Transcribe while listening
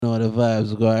know the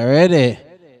vibes go already.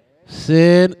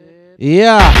 See?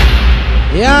 Yeah.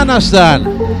 You understand?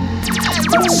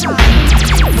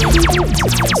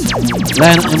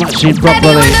 Line up the machine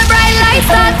properly.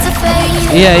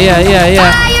 Yeah.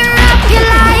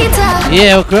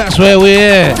 Yeah, that's where we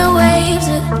are.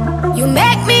 You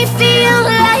make me feel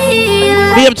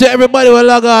like Be up to everybody who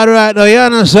log on right now, you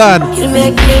understand? you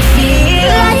make me feel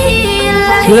like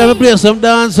We'll never play some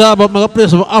dancehall, but I'm going to play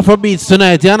some Afro beats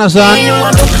tonight, you understand?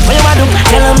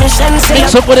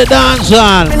 Mix up with the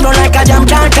dancehall.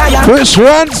 Chris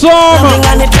Ransom!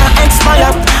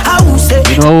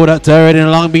 You know who that's already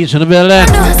in Long Beach in the building?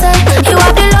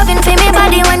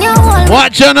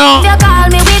 Watch you now! If you call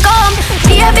me, we come.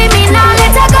 Baby, me now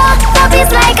let her go. Love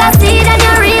is like a seed and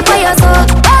you reap what you sow.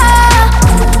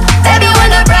 Baby, when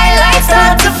the bright lights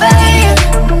start to fade,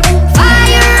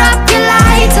 fire up your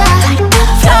lighter,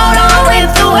 float on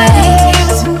with the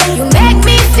waves. You make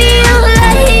me feel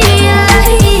like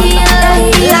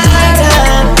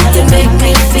you make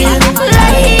me feel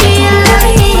like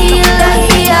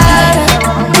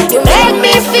you make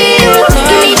me feel.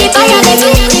 Give me the fire, give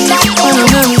me the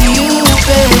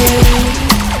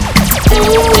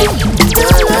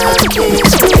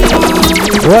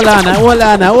Hold on, what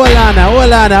that?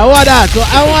 So I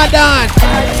want that.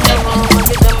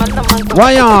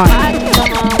 Why on?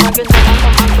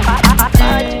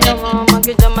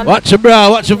 Watch your bro,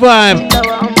 watch your vibe.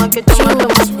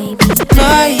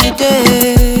 My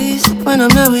days when I'm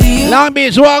not with you. Long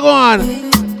Beach, walk on.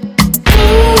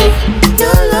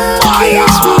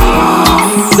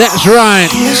 That's right.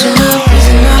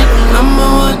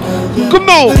 Come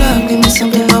on. Give me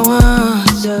something I want.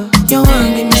 You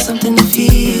want give me something to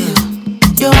feel.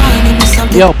 You want give me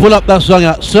something. Yo, pull up that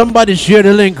song. Somebody share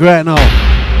the link right now.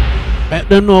 Let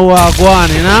them know what I'm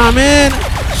going. You know what I mean?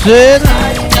 See?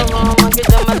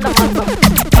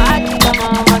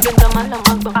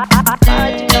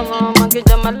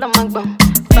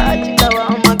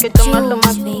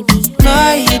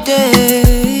 My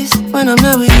days when I'm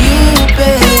not with you,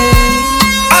 babe.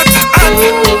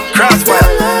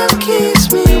 Krossfayah. Love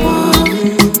keeps me warm.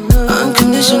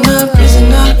 Unconditional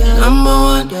prisoner, number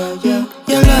one.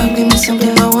 Your love give me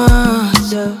something I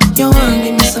want. You want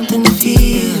give me something to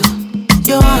feel.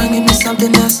 You want give me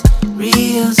something that's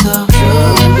real, so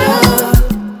true love.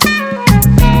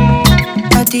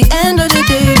 At the end of the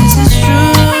day, this is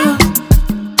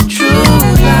true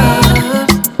love.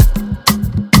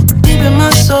 Deep in my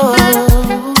soul,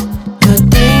 you're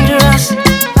dangerous.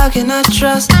 How can I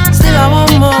trust? Still I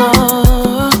want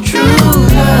more. True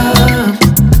love.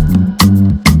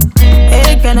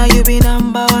 Hey, can you be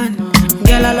number one?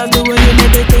 Girl, I love the way you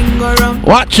make the thing go wrong.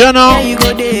 Watch you now. Yeah, you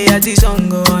go there as the song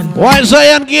go on. Why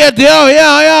Zion Gate?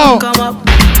 Yo. Come up.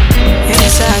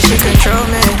 Inside, she control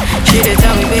me. She did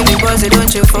tell me, baby, boss,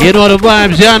 don't you fall. You know the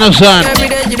vibes, you understand? Every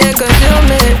day, you did consume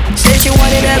me. Say she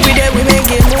want it every day, we make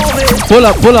it move it. Pull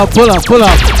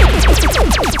up.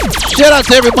 Shout out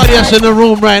to everybody that's in the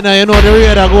room right now. You know the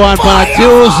radio go on a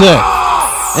Tuesday.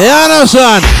 You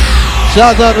understand?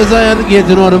 Shout out to Zion Gate.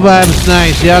 You know the vibes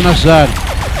nice. You understand?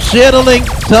 Share the link.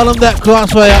 Tell them that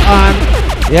Krossfayah on.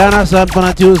 You understand? On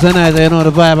a Tuesday night. You know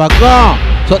the vibe. I go.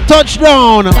 So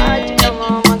touchdown.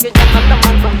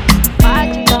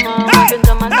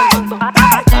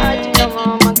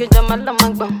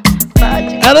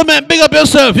 Element, big up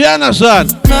yourself. You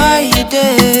understand? My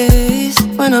days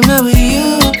when I'm not with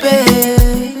you,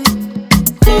 babe.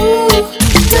 Ooh,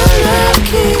 your love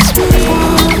keeps me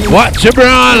warm. Watch it,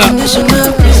 brother.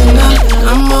 Unconditional prisoner,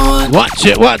 number one. Watch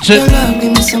it. Your love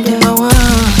give me something I want.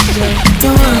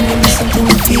 You want give me something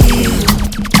to feel.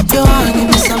 You want give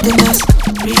me something that's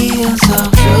real, so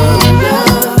true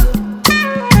love.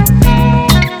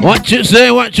 What you say?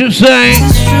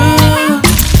 It's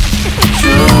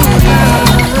true love.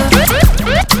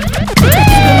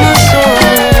 Deep in my soul,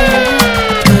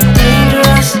 you're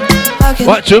dangerous. How can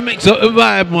Watch you mix up the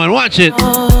vibe, man. Watch it.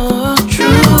 true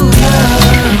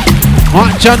love.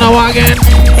 Watch you now again.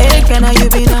 Hey, can you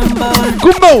be number one?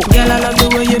 Come on. Girl, I love the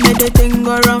way you make the thing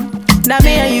go wrong. Now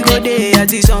me and you go there as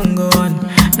the song go on.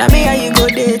 Now me and you go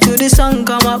there till the sun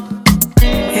come up.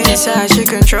 Inside she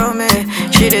control me.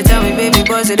 She did tell me, baby,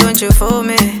 boss, don't you fool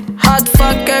me. Hot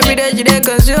fuck every day, she did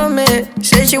consume me.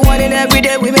 Say she want it every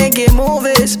day, we make it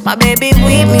movies. My baby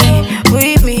with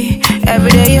me.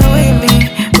 Every day you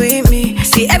with me.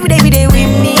 See, every day we day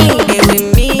with me.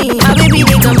 My baby,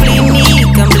 they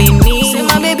complete me. Say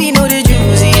my baby know the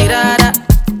juicy, da.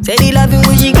 Say the loving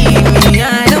when she give me,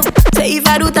 I know. Say if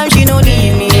I do time, she don't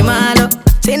leave me, my love.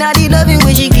 Say not the loving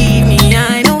when she give me,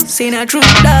 I know. Say not true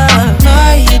love.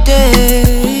 My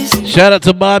days. Shout out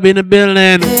to Bobby in the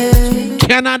building.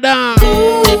 Canada.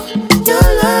 Your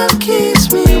love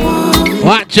keeps me warm.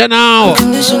 Watch it now.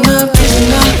 Unconditional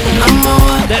prisoner, I'm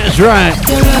on. That's right.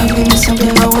 Your love give me something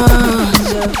I want.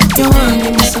 Your one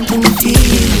give me something to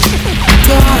feel.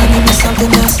 Your one give me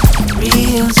something that's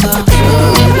real. So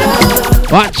true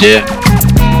love. Watch it.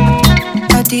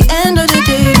 At the end of the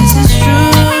day, this is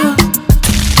true.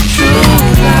 True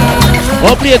love.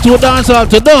 We'll play two dance hall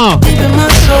today. Deep in my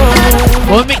soul.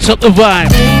 We'll mix up the vibe.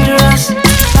 Dangerous,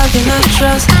 I cannot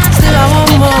trust. Still I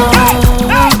want more.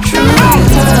 True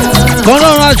love. Come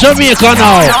on, Jamaica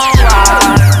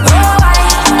now.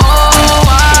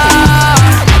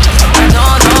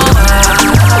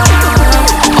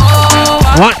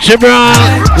 Watch it, bro.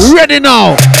 Ready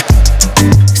now.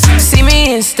 See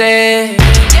me instead.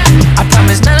 I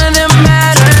promise none of them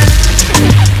matter.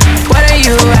 What are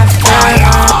you after?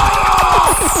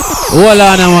 Hold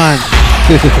on, man.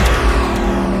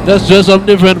 That's just some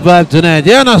different vibe tonight.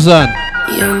 You understand?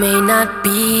 You may not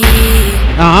be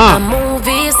Uh-huh. a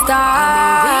movie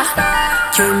star.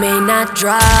 You may not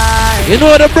drive You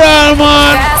know the brand,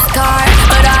 man. fast car,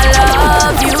 but I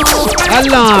love you A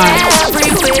lie.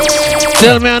 everywhere.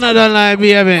 Tell me another lie,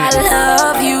 baby. I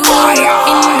love you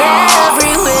in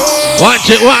every way. Watch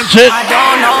it, watch it. I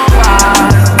don't know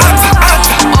why.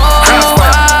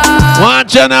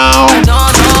 Watch it now. Don't know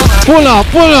why. Pull up,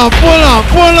 pull up, pull up,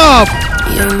 pull up.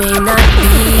 You may not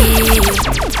be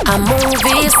a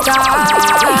movie star.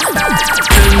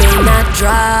 You may not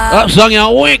drive That song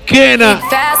you're wicked.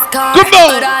 fast car, Come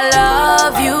on. but I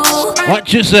love you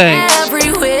What you say?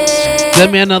 everywhere. Tell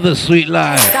me another sweet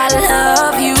lie. I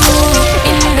love you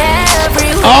in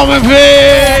every way. Oh, my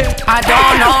baby. I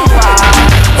don't know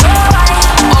why.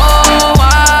 Oh,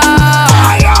 why?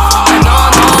 I don't know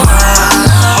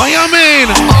why. Oh, you mean?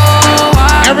 Oh,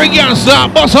 why? Every girl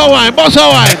stop. Boss her wine, boss her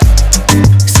wine.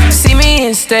 See me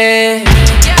instead.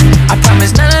 I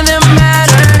promise none of them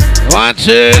matter. Watch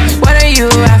it. What are you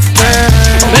after?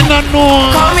 Me not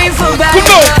know. Call me for Come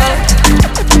on. backup.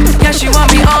 Yeah, she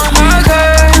want me on her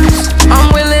curves.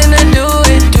 I'm willing to do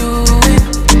it.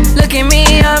 Look at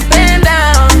me up and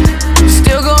down.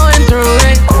 Still going through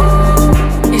it.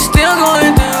 You're still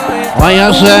going through it. Why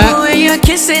you say? Ooh, and you're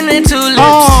kissing it too lips.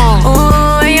 Oh.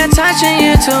 Ooh, and you're touching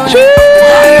it too lips. Chee.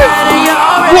 And you're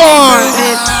already One.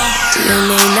 through it. You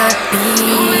may not be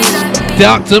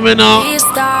Talk to me now. a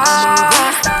star.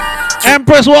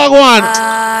 Empress walk one.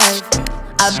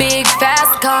 A big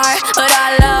fast car, but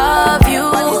I love you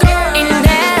in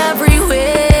every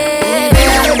way.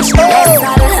 Yes, I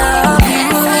love you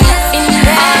in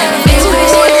every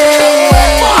way.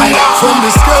 From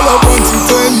the scale of 1 to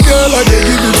 10, girl, I can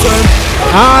give you 10.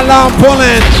 All on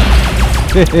pulling.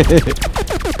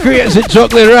 Crazy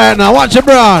juggling right now. Watch it,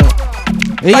 bro.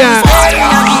 Yeah.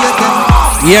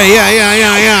 Yeah.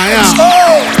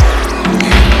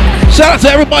 Shout out to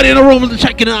everybody in the room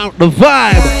checking out the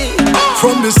vibe.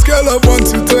 From the scale of 1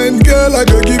 to 10, girl, I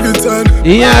can give you 10.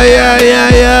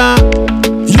 Yeah.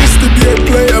 Used to be a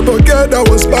player, but girl, that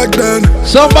was back then.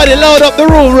 Somebody load up the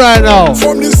room right now.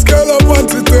 From the scale of 1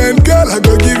 to 10, girl, I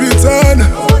can give you 10.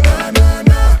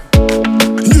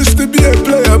 Used to be a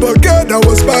player, but girl, that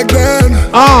was back then.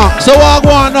 So walk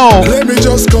one now. Let me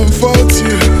just comfort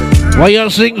you. What you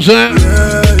sing, sir?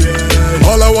 Yeah.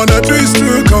 All I wanna do is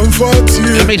to comfort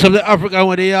you. It makes up the African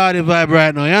with the yardy vibe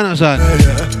right now. You understand?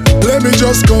 Let me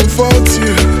just comfort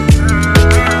you.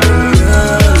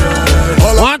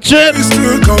 All I Watch it. is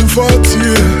to comfort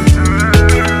you.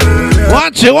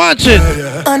 Watch it.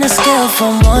 On a scale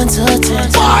from 1 to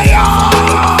 10.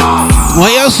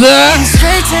 What you say?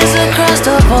 Straight takes across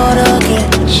the border again.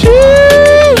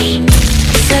 Sheesh.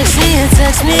 Sexy and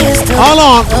text me is still. Hold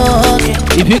on. Oh, okay.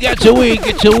 If you get your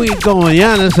weed going. You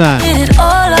understand? Need it all,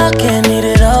 I can need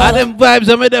it all. And them vibes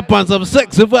are made up on some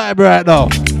sexy vibe right now.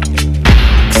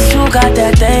 You got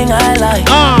that thing I like.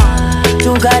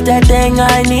 You got that thing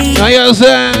I need. What you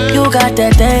say? You got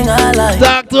that thing I like.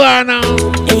 Talk to her now.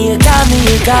 And you got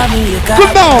me.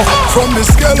 Come on. From the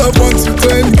scale of 1 to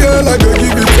 10, girl, I go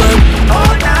give you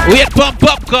 10. Wait for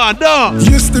popcorn, no.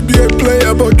 Used to be a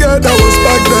player, but girl, that was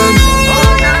back then.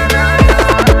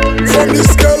 From the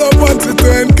scale of 1 to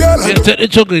 10, girl, I You take the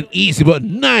juggling easy, but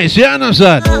nice. You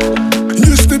understand?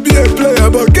 used to be a player,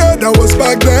 but girl, that was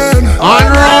back then.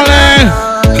 Unrolling.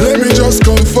 Let me just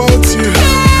comfort you.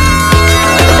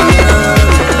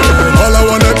 All I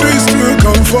wanna do is to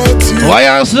comfort you. What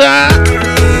you say?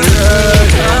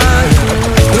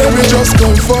 Let me just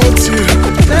comfort you.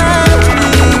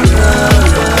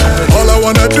 All I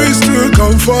wanna do is to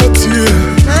comfort you.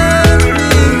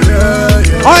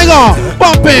 Hang on,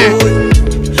 bump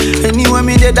it. Anyway,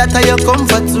 me there that are your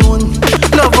comfort zone.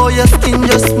 Love how your skin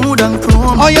just smooth and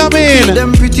chrome. Oh, you mean? Feel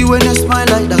them pretty when you smile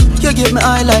like that. You give me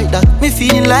eye like that. Me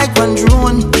feeling like one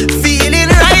drone. Feeling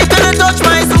right when you touch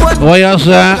my soul. What you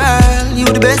say? Girl, you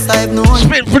the best I've known.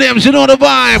 Spit flames, you know the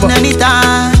vibe.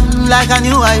 Anytime, like a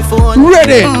new iPhone.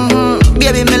 Ready?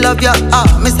 Baby, me love you.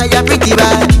 Me say you're pretty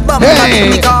bad. But hey.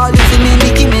 me call you, see me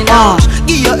Nicki Minaj.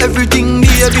 Give you everything,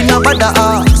 baby, no bother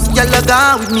ask. Girl, you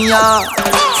gone with me,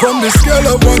 From the scale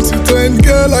of 1 to 10,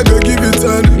 girl, I go give you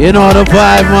 10. You know the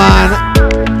vibe, man.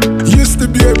 Used to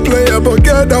be a player, but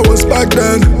girl, that was back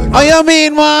then. Oh, you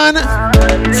mean, man?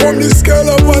 From the scale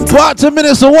of 1 to 40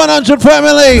 minutes to 100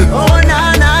 family. Oh,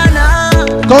 nah, nah, nah.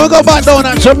 Go and go back down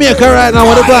at Jamaica right now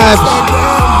with the vibes.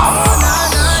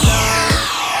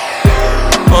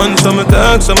 On some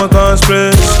attacks, some can't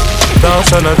express.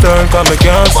 Dance on a turn, come and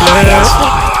can't slay.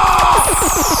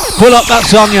 Pull up that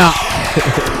song, yeah.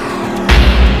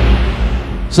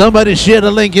 Somebody share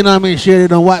the link, you know what I mean? Share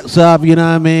it on WhatsApp, you know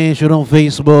what I mean? Share it on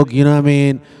Facebook, you know what I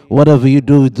mean? Whatever you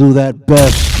do that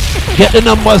best. Get the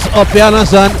numbers up, you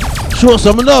understand? Show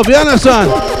some love, you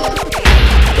understand?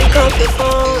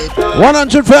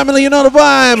 100 family, you know the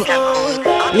vibe.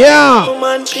 Yeah.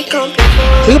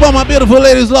 Think about my beautiful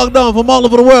ladies locked down from all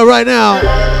over the world right now.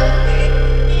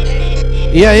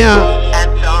 Yeah, yeah.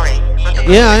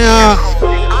 Yeah, yeah.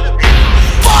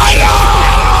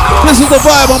 This is the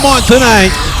vibe I'm on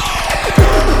tonight.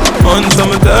 On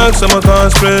some attacks, some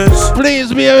can't express.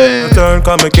 Please, baby. Turn,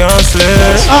 come and can't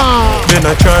slay. Been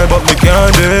a try, but me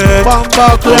can't do it.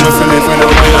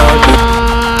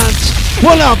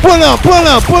 Pull up, pull up, pull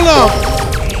up, pull up.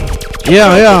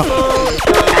 Yeah, yeah.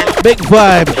 Big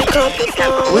vibe.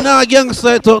 We're not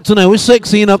gangster talk tonight. We're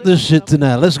sexing up this shit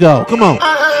tonight. Let's go. Come on.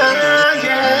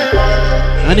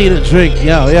 I need a drink.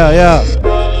 Yeah, yeah, yeah.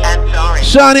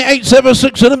 Shani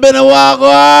 876 in the been a walk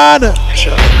on.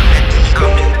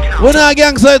 We're not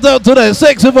gangster talk today.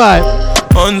 Sexy vibe.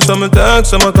 On some attacks,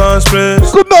 some can't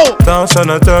express. Good no. Dance on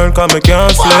a turn, come and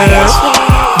can't slay.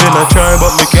 Been a try,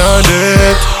 but me can't do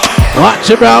it. Watch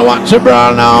it,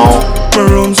 bro now. My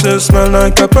room still smell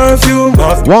like a perfume.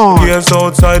 Yes,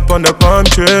 outside on the palm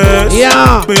trees.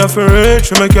 Yeah. We have to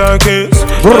reach, we make our case.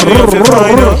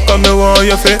 Come me want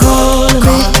your face. Call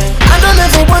me. I don't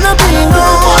ever wanna be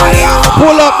lonely.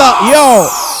 Pull up that, yo.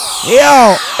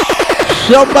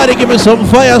 Somebody give me some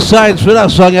fire signs for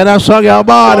that song. Yeah, that song you're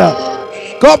about.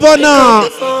 Come on now.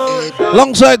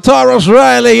 Alongside Taurus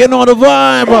Riley, you know the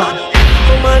vibe.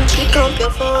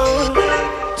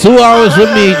 2 hours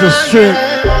with me, just straight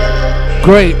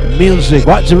great music.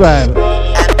 Watch the vibe.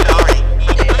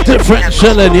 Different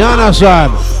chillin', you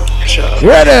understand?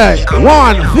 Ready? 1,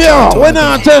 fear. We're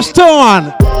not test 2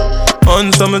 1.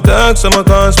 On some attacks, some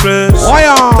can't express. Why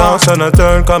on? Dance on a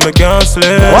turn, come me can't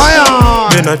slay. Why on?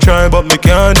 Been a try, but me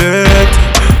can't do it.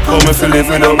 How me feel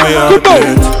living up me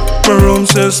heartbeat. My room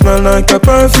still smell like a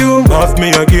perfume. Off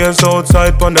me a gears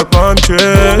outside on the palm trees.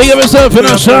 Big up yourself in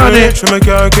a shawty.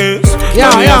 Yeah.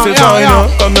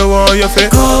 Come me want your face.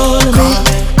 Call me.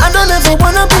 I don't ever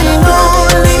wanna be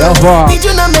lonely. Need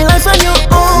you in my life and you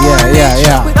own me.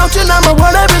 Yeah. Without you now my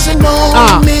world isn't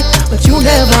lonely. But you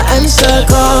never answer,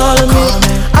 call me.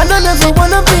 I don't ever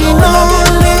wanna be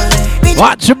lonely.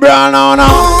 Watch your brown on now.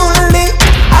 Only.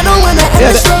 I don't wanna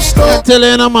end this love story.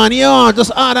 Telling a man, yo,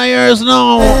 just order yours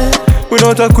now.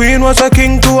 Without a queen, was a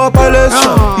king to a palace.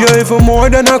 You're even more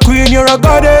than a queen, you're a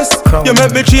goddess. You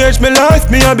make me change my life,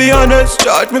 me I be honest.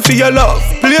 Charge me for your love,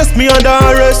 place me under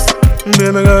arrest.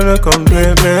 Baby girl, you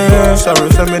complete me. Sorry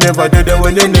for me never did it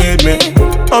when you need me.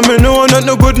 I mean no not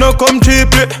no good, no come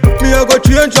cheaply. Me I go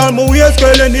change all my ways,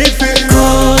 girl, you need me.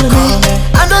 Call me.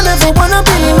 I don't ever wanna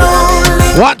be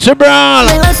lonely. Watch your brown.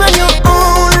 My life and you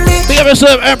only. Give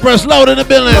yourself Empress loud in the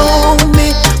building. Know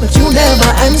me, but you never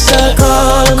answer,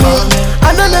 call me.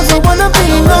 I don't ever wanna be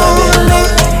lonely.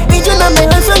 Need you in my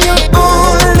life and you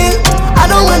only. I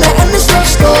don't wanna end this love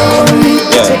story.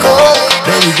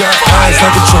 Baby got eyes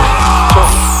like a trunk.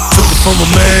 Took it from a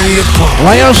man in a pump.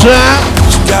 Why you say?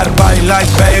 She got a body like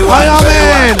Baywatch. Why you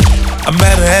mean? I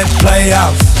met her at the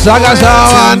Playhouse. Saga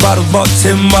 10 bottles, bought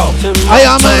 10 more. I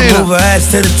am Move her ass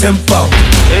to the tempo.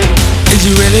 Is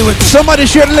you really with the Somebody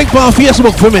share the link on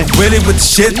Facebook for me. really with the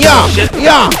shit? Yeah.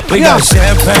 We got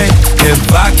champagne and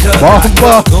vodka.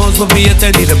 Goes with me if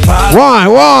they need a pop. Why?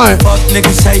 Fuck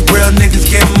niggas hate real niggas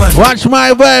get money. Watch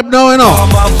my vibe now, you know. All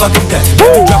motherfucking day.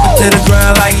 Drop it to the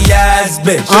ground like yes,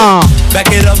 bitch.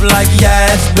 Back it up like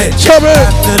yes, bitch. Trouble.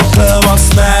 After the club, I'm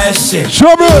smashing.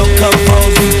 Trouble. No cup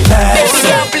hoes, we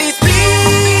passing. Please,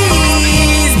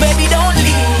 baby, don't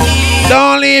leave.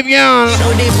 Don't leave, y'all.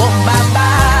 No, they won't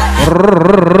bye-bye.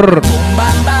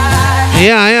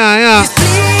 Yeah.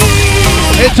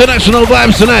 International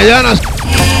vibes tonight, you understand?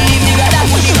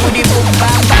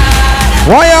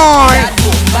 Why on?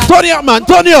 Turn it up, man.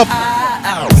 Turn it up.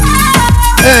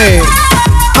 Hey.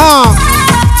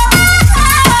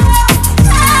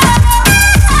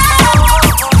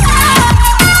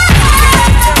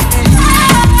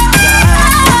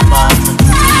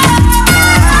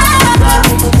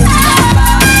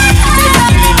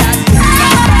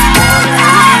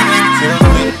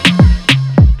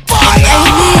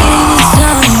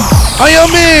 How you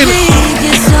mean?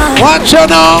 Watch you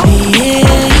now.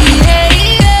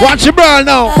 Watch your bro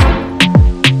now.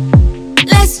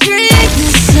 Let's drink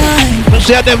this time. You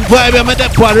see them vibe, I'm at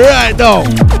that part right now.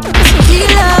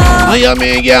 How you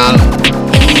mean, girl?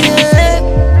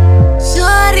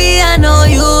 Shorty, I know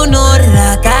you know that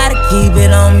I gotta keep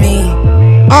it on me.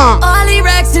 All the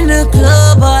racks in the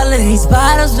club, all of these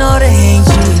bottles know they ain't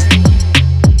cheap.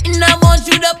 And I want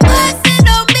you to bust it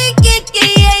on me,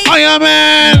 yeah. How you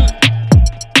mean?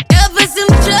 Put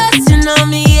some trust on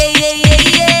me, yeah.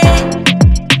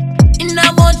 And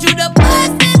I want you to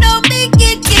bust it on me,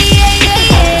 yeah.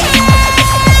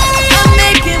 I'm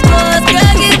making buzz,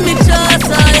 girl, give me trust,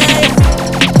 oh yeah.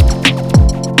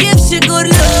 Give shit good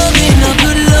love, ain't no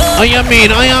good love. How you mean?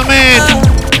 How you mean?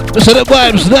 Listen, the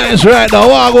vibe's nice right now.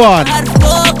 Walk on.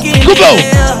 Come on.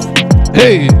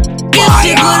 Hey. Give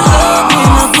shit good love,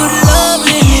 ain't no good love,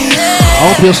 yeah.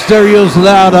 I hope your stereo's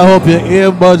loud. I hope your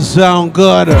earbuds sound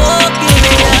good.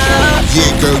 Yeah,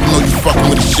 girl, you know you fucking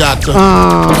with a shot. Come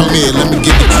here, let me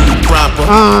get it to you proper.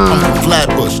 I'm from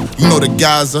Flatbush, you know the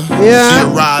Gaza. Yeah. She a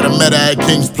ride, I met her at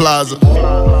King's Plaza.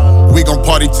 We gon'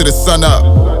 party till the sun up.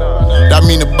 That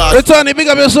mean about Return it, big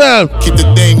up yourself. Keep the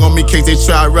thing on me in case they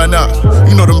try to run up.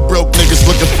 You know them broke niggas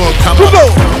looking for a come up.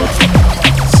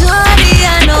 Shorty,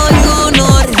 I know you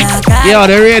know that I got Yo,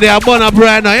 they're ready. I'm on up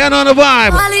right now. You know the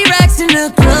vibe. all the racks in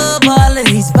the club, all of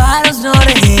these bottles know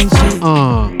they ain't cheap.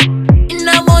 And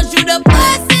I want you to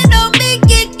bust it on me,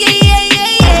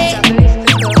 yeah.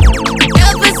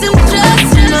 Girl, put some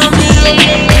trust on me,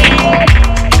 yeah.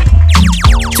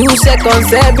 2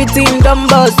 seconds, everything done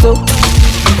bust up.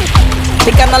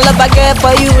 The kind of love I get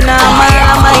for you now,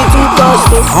 I'm too close.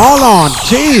 Hold on,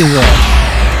 Jesus.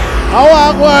 I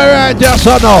want to go right just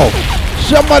so now.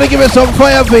 Somebody give me some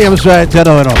fire flames right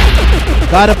now.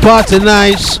 Got the party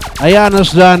nice. I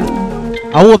understand.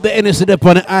 I hope the energy up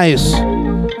on the ice.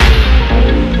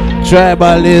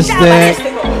 Tribalistic.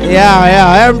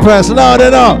 Yeah, Empress. No.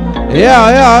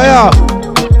 Yeah.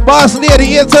 Boss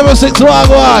lady 876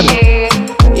 one.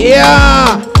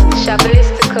 Yeah.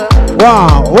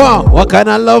 Wow. What kind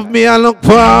of love me I look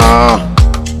for?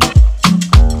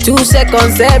 2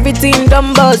 seconds, everything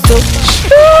done bust up.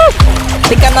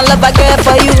 The kind of love I get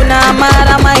for you now, I'm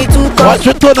too close. Watch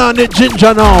you turn on the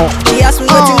ginger now. She asked me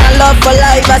waiting I love for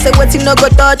life. I said waiting no go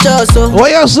touch us. So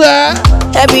What you say?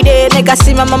 every day nigga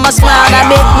see my mama smile and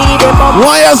make me the bump.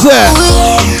 What you say?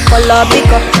 Color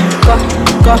pick up,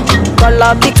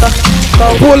 color pick up.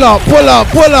 Pull up.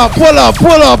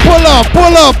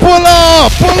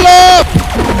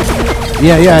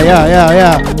 Yeah.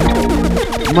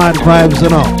 Mad vibes, you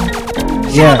know.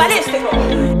 Yeah.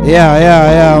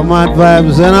 Mad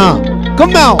vibes, you know.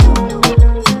 Come now.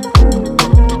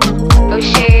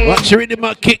 Watch you read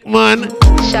my kick, man.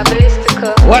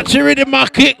 Watch you read my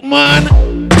kick, man.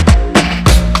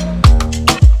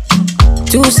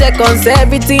 2 seconds,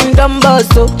 everything done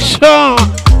bust up. Sure.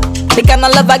 The kind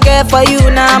of love I get for you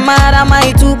now, I'm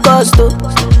too cost up.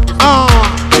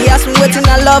 She asked me waiting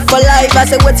I love for life. I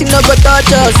said waiting no go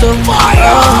touch us. So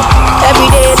every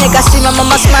day nigga see my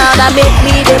mama smile and make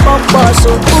me the bump us.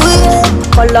 So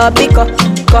color picker,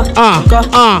 color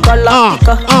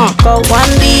picker,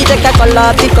 one beat take a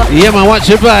color picker. Yeah, man, watch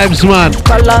your vibes, man.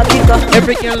 Color picker,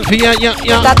 Every girl for yeah.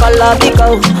 color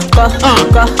picker,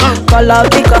 color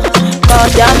picker,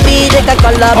 jam beat take a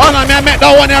color. Hold on, man, make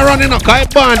that one here running up.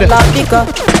 Kite band. Color picker,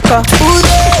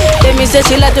 let me say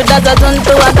she like to dance a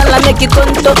tunto, I can make you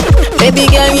conto. Baby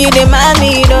girl, you the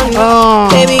mommy, don't know.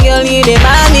 Baby girl, you the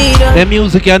mommy, don't know. The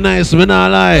music is nice, man, I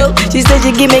lie. She said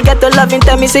she give me got to love and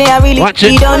tell me say I really Watch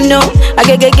it. She don't know. I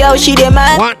get girl, she the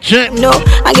man. Watch it. No,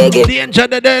 I get Danger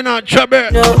that they not trouble.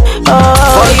 no.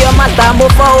 For your matter, mo.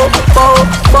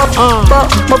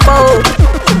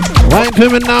 Wine for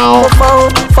me now. Mo.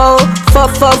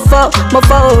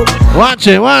 Watch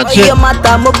it. For your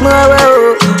matter, mo.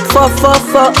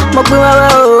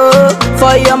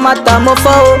 For your matter, mo.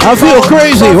 I feel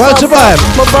crazy. Watch the vibe.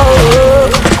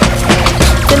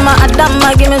 My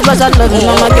Adama, give me special love,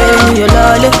 mama, give me your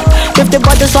lolly. 50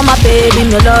 bottles for my baby,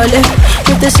 me lolly.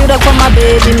 50 syrup for my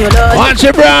baby, me lolly. Watch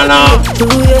it, bro, now.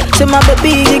 Say my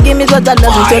baby, you give me special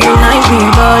love, 29 me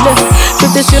lolly.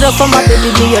 50 syrup for my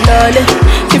baby, me your lolly.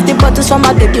 50 bottles for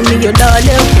my baby, me your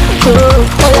lolly. Oh,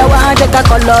 yeah, one take a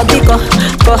color biko,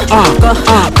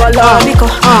 color biko,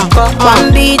 one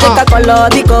B take a color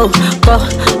biko,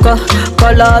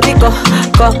 color biko,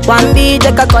 one B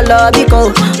take a color biko,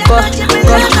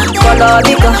 color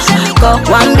biko,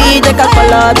 one B take a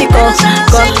color biko,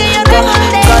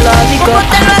 color biko.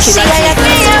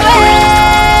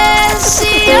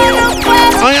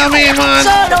 Oh, yeah, me, man.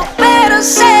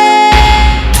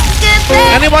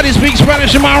 Anybody speak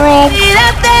Spanish in my room?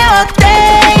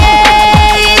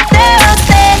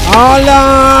 Hold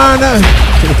on.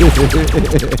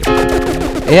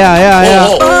 Yeah.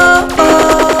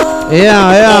 Yeah.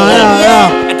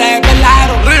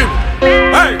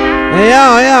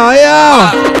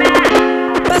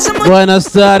 Buenas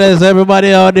tardes,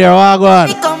 everybody out there. Wagwan.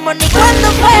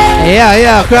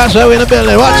 Yeah. Krossfayah in the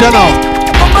building. Watch out now.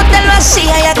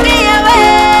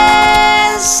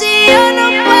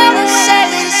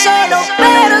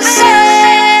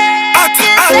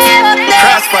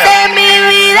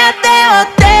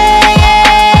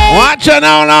 Watch out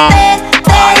now.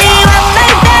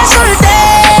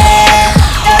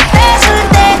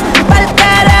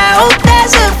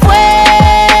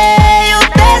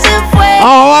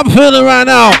 Oh, I'm feeling right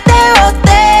now.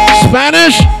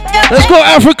 Spanish? Let's go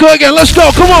Africa again. Let's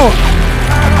go. Come on.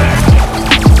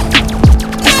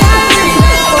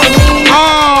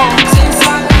 Oh,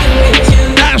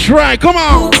 that's right. Come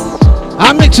on.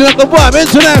 I'm mixing up the vibe.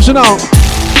 International.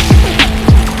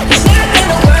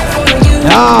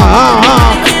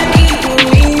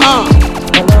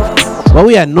 Well,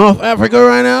 we at North Africa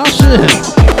right now. Shit.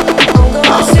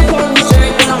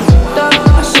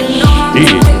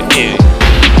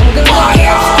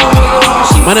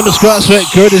 My name is Krossfayah,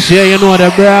 Curtis here, you know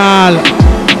the brawl.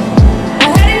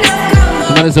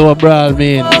 Somebody say what brawl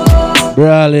mean?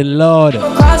 Brawling Lord.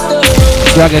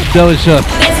 Braggadocious.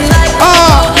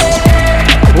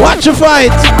 Watch your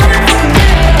fight.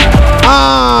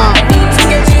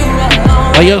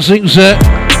 What you sing, sir?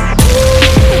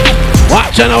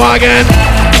 Watch it now again.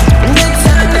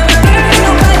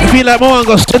 You feel like I want to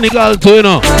go Senegal too, you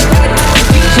know.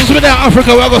 Since we're there in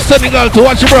Africa, we're going to Senegal to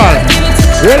watch the brawl.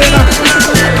 Ready now?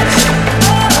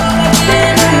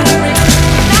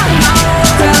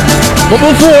 But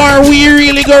before we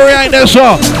really go right there,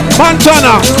 so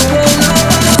Montana.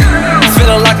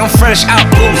 Feeling like I'm fresh out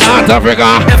booze. North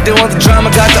Africa. If they want the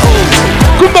drama, got the ooze.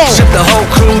 Come on. Ship the whole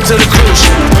crew to the cruise.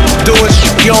 Do it,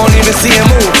 you don't even see him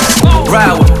move.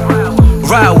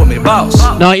 Ride with me, boss.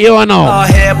 No, you are no. All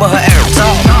hair but her air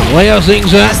talk. What you sing,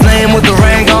 sir? Last name with the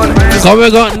ring on it. So we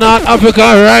got North Africa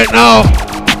right now.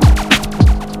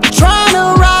 Trying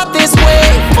to ride this way,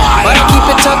 but I keep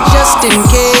it tucked just in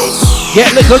case.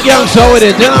 Get little youngster with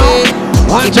it, you know.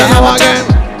 Watch it now again.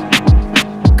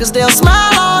 Cause they'll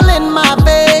smile all in my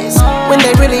face when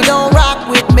they really don't rock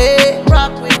with me.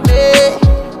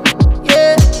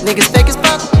 Yeah, niggas fake as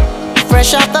fuck.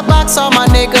 Fresh out the box, all my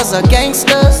niggas are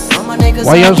gangsters.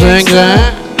 Why you saying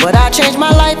that? But I changed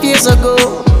my life years ago.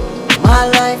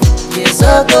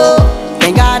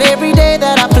 Thank God every day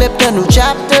that I flipped a new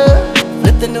chapter.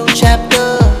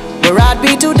 Where I'd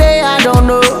be today, I don't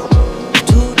know.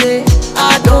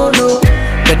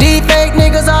 The deep fake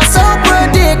niggas are so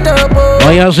predictable.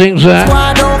 Why you sing that? That's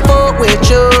why I don't fuck with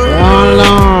you. Oh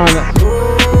Lord.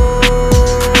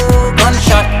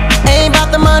 Gunshot. Ain't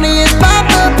about the money, it's about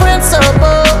the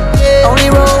principle. Yeah. Only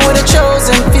roll with a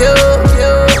chosen few.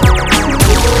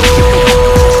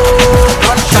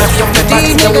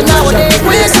 These niggas nowadays,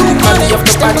 we're too money.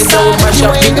 Step aside if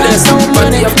you ain't got no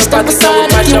money. Step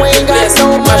aside if you ain't got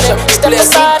no money. Step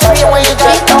aside if you ain't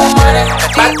got no money.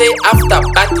 Party after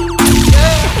party.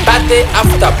 Party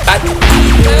after party.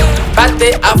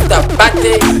 Party after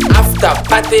party. After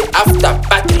party after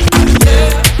party.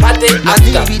 Party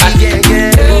after party. Party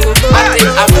after party. Party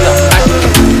after party.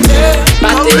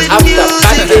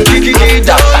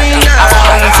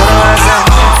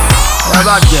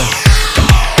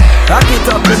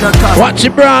 Watch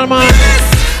it, bro, man.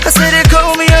 I said they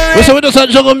call me a We say we do some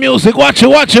juggle music. Watch it.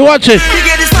 You get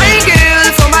this fine girl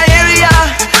from my area.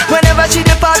 Whenever she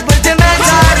depart with the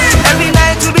mentor. Every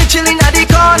night we be chilling at the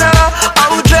corner.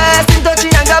 All dressed in Dolce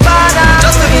 & Gabbana.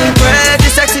 Just to impress the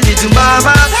sexy little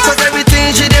mama. Cause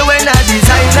everything she did when I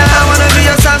designer. I wanna be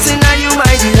your something and you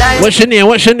my delight. What's your name?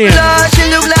 Lord, she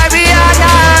look like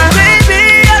Rihanna.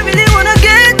 Baby, I really wanna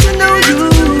get to know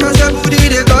you. Cause your booty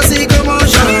they cause it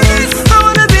commotion. I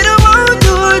wanna be the one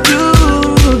to do.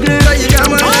 Girl, you got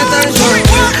my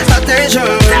attention.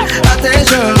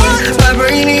 My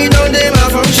brain need all day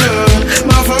malfunction.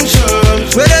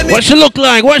 What she look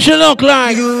like?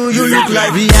 You look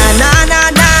like Rihanna, na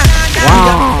na.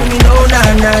 Wow. Me know, na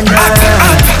na na.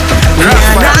 Na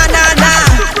na na.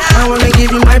 I wanna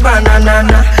give you my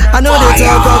banana. I know they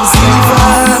talk of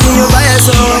silver. Me you buy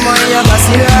so much, you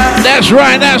basira. That's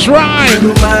right, that's right. I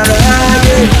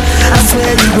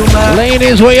swear you go mad.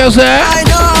 Ladies, what you say? I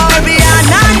know,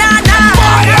 Rihanna, na na.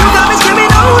 You got me screaming,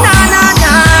 oh na na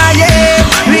na, yeah.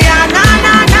 Rihanna,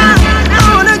 na na. I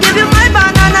wanna give you my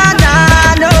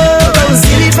banana, no.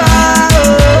 Silver,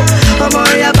 oh,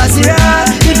 Maria Basira.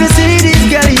 If you see this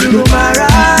girl, you go mara,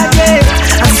 yeah.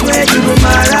 I swear you go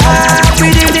mara.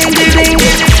 Ding ding ding ding.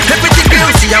 Everything girl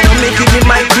see, I want me give me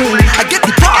my queen. I get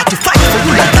the power to fight for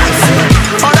you like dancing.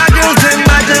 All the girls them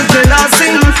just they love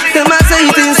sing. Them I say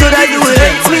things so that you will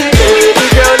hate me. Baby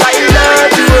girl, I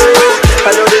love you.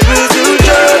 I know they use you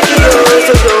judge you,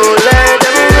 so don't let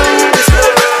them rule this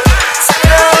world.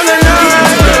 No, no, no.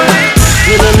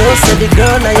 You don't know, say the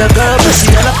girl now your girl, but she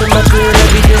all up in my girl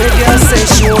every day. Girl say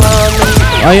she want me.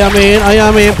 I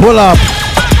mean, pull up.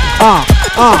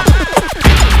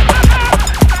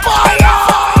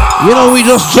 You know we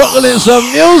just juggling some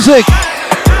music,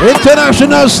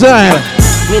 international style.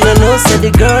 Me no know, say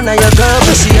the girl now your girl,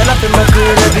 but she all up in my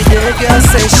girl every day. Girl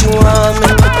say she want me.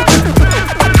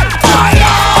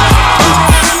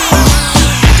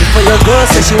 Before your girl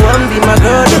say she want be my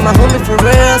girl, then my homie for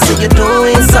real. So you're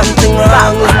doing something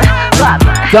wrong.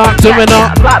 Talk to me now.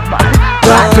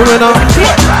 Talk to me now.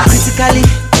 Physically,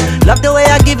 love the way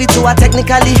I give it to her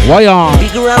technically. Why on?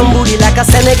 Big round booty like a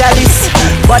Senegalese.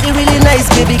 Body really nice,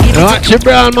 baby, give it Watch it,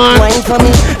 brown man. wine for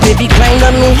me, baby, grind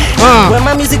on me. When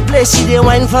my music plays, she dey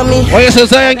wine for me. Why you say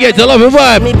Zion get the love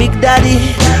vibe? Me big daddy,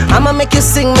 I'ma make you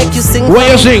sing. What you sing? What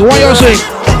you sing?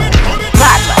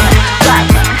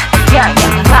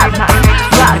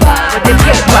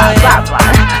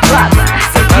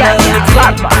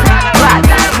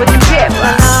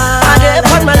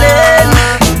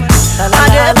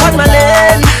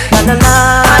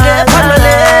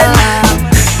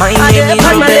 My name is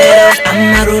Roberto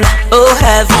Amarula. Oh,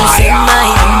 have you seen my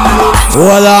Amarula?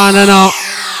 Hold on now.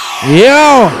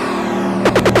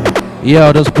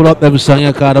 Yo, just pull up them song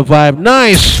you call the vibe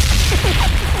nice.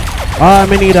 I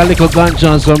need a little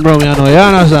ganja and some rum, you know, you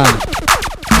understand?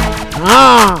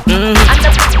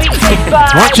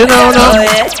 What you know now?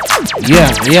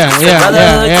 Yeah.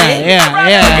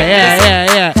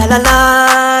 La la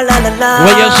la la la.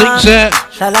 What you sing, sir?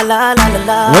 La la la la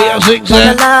la. What you sing,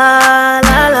 sir? La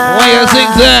la la. What you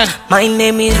sing, sir? My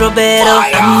name is Roberto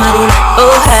Amarula.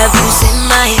 Oh, have you seen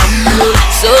my Amarula?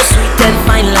 So sweet and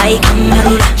fine like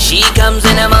Amarula. She comes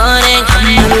in the morning,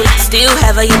 Amarula. Still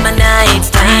have her in my night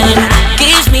time.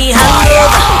 Gives me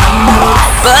hangover, Amarula.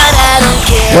 But I don't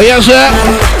care. What you say?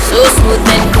 So smooth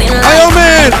and clean like Hey,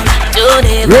 man. Don't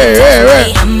ever touch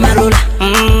me, Amarula.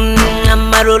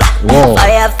 Amarula. Whoa.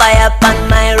 Fire on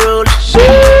my roll.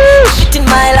 Fit in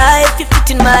my life, you fit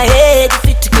in my head, you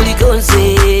fit to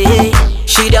say.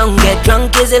 She don't get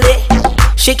drunk easily.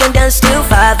 She can dance till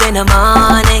 5 in the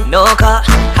morning. No car,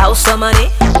 house or money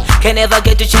can never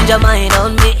get to change her mind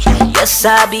on me. Yes,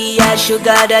 I be a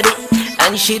sugar daddy,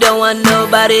 and she don't want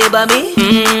nobody but me.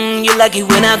 You like it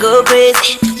when I go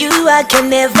crazy. You I can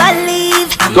never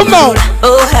leave. Come on.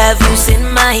 Oh, have you seen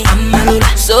my Amarula?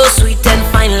 So sweet and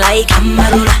fine like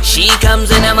Amarula. She comes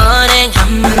in the morning,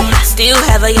 Amarula. Still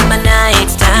have her in my night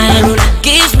time.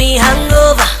 Gives me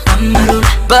hangover, Amarula.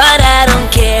 But I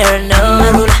don't care, no.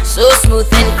 Amarula. So smooth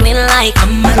and clean like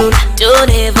Amarula. Don't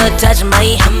ever touch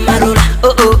my Amarula.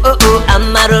 Oh,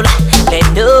 Amarula. Let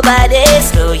nobody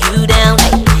slow you down.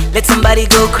 Let somebody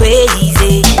go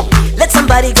crazy. Let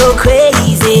somebody go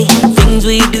crazy. Things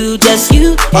we do, just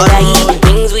you and I.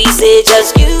 Things we say,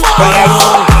 just you and I.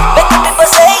 Let the people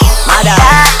say, mother,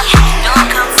 don't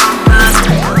come from us.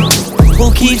 Who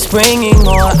keeps bringing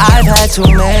more? I've had too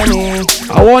many.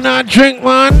 I wanna drink,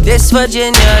 man. This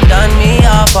Virginia done me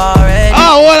off already.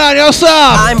 Oh, hold on,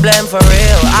 yourself. I'm blamed for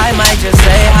real. I might just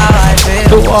say how I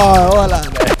feel. Hold on.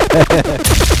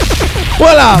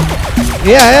 Hold on.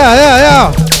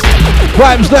 Yeah.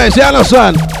 Vibes nice, you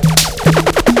understand?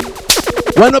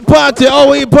 When the party,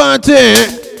 we party.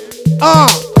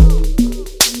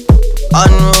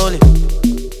 Unruly.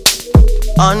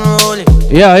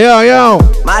 Yeah.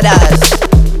 Mothers.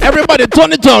 Everybody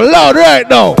turn it on loud right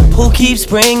now. Who keeps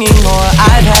bringing more?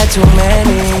 I've had too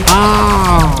many.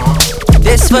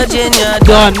 This Virginia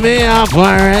done me off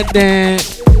already.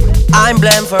 I'm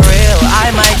blamed for real.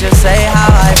 I might just say how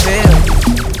I feel.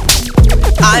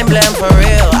 I'm blamed for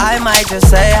real. I might just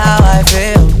say how I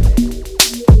feel.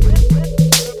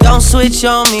 Don't switch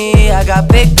on me. I got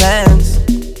big plans.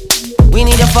 We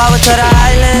need to forward to the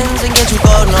islands and get you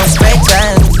gold, no straight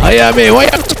hands. I mean,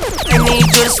 what you I need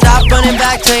you to stop running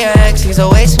back to your ex, he's a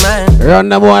waste man. Run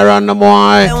the boy, run the boy.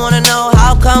 I wanna know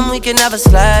how come we can never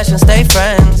slash and stay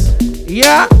friends.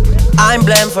 Yeah. I'm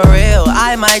blamed for real,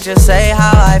 I might just say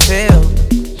how I feel.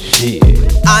 Shit.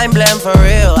 I'm blamed for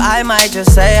real, I might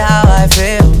just say how I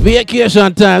feel.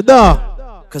 Vacation time, though.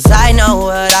 Cause I know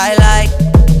what I like,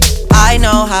 I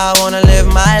know how I wanna live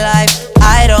my life.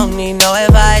 I don't need no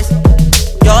advice.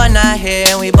 You're not here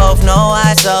and we both know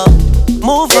why, so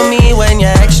move for me when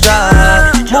you're extra.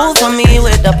 Move for me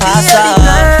with the pasta.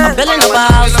 I'm building up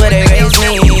a house where they raise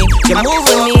me. You move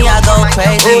with me, I go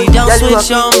crazy. Don't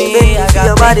switch on me, I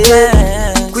got big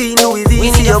plans. Queen Louis V We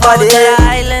need to for your go to body. the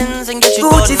islands and get you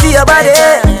Gucci for your body.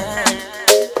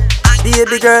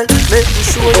 Baby girl, let me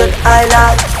show you the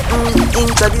highlight.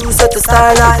 Introduce you to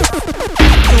starlight.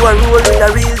 You are roll with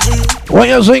a real G. What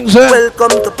you think, sir?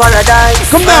 Welcome to paradise.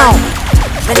 Come down.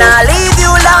 Me nah leave you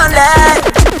lonely.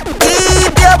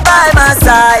 Keep you by my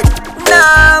side.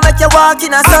 Nah, make you walk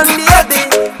in a sun, baby.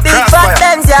 Big fat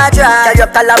Benz you drive. Carry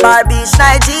up Calabar Beach,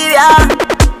 Nigeria.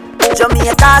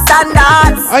 Jamaica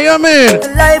standards. I am in.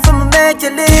 The life I'ma make you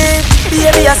live.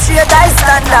 Baby, a straight high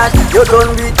standard. You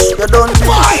done rich, you done rich.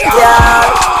 Yeah.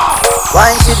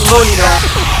 Wine for the money now.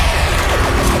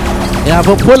 You have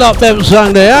to pull up them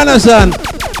song there, you understand?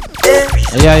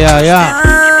 Yeah.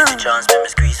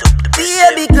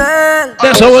 Baby girl.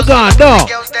 That's how we're going, though.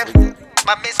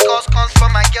 My miss calls comes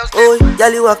from my girls. Oh,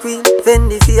 girl, you a queen.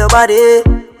 Fendi for your body.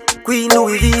 Queen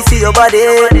Louis V for your body.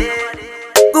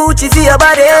 Gucci for your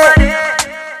body.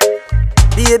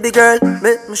 Baby girl,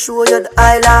 let me show you the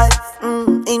high life.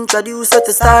 Introduce you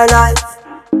to star life.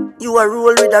 You a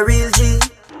roll with a real G.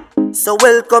 So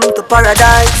welcome to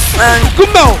paradise, man.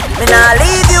 Come on. Me nah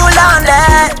leave you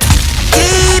lonely.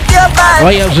 Keep your vibe.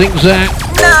 What you think, sir?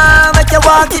 Nah, make you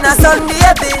walk in a sun,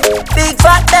 baby. Big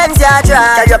fat Benz you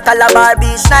drive. Carry up Calabar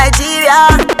Beach,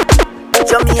 Nigeria.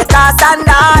 Jamaica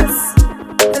standards.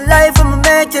 The life I'ma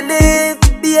make you live.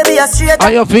 Baby, a straight. How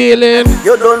you feeling?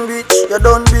 You done rich,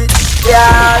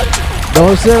 yeah.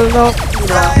 Don't sell no.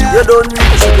 You done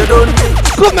rich,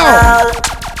 Come now.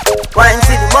 Wine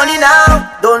for the money now.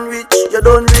 Done rich,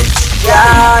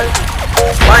 yeah.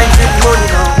 Wine for the money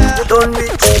now. You done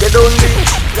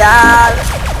rich, yeah.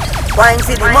 Wine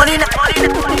for the money now.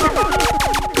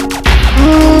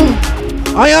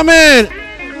 I am in.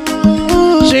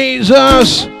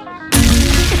 Jesus.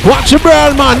 Watch your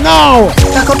brother, man, now.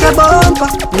 Cock up your bumper,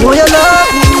 you know you love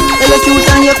me. You cute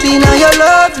and you clean and you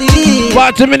lovely.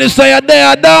 Party minister, you're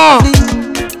there, dog.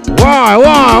 Why?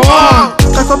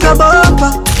 Cock up your bumper,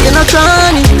 you're not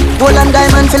crying. Gold and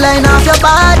diamond feel line off your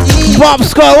body. Pop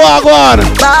Skull, walk on.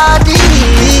 Body.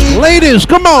 Ladies,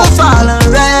 come on. Fall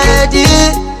already.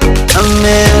 I'm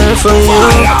here for you.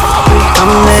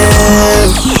 I'm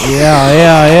here.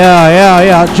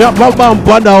 Yeah. Drop a bump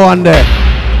on that one there.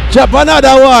 Drop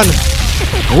another one.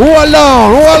 Roll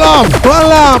on.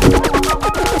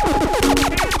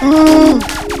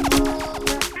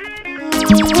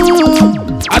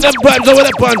 And the buns over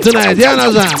the pun tonight, you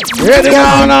understand? Ready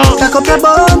now? Cock up your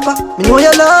bumper, me know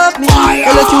you love me.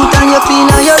 You look cute and you clean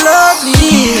and you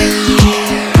lovely.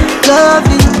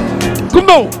 Come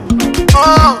on.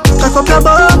 Cock up your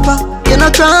bumper, you're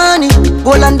not cranny.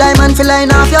 Gold and diamond feel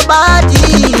line off your body.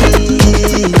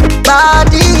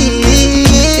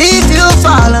 If you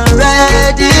fall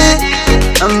already,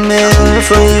 I'm here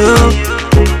for you.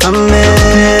 I'm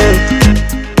here.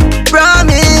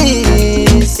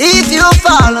 Promise. If you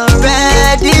fall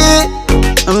already,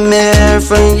 I'm here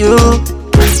for you.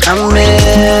 I'm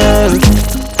here.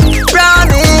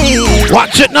 Promise.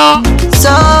 Watch it now.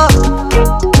 So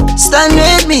stand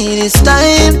with me this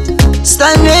time.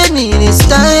 Stand with me this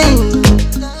time.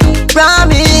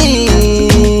 Promise.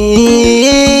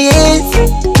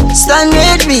 Stand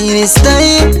with me this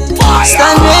time.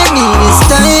 Stand with me this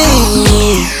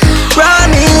time.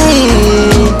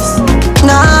 Promise.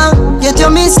 Now get your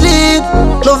mislead.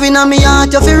 Loving on me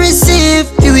heart you feel receive.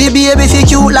 You will be able to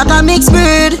cute like a mixed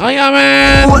breed. I am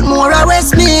in. What more I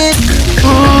West Mead.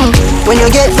 When you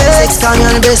get vexed, on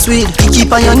your best weed. You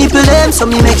keep on your nipple them, so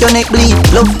me make your neck bleed.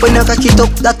 Love when you cock it up,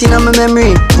 that in my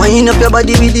memory. Wind up your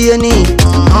body with DNA.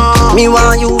 Me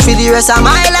want you for the rest of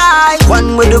my life.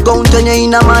 One with the count and you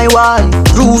in my wife.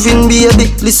 Grooving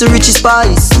baby, listen Richie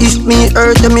Spice. If me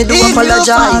hurt, then me do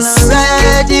apologize. If you fall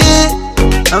already,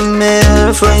 I'm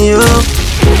here for you.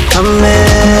 I'm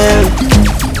here.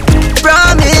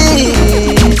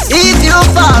 Promise. If you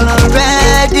fall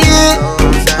already,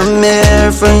 I'm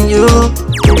here for you.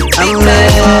 I'm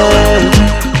here.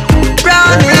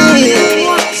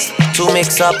 Promise. To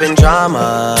mix up in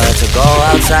drama, to go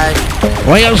outside.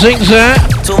 What you think, sir?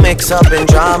 To mix up in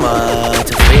drama,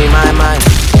 to free my mind.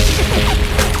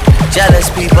 Jealous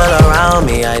people around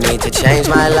me, I need to change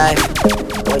my life.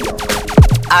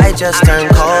 I just turn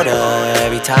colder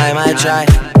every time I try.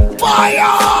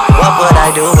 What would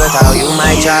I do without you,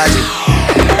 my charge?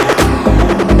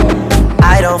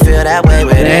 I don't feel that way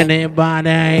with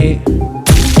anybody.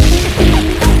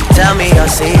 Tell me your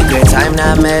secrets, I'm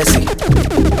not messy.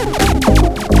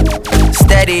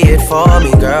 Steady it for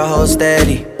me, girl, hold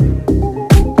steady.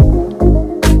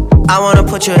 I wanna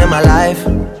put you in my life.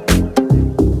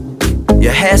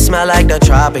 Your hair smell like the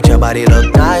tropics, your body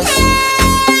look nice.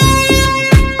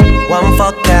 One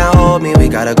fuck can't hold me, we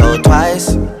gotta go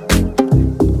twice.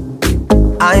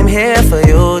 I'm here for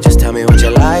you, just tell me what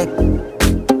you like.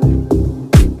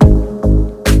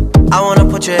 I wanna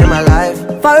put you in my life.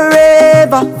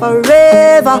 Forever,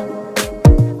 forever,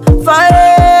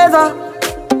 forever,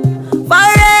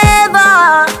 forever.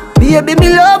 Baby, me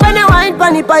love when you wine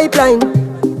pon the pipeline.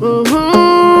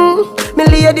 Me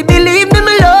lady, believe me,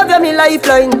 me love you, me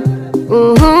lifeline.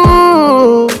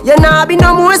 You nah be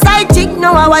no more side chick,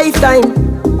 no a wife time.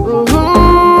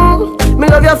 Me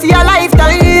love you for your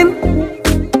lifetime.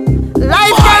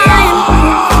 Lifetime.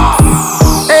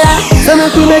 Yeah. So me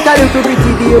to make a little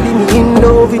pretty baby, me in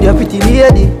love with your pretty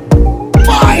lady.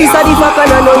 This a the fuck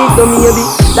and I know it to me, baby.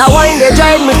 That wine they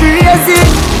drive me crazy.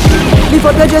 Lift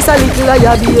up your dress a little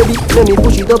higher, baby. Let me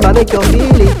push it up and make you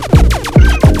feel it.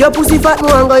 Your pussy fat, no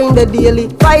I'm going the daily.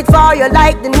 Fight for you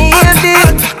like the Navy.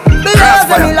 Me love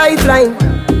you, me lifeline.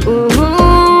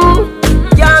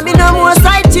 Can't be no more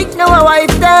side chick, no a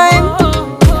wife time.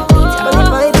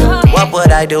 What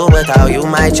would I do without you,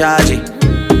 my chargy?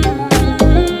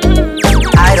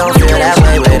 I don't feel that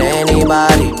way with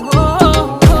anybody.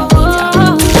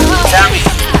 Tell me.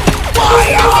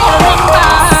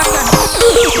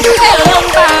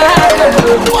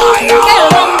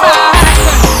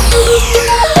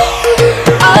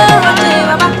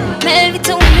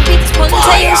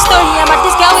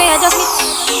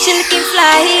 She looking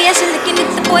fly, yeah, she looking at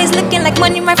the boys looking like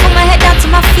money right from my head down to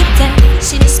my feet. And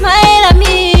she just smile at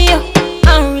me,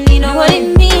 I don't really know what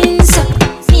it means.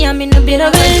 Me, I'm in a bit of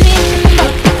a limbo.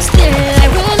 Still, I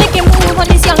will make a move on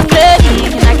this young lady.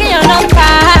 Can I get your number,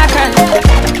 girl?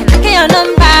 Can I get your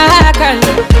number, girl?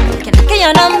 Can I get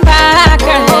your number,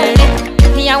 girl?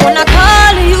 Me, I wanna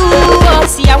call you.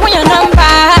 See, I want your number,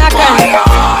 girl. Can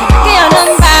I get your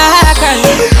number, girl?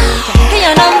 Can I get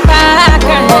your number,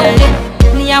 girl?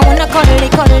 I wanna call it.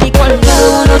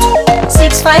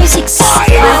 656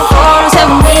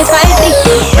 547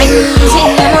 853. Rings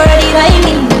in, I'm already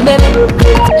dialing, baby.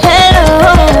 Hello,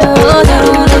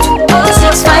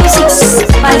 656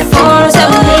 547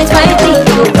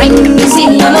 853. Rings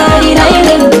in, I'm already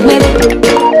dialing, baby.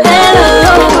 Hello,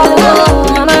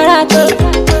 I'm a ratty.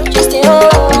 Just a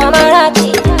I'm a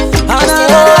ratty. Just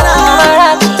a I'm a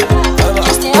ratty.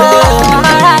 Just a I'm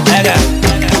a ratty.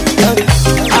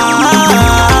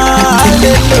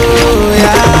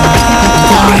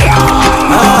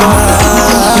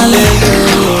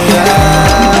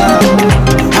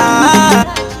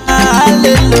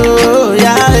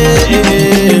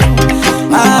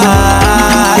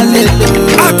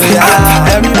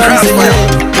 Everybody say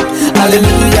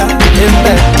hallelujah,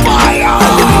 amen.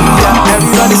 Hallelujah,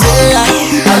 everybody say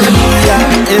hallelujah,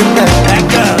 amen.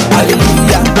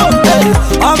 Hallelujah,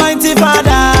 Almighty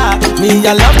Father, me I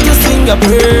love to sing a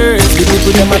praise. The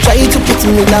people them a try to put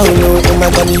me down, oh my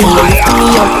God, you lift me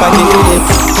up again.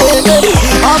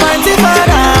 Almighty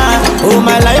Father, oh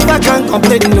my life I can't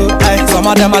complain, no. Some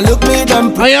of them a look me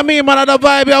them. I am me man of the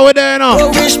vibe over there now. Oh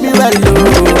wish me well,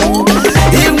 no.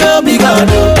 Him no be God,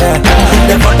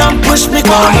 they put them push me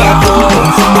down.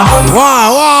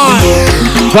 Wow.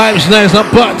 Vibes nice, I'm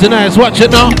back tonight. Watch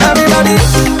it now. Everybody,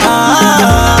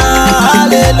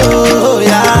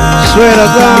 hallelujah. Swear to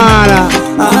God.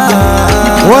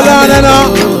 Hold on now.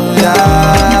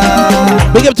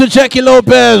 Big up to Jackie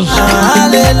Lopez.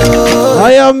 Hallelujah.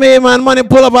 I am me man, money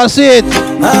pull up and see it.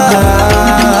 Hallelujah.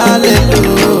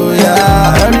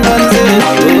 Everybody say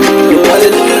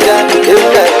hallelujah.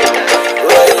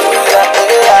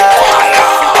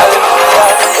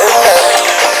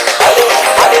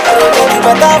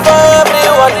 Better for me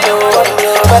what you want.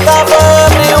 Better for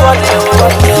me what you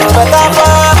want. Better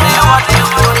for me what you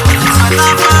want. Better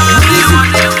for me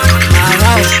what you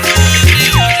want.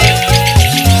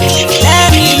 Let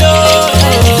me know.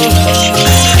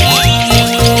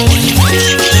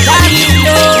 Let me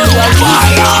know what you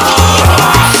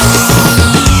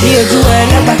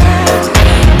want.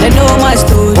 They know my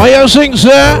story. Why you sing,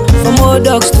 sir? For more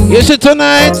dogs to Is it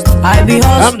tonight?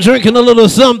 I'm drinking a little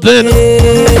something.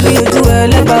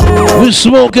 We're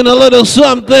smoking a little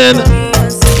something.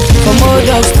 For more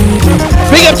dogs to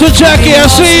Big up to Jackie, I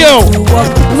see you.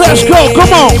 Let's go,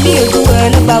 come on.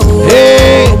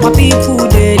 Hey.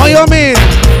 How you mean?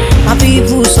 My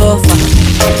people suffer.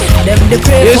 Them the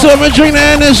pray. You saw me drink the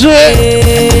energy.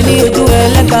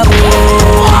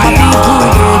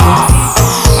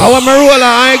 I want my roll,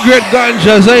 I ain't great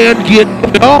ganjas, I ain't get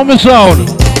all my sound.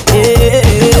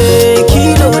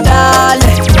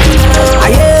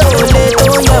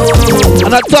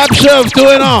 And a top shelf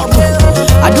doing up.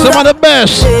 Some of the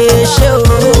best.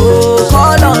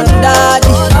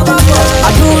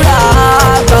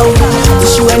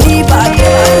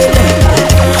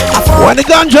 When the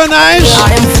ganja nice,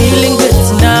 I am feeling good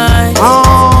tonight.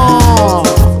 Oh,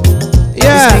 yeah.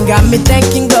 This thing got me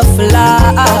thanking God for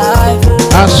life.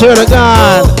 I swear to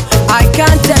God, I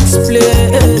can't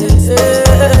explain.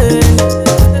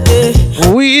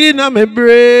 weed in my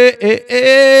brain.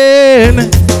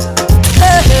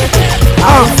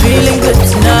 I'm feeling good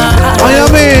tonight. How you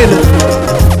mean?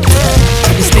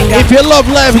 If you love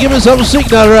life, give me some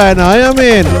signal right now. How you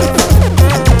mean?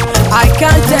 I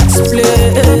can't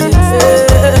explain.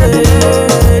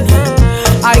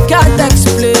 I can't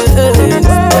explain.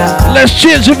 Let's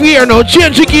change the gear now.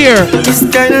 Change the gear. This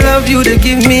kind of love you to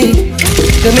give me,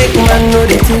 to make man know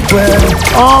they think well.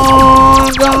 Oh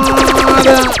God.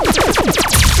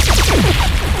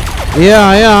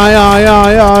 Yeah.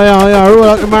 Roll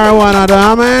out the marijuana,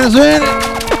 there, man. See?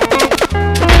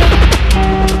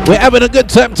 We're having a good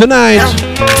time tonight.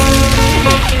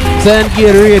 Then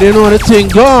get ready, you know the thing.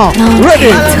 Go.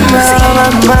 Ready?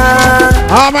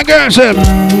 Oh my gosh. Yeah.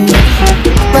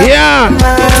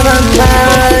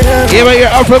 Yeah, but your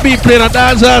Afro-beat playing a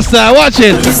dance style. Watch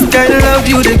it. This kind of love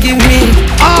you to give me,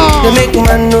 to make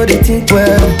man know they think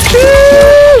well.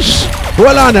 Jeez.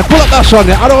 Well on there, pull up that song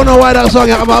there. I don't know why that song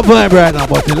is about vibe right now,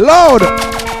 but it's loud.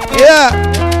 Yeah.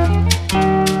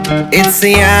 It's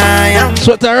the I am.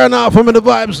 So to run off for me, the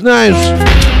vibe's nice.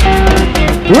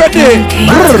 Ready?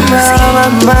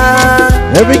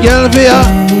 Every girl for ya.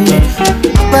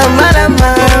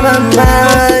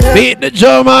 Beat the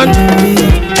German.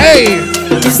 Hey.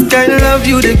 This kind of love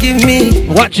you to give me.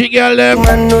 Watch it, girl, them.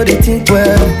 Man know they think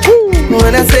well.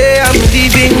 When I say I'm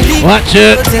leaving, watch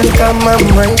it. Think I'm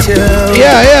right here.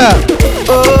 Yeah.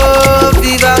 Oh,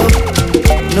 fever.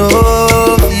 No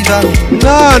fever.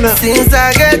 None. Since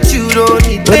I get you, don't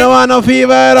need. We don't want no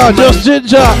fever at all, just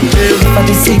ginger. If I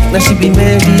be sick, now she be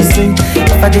medicine.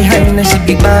 If I be high, now she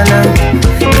be banana.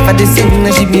 If I be sing,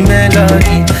 now she be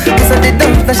melody. If I be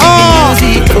dance, now she be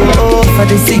music. Oh, if I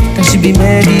be sick, now she be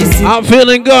medicine. I'm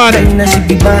feeling good. Now she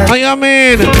be banana. How you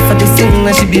mean? If I be sing,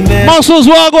 now she be melody. Muscles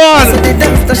walk on. If I be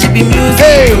dance, now she be music.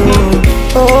 Hey.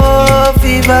 Oh,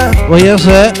 fever. What you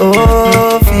say?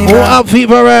 Oh, fever. Who have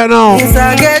fever right now? Since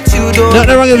I get you, don't.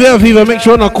 Nothing wrong if you have fever. Make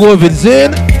sure not COVID's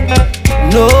in.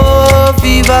 No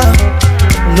fever.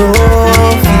 No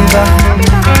fever.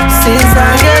 Since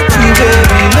I get you,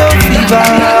 baby, no fever.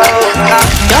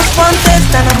 Just one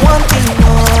taste and I'm wanting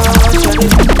more.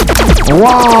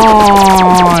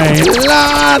 Why,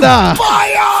 Lada?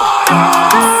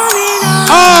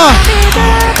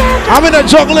 I'm in a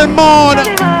juggling mode.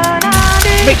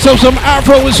 Mix up some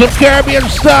Afro with some Caribbean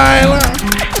style.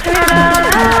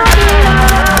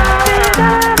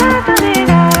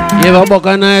 Give a buck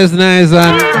a nice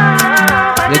and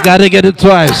you gotta get it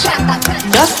twice.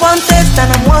 Just one taste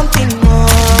and I'm wanting more.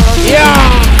 Yeah.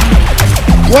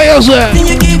 What you say? Then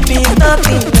you give me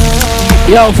nothing more.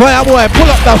 Yo, Fireboy, pull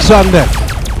up that song there.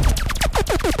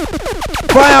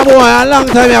 Fireboy, a long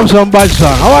time you have some bad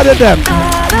song. How are them?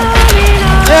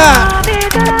 Yeah.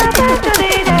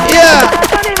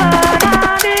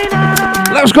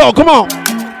 Let's go, come on.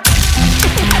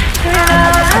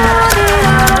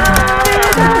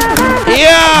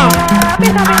 Yeah.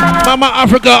 Mama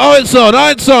Africa, how it's on.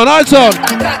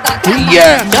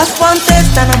 Yeah. Just one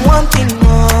taste and I'm wanting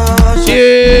more.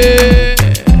 Yeah.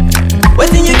 What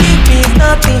thing you give me is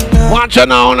nothing more. Watch it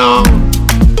now.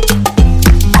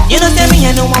 You know tell me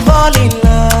I know I'm fall in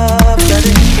love.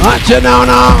 Watch it now.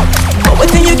 What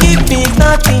thing you give me is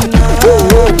nothing more.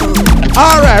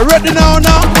 Alright, ready now.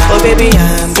 Oh baby,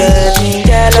 I'm getting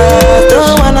jealous.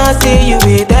 Don't wanna see you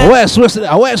with that. West with that.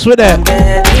 I'm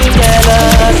getting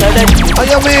jealous. How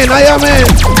you mean? I'm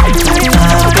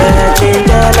getting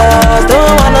jealous.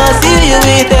 Don't wanna see you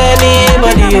with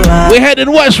anybody. We headed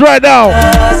west right now.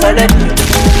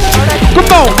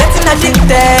 Come on. Getting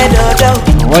addicted,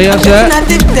 What you say?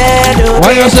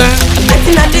 What you say?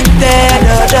 Getting addicted,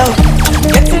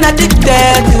 Getting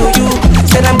addicted to you.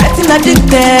 Said I'm getting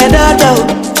addicted, I'm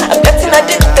getting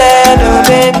addicted,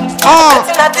 babe.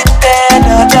 Getting addicted,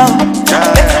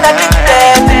 getting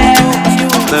addicted to you.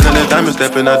 Then anytime you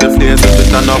step in at the place, if you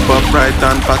stand up upright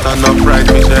and pattern upright,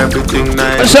 make sure everything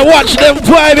nice. I said watch them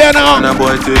vibe, you know. And a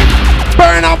boy thing.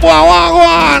 Burn up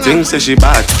one. Things say she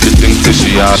bad, she thinks say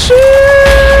she hot.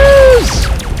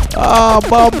 Oh,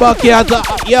 Bumba Cat.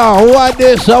 Yo, what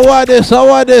this?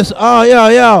 Oh,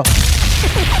 yo.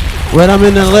 When I'm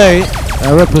in LA,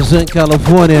 I represent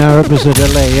California, I represent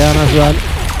LA, you understand?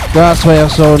 Krossfayah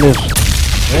sound is.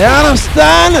 You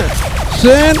understand?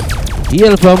 Sin?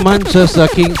 Hail from Manchester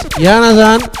Kings, you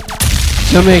understand?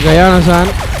 Jamaica, you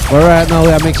understand? But right now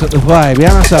we are mixing up the vibe, you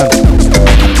understand?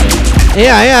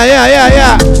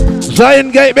 Yeah.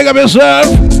 Zion Gate, big up yourself.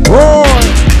 Roar.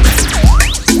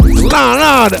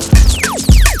 Lord.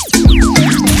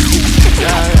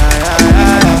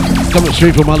 Coming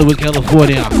straight from Hollywood,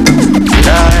 California.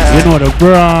 You know the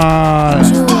broad.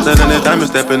 Then anytime you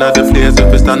step in at the place,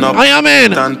 if you stand up, I am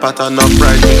in. Stand pattern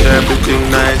upright, make sure everything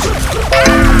nice.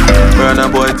 Burn a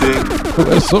boy thing.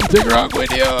 There's something wrong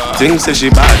with you. Things say she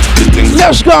bad, she thinks.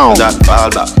 Let's go. That fall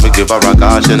back, we give her a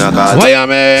call, she not call. Why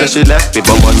am I? Say she left me,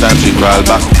 but one time she crawl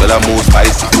back. Girl I move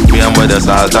spicy, me and with the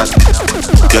salt that.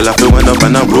 Girl I feel when up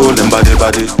and I'm rolling body.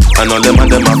 And all them and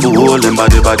them have to hold them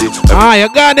body. You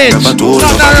got it. Not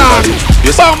around.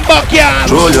 Bumba Cat.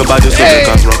 Roll your body so you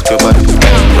can rock your body.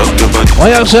 Rock your body.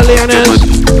 Why you say Leonis?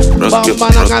 Rock your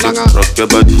body. Rock your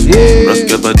body.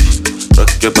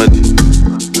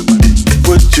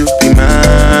 Would you be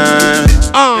mine?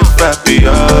 If I be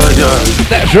all yours.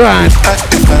 That's right. I'd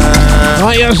be fine.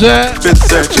 What you say? Been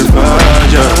searching for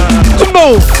you. Come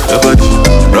on. Your body,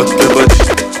 rock your body.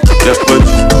 Your body,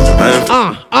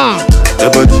 your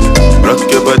body, rock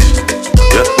your body.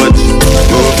 Your body,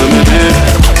 move to me, baby.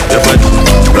 Your body,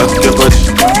 rock your body.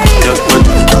 Your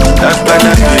body, that's why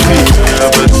I need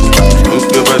your body. Move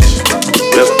your body.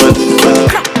 Your body.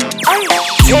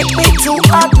 Take me to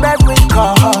America.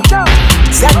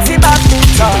 Sexy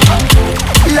badminton.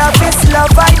 Love is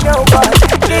love, I know, but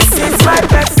this is my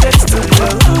message to you.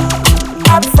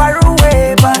 I'm far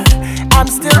away, but I'm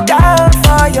still down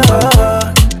for you.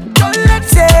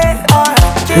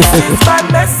 This is my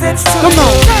message to you.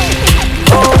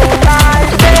 Oh my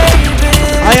baby.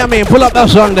 I am in. Pull up that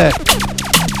song there.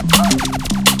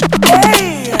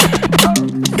 Hey.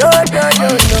 No.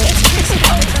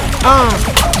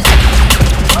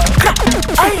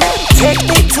 Take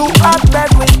me to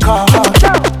America.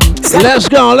 Let's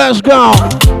go.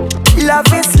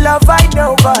 Love is love, I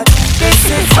know, but this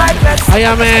is my message. I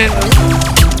am in.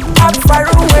 I'm far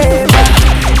away, but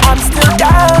I'm still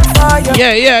down for you.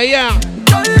 Yeah.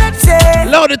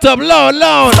 Load it up, load.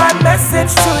 My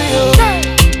message to you.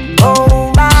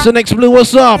 Oh my. So next Blue,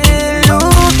 what's up? Look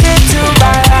into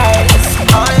my eyes.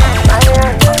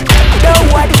 No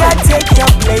one can take your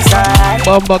place.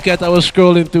 Bumba Cat, I was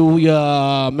scrolling through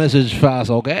your message fast,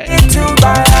 okay? Into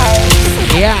my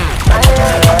eyes. Yeah.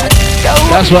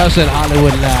 That's why I said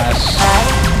Hollywood last.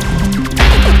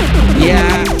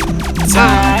 Yeah.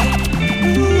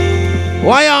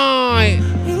 Why I?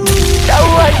 No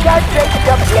one can take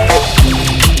your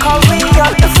place. Call me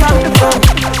on the phone.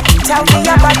 Tell me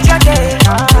about your name.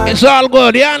 It's all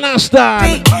good, you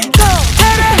understand?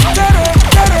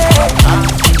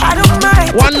 I don't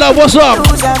mind. One love, what's up?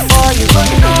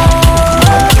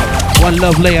 One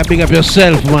love, Leia, big up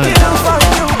yourself, man.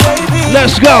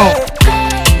 Let's go.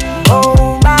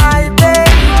 Oh my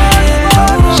baby.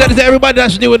 Send it to everybody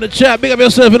that's new in the chat. Big up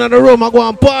yourself in the room. I go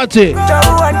on party. No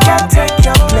one can take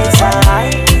your place.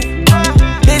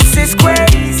 This is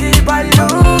crazy, but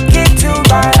look into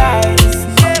my eyes.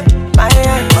 My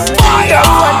eyes. No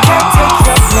one can take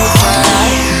your place.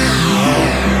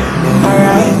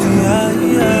 Alright.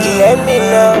 Let me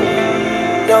know.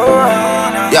 No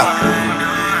one. Yeah.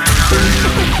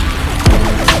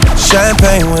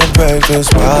 Champagne with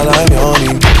breakfast while I'm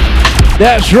yawning.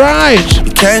 That's right.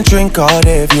 You can't drink all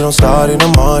day if you don't start in the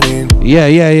morning. Yeah,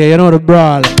 you know the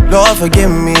brawl. Lord forgive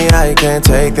me, I can't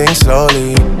take things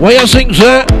slowly. What you think,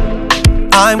 sir?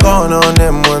 I'm going on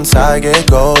them once I get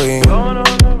going.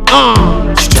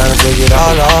 She's tryna take it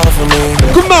all off of me.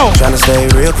 Come on. Tryna stay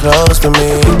real close to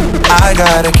me. I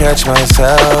gotta catch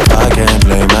myself. I can't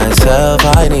blame myself.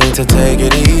 I need to take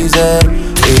it easy.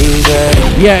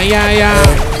 Yeah.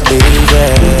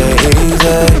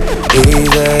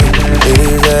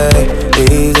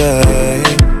 Easy.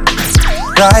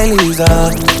 Riley's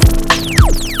up.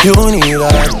 You need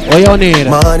us. What you need?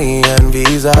 Money and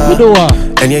visa. You do what?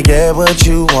 And you get what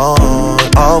you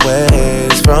want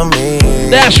always from me.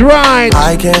 That's right.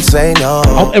 I can't say no.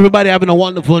 Hope everybody having a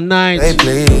wonderful night. Hey,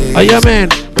 please. Oh yeah, man.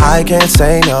 I can't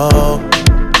say no.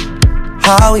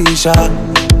 How we shot.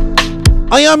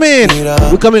 Oh yeah, man.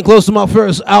 We're coming close to my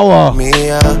first hour. Me,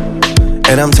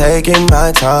 And I'm taking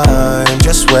my time,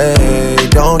 just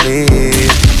wait, don't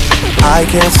leave. I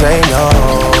can't say no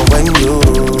when you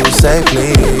say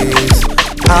please.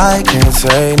 I can't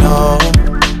say no.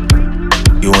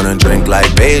 You wanna drink like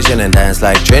Beijing and dance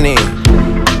like Trini?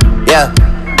 Yeah.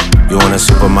 You want a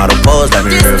supermodel pose like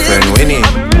my real friend Winnie?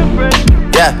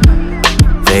 Yeah.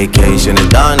 Vacation is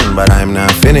done, but I'm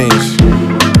not finished.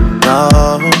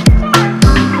 No.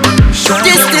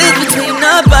 Distance between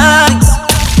our bodies.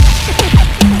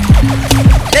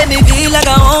 Let me feel like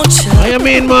I want you. What you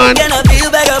mean, man? Can I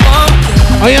feel like I want you?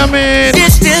 What you mean?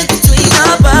 Distance between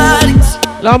our bodies.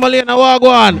 Lama Lena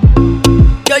Wagwan.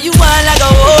 Girl, you want like a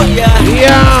warrior.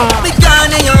 Yeah. Be gone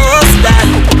in your whole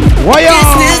style. Why ya?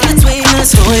 Distance between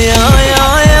us. Oh yeah, oh yeah,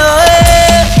 oh yeah, oh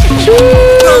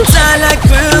yeah. Roll tight like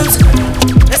crumbs.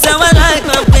 That's how I like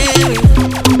my baby.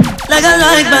 Like I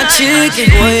like my chicken.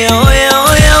 Oh yeah, oh yeah,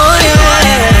 oh yeah, oh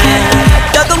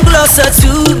yeah. Y'all come closer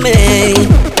to me.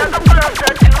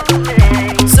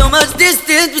 So much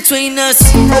distance between us.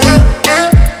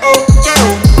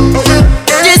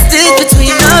 Distance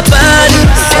between our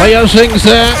bodies. What you sing,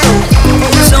 sir?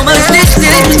 So much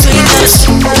distance between us.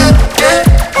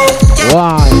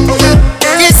 Why?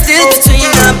 Distance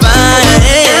between our bodies.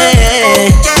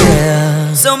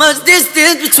 Yeah. So much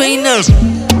distance between us.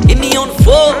 Hit me on the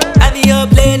floor, have me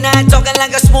up late night talking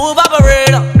like a smooth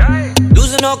operator.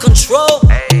 Losing all control.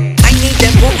 I need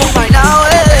that boom boom right now.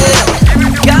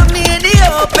 Got me in the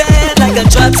open like a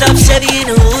drop top Chevy in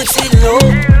the hood sitting low.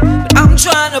 But I'm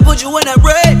trying to put you in that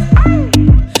red.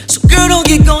 So girl, don't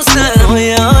get gon' stand. Oh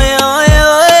yeah, oh yeah, oh yeah,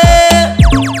 oh yeah.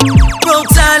 Roll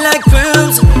tight like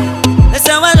crimson. That's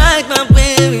how I like my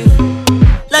baby.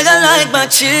 Like I like my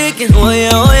chicken. Oh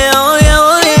yeah, oh yeah, oh yeah,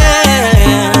 oh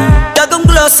yeah. Y'all come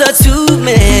closer to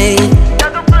me.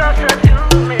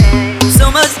 So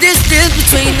much distance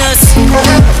between us.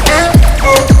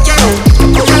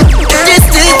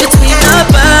 Distance between our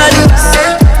bodies.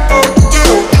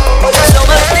 So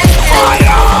much distance.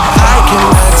 I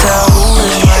cannot tell who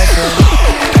is my friend.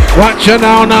 Watch you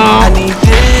now. I need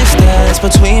distance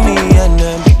between me and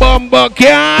them. Bumbo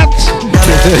cat.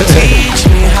 Teach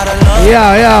me how to love.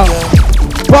 Yeah.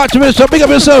 Watch me, so big up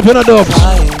yourself in the dubs.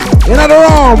 In the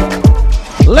room.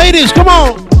 Ladies, come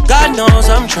on. God knows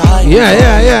I'm trying.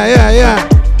 Yeah.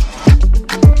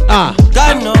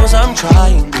 God knows I'm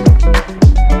trying.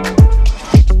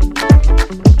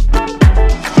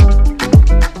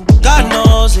 God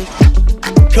knows it.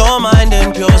 Pure mind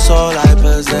and pure soul I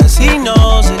possess. He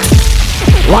knows it.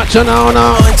 Watch you now.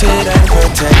 Anointed and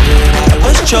protected, I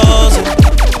was chosen.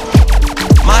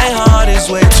 My heart is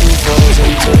way too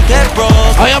frozen to get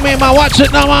broken. Oh, you mean, man? Watch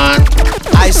it now, man.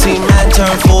 I see man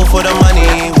turn fool for the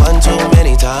money one too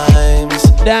many times.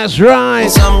 That's right.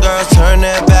 And some girls turn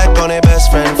their back on their best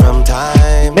friend from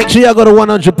time. Make sure you go to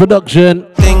 100 Production.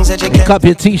 Things that you can't copy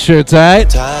your t-shirts, right?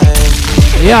 Time.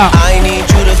 Yeah. I need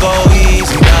you to go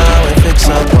easy now and fix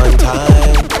up one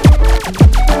time.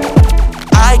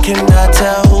 I cannot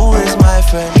tell who is my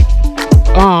friend.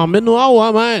 Me know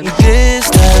how, man.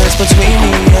 Distance between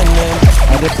me and them.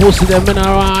 I they posted them in a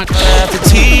ranch. You have to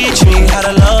teach me how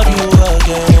to love you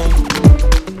again.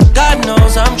 God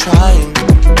knows I'm trying.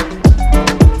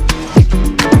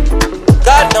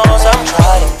 God knows I'm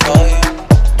trying for you.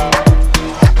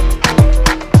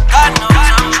 God knows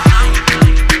I'm trying.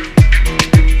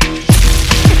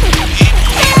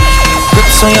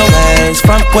 Grips on your legs,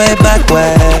 front way, back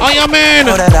way. Oh, yeah, man.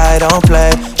 Know that I don't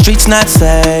play. Streets not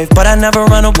safe, but I never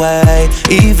run away,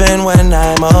 even when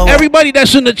I'm away. Everybody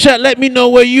that's in the chat, let me know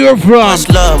where you're from. Much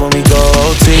love when we go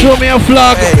OT. Show me a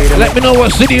flag. Let me know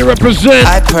what city you represent.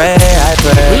 I pray.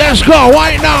 Let's go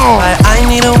right now. I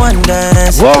need a one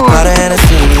dance. Got a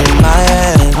Hennessy in my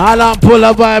hand. All on pull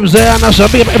up vibes there. And so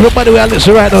big up everybody we are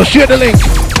listening right now. Share the link.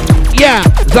 Yeah.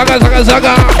 Zaga.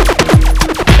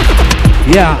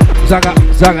 Yeah. Zaga.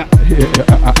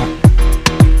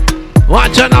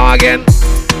 Watch out now again.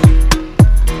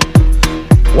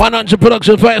 100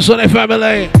 Production for your Sunday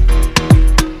family.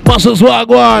 Muscles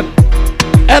Wagwan.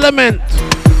 Element.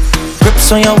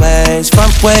 Grips on your waist,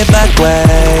 front way, back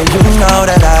way. You know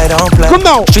that I don't play. Come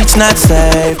on. Streets not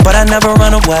safe, but I never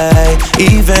run away,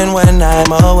 even when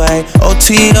I'm away.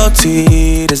 OT,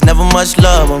 there's never much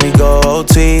love when we go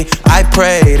OT. I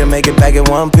pray to make it back in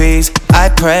one piece. I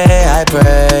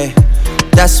pray.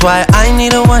 That's why I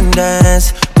need a one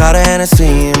dance. Got a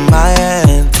Hennessy in my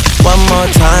hand. One more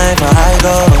time before I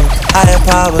go. Higher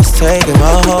powers taking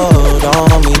a hold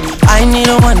on me. I need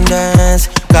a one dance.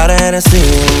 Got a Hennessy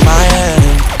in my hand.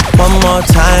 One more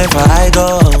time before I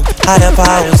go. Higher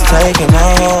powers taking a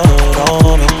hold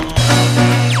on me.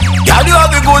 Girl, you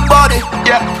have a good body.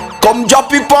 Yeah. Come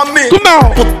drop it on me. Come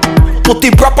on. put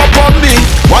it proper on me.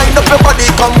 Wind up your body,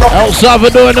 come rock. El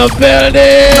Salvador in the building.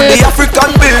 The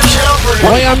African bitch.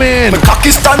 What you mean? My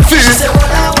cocky stand fish.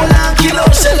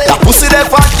 That pussy there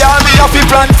fat, girl, me have to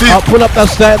plan fish. I'll pull up that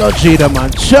style of cheetah,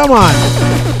 man. Come on.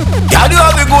 Girl, you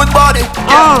have a good body.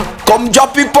 Come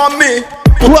drop it on me.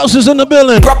 Who else is in the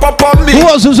building? Drop up on me. Who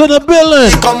else is in the building?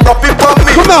 Come drop it on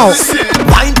me. Come on.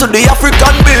 Wine to the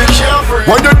African bitch.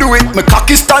 When you do it, my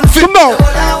cocky stand fit. Come on.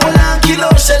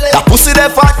 That pussy there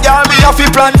fat, girl, me have to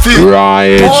plan fit.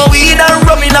 Right. More weed and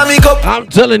rum in a me cup. I'm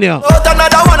telling you. But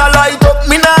another one I light up.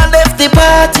 Me nah left the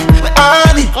party.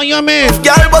 Oh, you mean?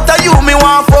 Girl, but you me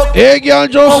want fuck. Hey, girl,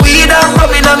 just. More weed and rum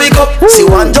in a me cup. See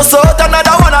one just out,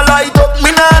 another one I light up.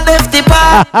 Me nah left the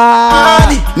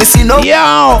party. Me see no.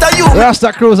 Yo.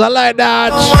 Rasta Cruz, I like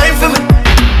that. Come wine for me.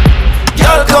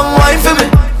 Girl, come wine for me.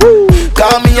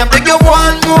 Call me and beg you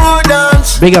one more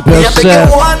dance. Big up yourself. Me and beg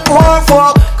you one more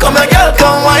fuck. Come here, girl,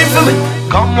 come wine for me.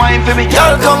 Come wine for me.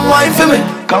 Girl, come wine for me.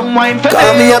 Come wine for me.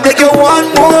 Call me and beg you one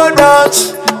more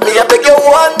dance. Me and beg you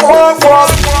one more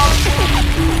fuck.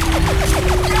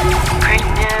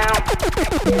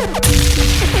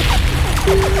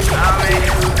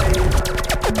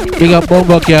 Big up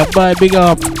Bomba Cat, bye, big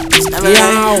up. Yo.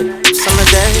 Summer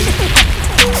day,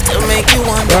 still make you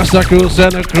wonder. Rasta Cruz,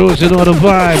 Santa Cruz, you know the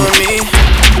vibe.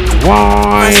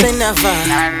 Why?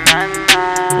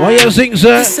 Why you sing,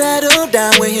 sir? Settle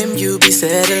down with him, you be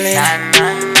settling.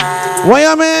 Why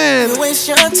you mean? You waste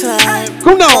your time.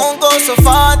 Come down. Don't go so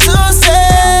far to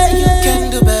say you can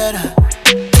do better.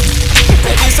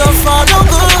 Maybe so far no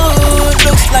good,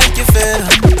 looks like you fed up.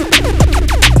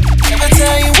 Never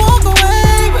tell you walk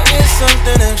away, but it's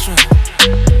something extra.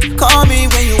 Call me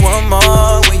when you want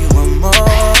more, when you want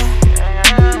more.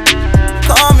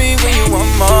 Call me when you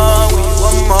want more, when you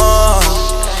want more.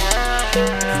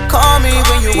 Call me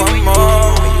when you want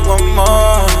more, when you want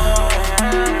more.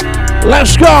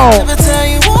 Let's go. Never tell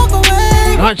you walk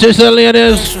away. Not just the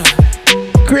ladies.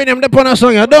 Create them up on a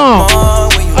song, you don't.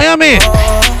 I mean.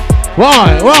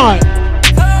 Why?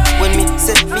 When me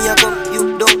set me a go,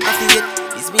 you don't have to wait.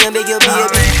 It's me and beg your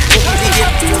baby.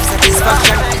 Love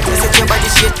satisfaction, set your body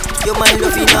shit. You're my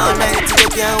loving all night, you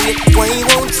can't wait. Why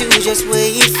won't you just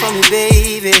wait for me,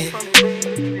 baby?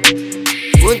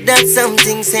 Put that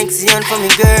something sexy on for me,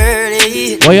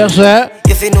 girlie. What you say?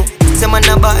 If you know, some man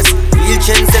a boss, real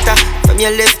trendsetter. From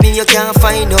your left me, you can't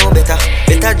find no better.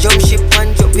 Better jump ship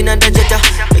and jump in under jetta.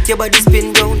 Make your body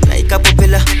spin round like a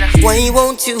propeller. Why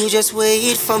won't you just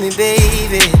wait for me,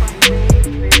 baby?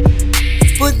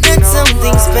 Put that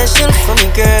something special for me,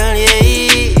 girl,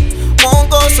 yeah.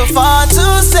 Won't go so far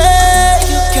to say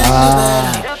you can do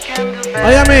better.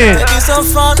 What you mean? Maybe so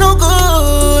far no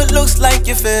good, looks like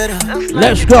you fed up.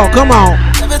 Let's go, come on.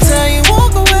 Never tell you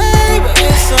walk away, but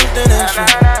it's something extra.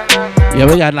 Yeah,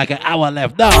 we got like an hour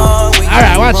left now.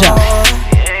 Alright, watch out.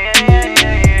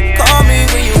 Call me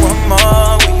when you want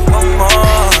more, when you want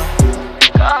more.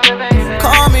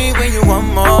 Call me when you want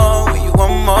more, when you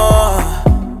want more.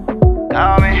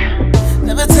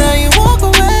 Never tell you walk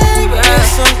away, but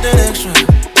it's something extra.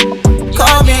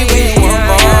 Call me when you want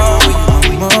more,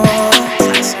 when you want more.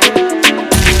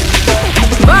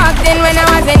 Back then when I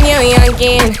was a new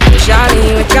youngin', Charlie,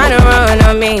 you were tryna run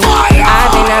on me.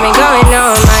 I've been going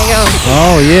on my own.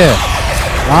 Oh yeah.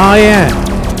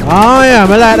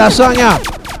 Me like that song, yeah.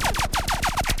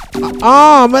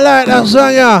 Oh, me like that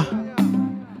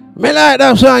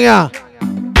song, yeah.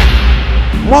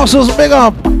 Muscles, big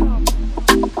up.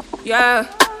 Yeah.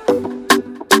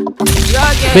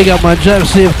 Big up my job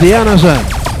safety, Anderson.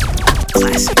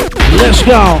 Let's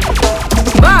go.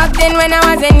 Back then when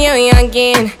I was a new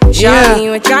youngin', Charlie,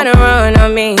 you were tryna run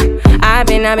on me. I've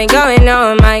been going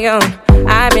on my own.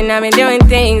 I've been doing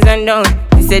things unknown.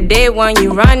 You said day one,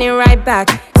 you running right back.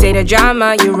 Say the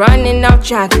drama, you running off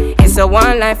track. It's a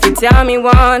one life, you tell me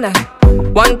one life.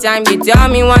 One time, you tell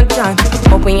me one time.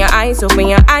 Open your eyes,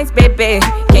 baby.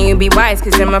 Can you be wise,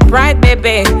 cause I'm a pride,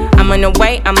 baby. I'm on the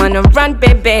way, I'm on the run,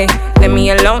 baby. Leave me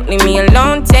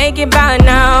alone, take it by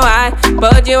now. I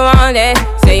put you on it.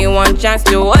 Say you want chance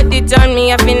to hold it on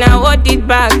me. I feel I hold it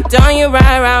back. Turn you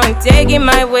right around, take it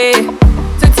my way.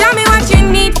 So tell me what you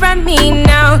need from me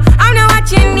now. I know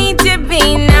what you need to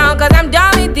be now, cause I'm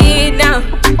done with it now.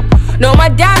 No more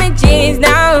damages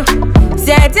now.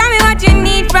 Say, tell me what you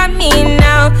need from me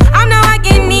now. I know what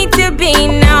you need to be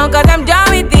now, cause I'm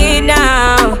done with it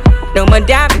now. No more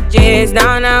damages,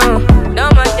 no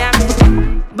more damages.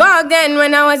 Back then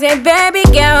when I was a baby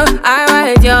girl,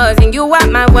 I was yours and you were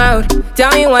my world.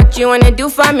 Tell me what you wanna do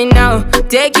for me now.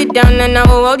 Take it down and I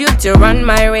will hold you to run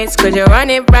my race, cause you run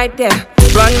it right there.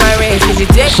 run my race. Cause you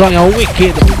take song are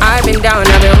wicked. I've been down,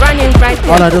 I've been running right there.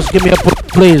 Hold on, just give me a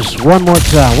please. One more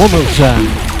time.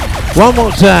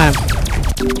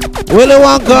 Willy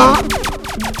Wonka.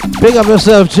 Big up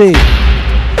yourself, G.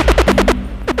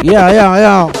 Yeah.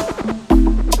 Yeah.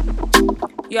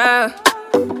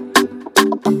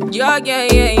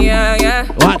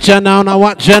 Watch ya now.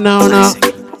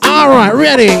 Alright,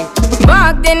 ready.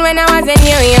 Back then when I was a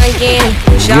new youngin',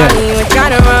 Shawty was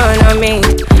trying to run on me.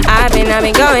 I've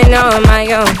been going on my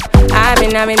own. I've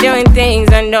been doing things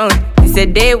unknown. It's a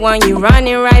day one, you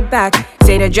running right back.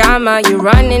 Say the drama, you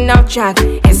running off track.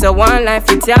 It's a one life,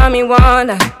 you tell me one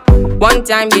life. One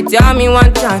time, you tell me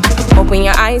one time. Open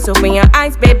your eyes,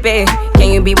 baby.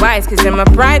 Can you be wise, cause I'm a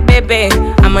pride, baby.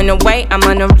 I'm on the way, I'm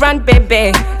on the run,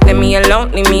 baby. Leave me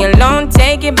alone,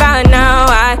 take it back now.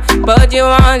 I put you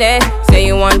on it. Say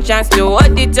you want chance to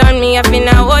hold it on me, I feel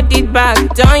now hold it back.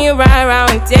 Turn you right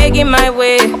around, take it my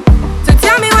way. So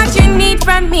tell me what you need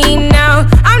from me now.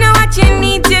 I know what you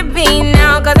need to be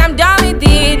now, cause I'm done with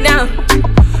it now.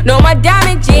 No more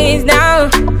damages now.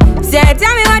 Say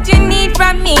tell me what you need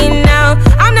from me now.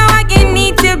 I know what you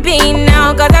need to be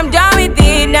now, cause I'm done with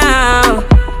it now.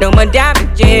 No more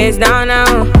damages, no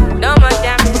more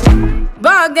damages.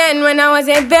 Back then when I was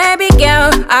a baby girl,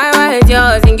 I was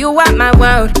yours and you were my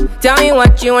world. Tell me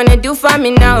what you wanna do for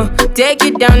me now. Take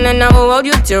it down and I will hold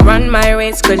you to run my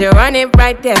race, cause you run it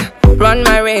right there. Run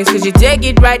my race, cause you take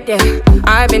it right there.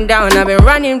 I've been down, I've been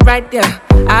running right there.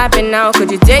 I've been out, could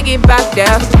you take it back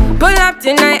there? Pull up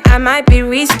tonight, I might be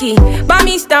risky. Buy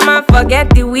me stomach, forget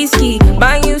the whiskey.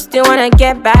 But you still wanna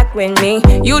get back with me.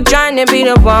 You tryna be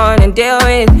the one and deal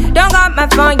with. Don't got my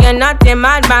phone, you're not a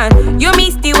madman. You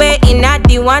missed the way in at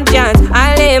the one chance.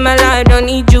 I live my life, don't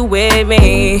need you with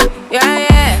me.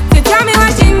 Yeah. So tell me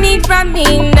what you need from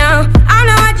me now. I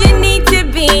know what you need to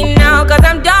be now, cause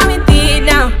I'm done with it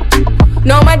now.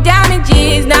 No more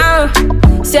damages now.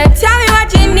 So tell me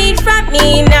what you need from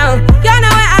me now. You know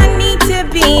where I need to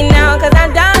be now, cause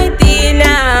I'm done with it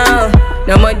now.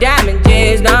 No more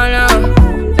damages, no.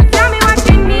 So tell me what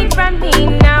you need from me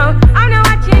now. I know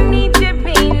what you need to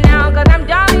be now, cause I'm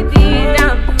done with it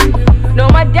now. No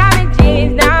more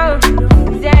damages now.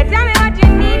 So tell me what you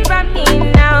need from me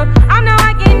now. I know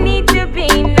what you need to be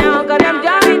now, cause I'm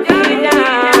done with it now.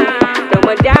 No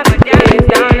more damages,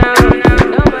 no.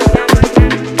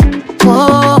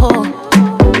 Oh,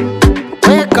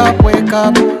 wake up.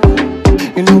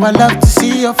 You know I love to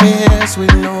see your face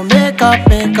with no makeup.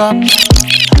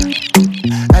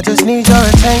 I just need your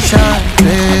attention,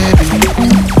 baby.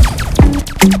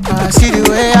 I see the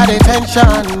way I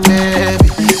attention, baby.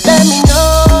 Let me know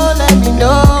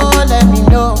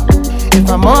if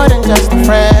I'm more than just a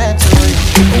friend to you.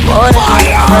 More than just a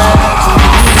friend to you.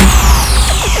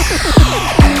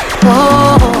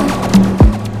 Oh,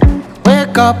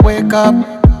 wake up.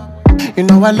 You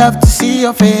know I love to see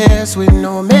your face with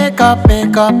no makeup.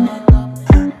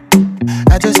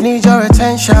 I just need your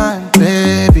attention,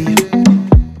 baby.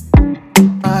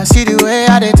 I see the way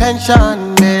I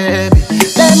attention, baby.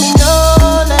 Let me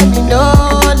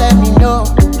know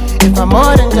if I'm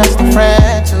more than just a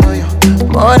friend to you.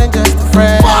 More than just a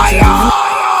friend to you.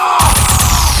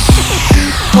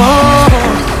 Oh,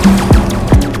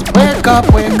 wake up.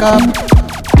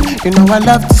 You know I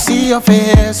love to see your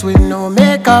face with no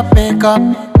makeup.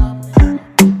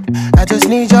 I just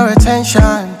need your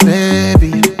attention,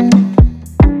 baby.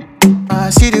 I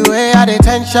see the way I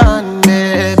attention,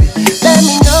 baby. Let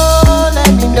me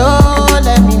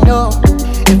know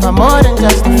if I'm more than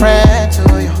just a friend to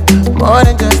you. More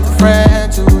than just a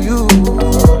friend to you.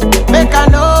 Make I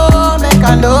know.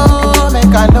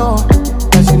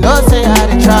 Cause you know say I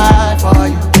did try for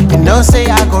you. You know say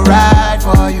I go ride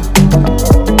for you.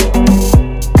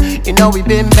 You know we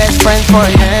been best friends for a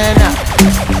year now.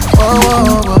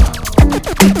 Oh.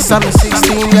 Summer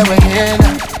 16, yeah, we're here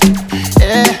now.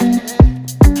 Yeah,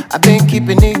 I've been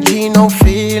keeping it G, no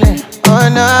feeling. Oh,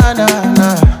 nah.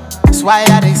 That's why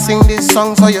I they sing this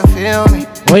song so you feel me.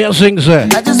 What you sing, sir?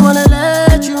 I just wanna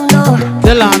let you know.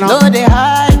 No, they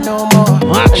hide no more.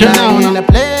 Watch out now. In the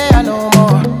play, no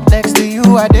more. Next to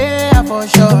you, I there for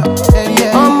sure.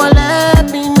 Yeah. Mama, let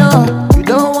me know. You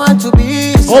don't want to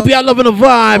be. Hope y'all loving the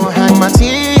vibe. Hang my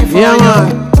team for you.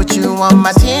 Put you on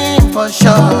my team for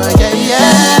sure.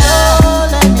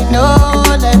 Yeah. Let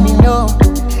me know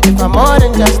if I'm more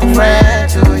than just a friend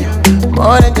to you.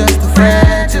 More than just a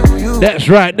friend to you. That's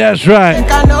right.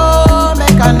 Make I know.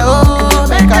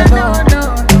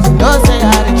 Don't say I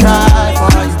to try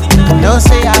for you. Don't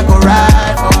say I go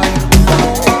ride for you.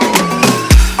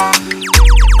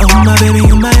 Oh my baby,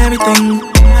 you're my everything.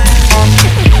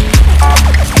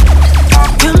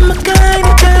 You're my kind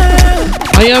of girl.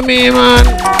 What you mean, man?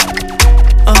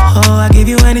 Oh, I give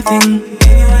you anything.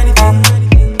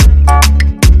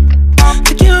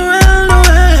 Take you around the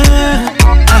world.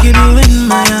 I give you in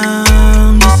my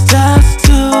arms, just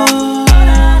two.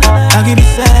 I give you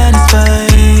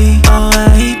satisfied. Oh,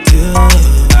 I do.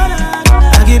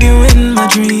 I give you in my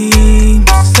dreams,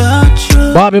 so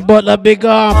true. Bobby Butler, big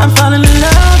up. I'm falling in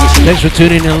love with you. Thanks for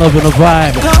tuning in and loving the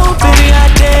vibe. Go, baby,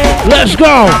 I dare. Let's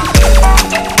go.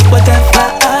 Whatever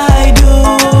I do,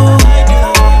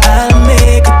 I'll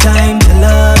make a time to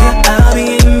love you. I'll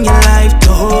be in your life to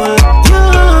hold you.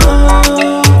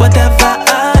 Whatever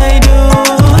I do,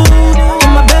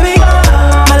 my baby,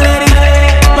 my lady,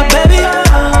 my baby,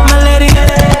 my lady,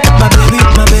 my baby,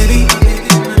 my baby.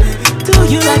 Do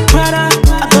you like Prada?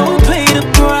 I don't pay the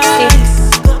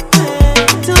price.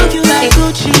 Do you like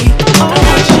Gucci? Oh,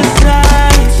 what's your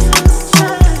size?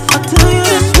 I'll tell you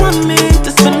just want me to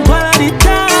spend quality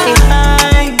time.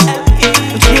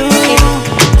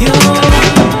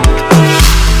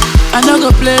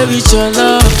 Play with your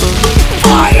love,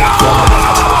 fire.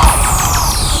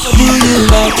 Do you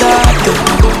like that?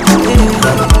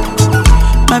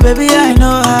 Yeah. My baby, I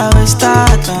know how it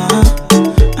start.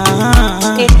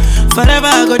 Forever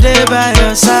I go there by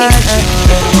your side.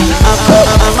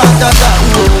 I'm a tata,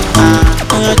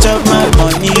 I chop my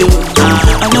money,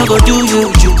 I know go do you,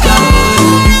 you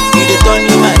dey turn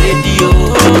in my radio.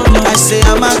 I say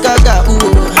I'm a gaga,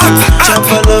 chop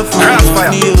for love for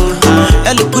money,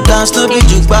 Ellie put down no be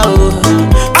jukba,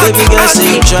 baby girl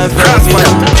say you try for me,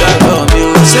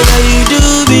 say that you do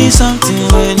me something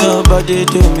when nobody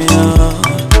do me,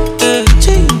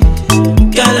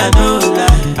 girl I know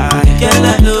lie, girl I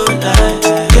know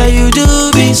lie, girl you do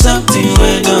me something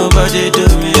when nobody do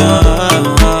me,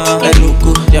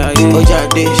 Eluku,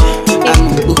 Ojade,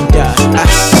 Akuku,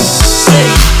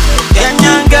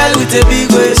 Kenyan girl with a big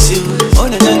waist, oh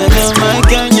no no no no, my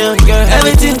Kenyan girl,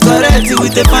 everything correct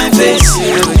with a fine face,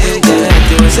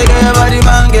 say get your body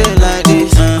banging like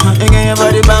this, get your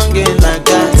body banging like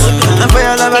that, and for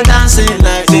your lover dancing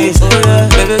like this,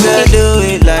 baby girl do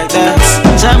it like that,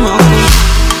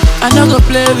 I no go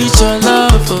play with your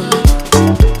love,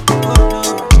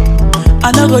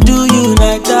 I no go do you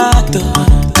like that,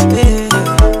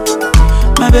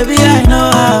 my baby I know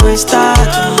how we start,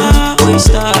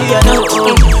 yeah, no,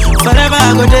 forever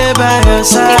I go there by your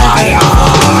side.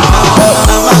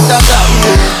 I'm a tata,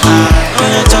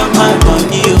 when you chop my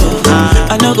money,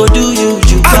 I no go do you,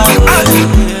 you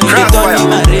they turn in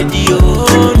my radio.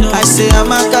 I say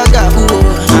I'm a gaga,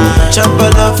 chop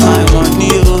all of my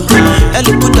money,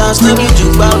 Ellie put down no be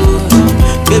juba,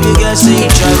 baby girl say you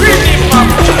try.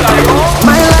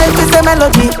 My life is a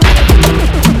melody,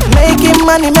 making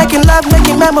money, making love,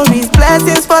 making memories,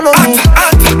 blessings follow me.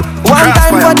 One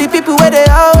time for the people where they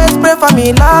always pray for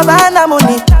me, love and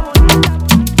harmony,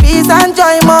 peace and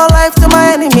joy, more life to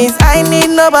my enemies. I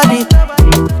need nobody,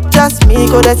 just me,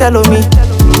 go they tell me.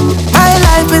 My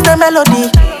life is a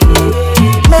melody,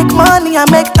 make money and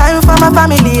make time for my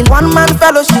family. One man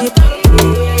fellowship,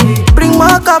 bring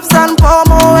more cups and pour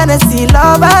more energy,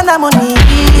 love and harmony,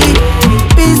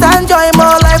 peace and joy,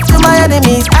 more life to my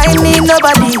enemies. I need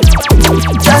nobody,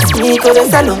 just me, go they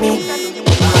tell me.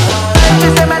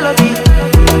 It's a melody,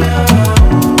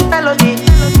 melody,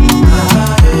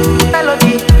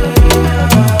 melody,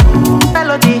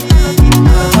 melody.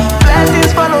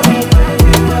 Blessings follow me,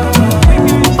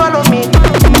 follow me,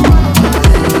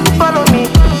 follow me.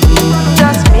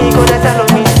 Just me, go there, tell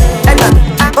me.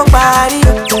 I go party,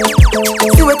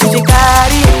 see what you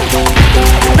carry.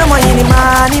 No more any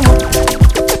money,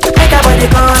 make a body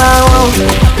come out,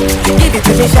 give it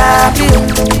to me sharply.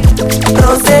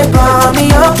 Don't say for me,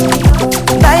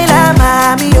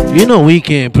 you know we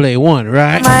can't play one,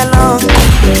 right?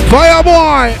 Fire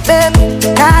boy! Babe,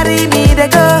 carry me the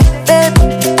go, babe,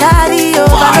 carry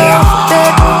over, babe,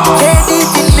 take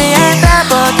it in the end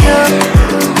about you.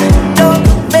 No,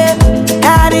 babe,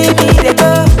 carry me the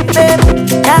go, babe,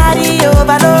 carry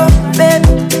over, babe,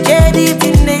 take it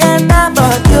in the end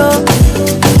about you.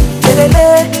 Lelele,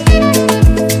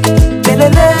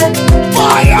 lelele,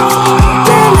 fire!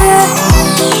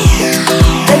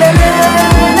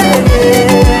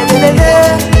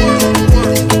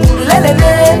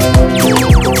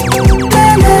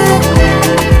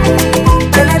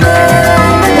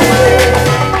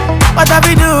 What have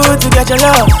we do to get your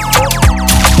love?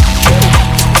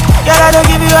 Girl, I don't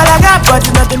give you all I got, but it's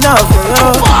not enough for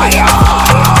you. Fire!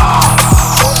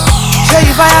 Say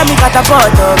you fire me,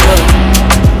 catapult, oh girl.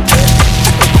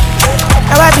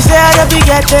 Now I be say I don't be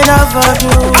getting enough of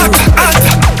you.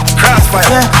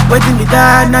 Krossfayah. Yeah, waiting be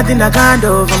done, nothing I can't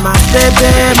do for my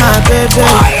baby, my baby.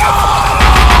 Fire!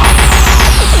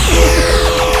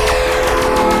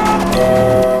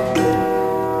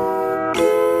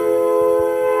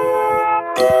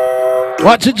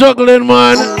 Watch it juggling,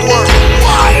 man.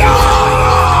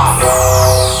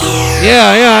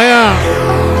 Yeah.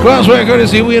 Krossfayah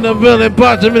courtesy, we in the building.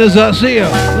 Part 2 minutes, I'll see ya.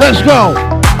 Let's go.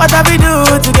 What have we do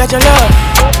to get your love?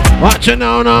 Watch it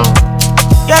now. Girl,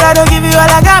 I don't give you all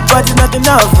I got, but it's not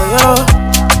enough for you.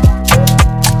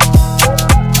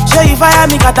 Show you fire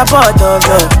me catapult of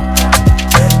love.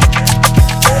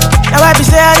 Now I be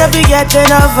say I don't be get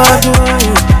enough of you.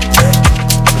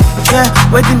 Yeah,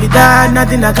 waiting me down,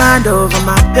 nothing I can't do for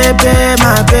my baby,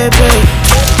 my baby.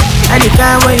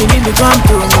 Anytime when you need me, come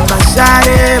to me, my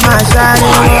shawty,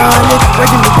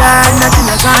 waiting me down, nothing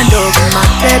I can't do for my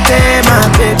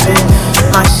baby,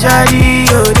 my shawty,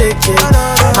 oh, they get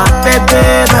my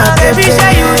baby, Baby,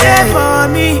 say you there for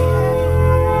me,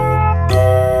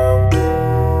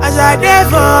 as I there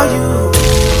for you.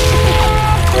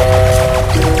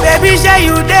 Baby, say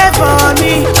you there for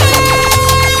me,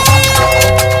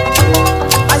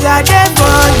 as I there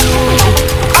for you.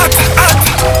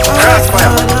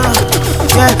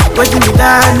 Yeah, waiting me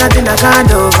down, nothing I can't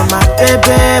do for my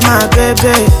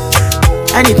baby.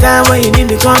 Anytime when you need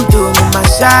me, come to me, my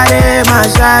shawty,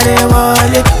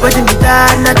 wallet. Waiting me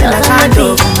down, nothing I can't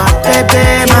do for my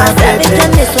baby.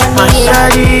 My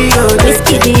shawty,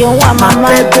 whiskey, do you want my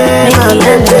baby?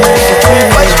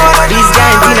 This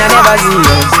kind thing I never see,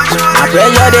 yo. My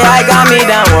pressure, they high got me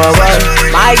down, whoa.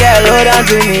 My girl, hold on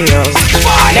to me, yo.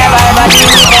 Never ever see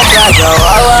me for pressure,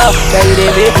 whoa. Tell you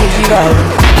they make me give out.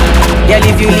 Girl,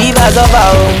 if you leave us over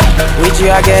home, with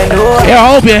you again, no. Yeah, I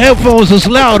hope your headphones is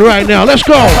loud right now. Let's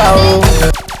go.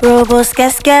 Robos,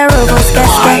 casca.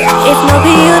 If no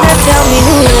be you, then tell me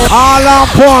who. All on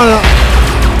point.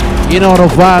 You know the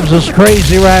vibes is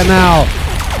crazy right now.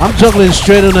 I'm juggling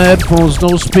straight in the headphones,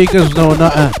 no speakers, no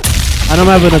nothing. And I'm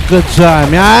having a good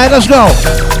time. Yeah, all right, let's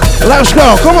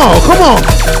go. Come on.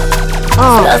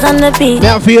 On the beat.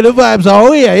 Yeah, feel the vibes.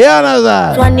 Oh yeah, that's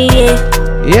that. 28.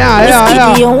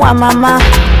 Yeah. You want mama,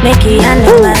 make it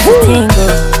animal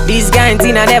tingle. This kind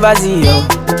thing I never see, yo.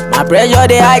 My pressure,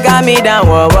 they high got me down,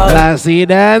 whoa. Let's see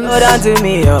that. Hold on to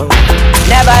me, yo.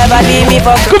 Never ever leave me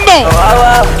for. Come on.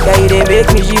 Girl, you they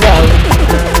make me shiver.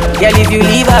 Girl, if you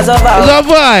leave us over, it's a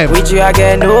vibe. With you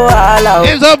again, no allow.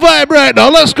 It's a vibe right now.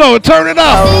 Let's go. Turn it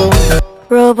up.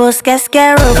 Robos,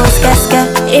 casca.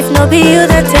 If no be you,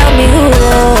 then tell me who.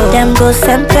 Them go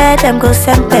sempe.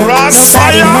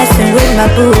 Body messing with my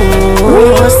boo.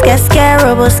 Robos,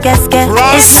 casca.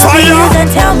 If no be you, then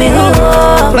tell me who.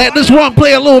 Let this one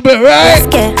play a little bit, right?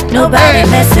 Nobody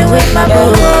messing with my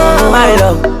boo. My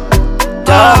love,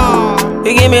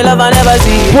 you give me love I never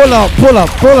see. Pull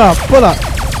up.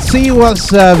 See what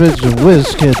Savage and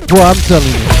Wizkid. Boy, I'm telling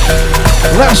you.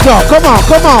 Let's go. Come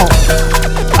on.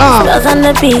 On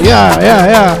the beat.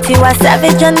 Yeah. See what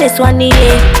Savage on this one,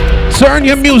 yeah. Turn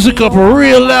your music up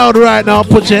real loud right now.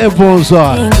 Put your headphones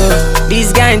on.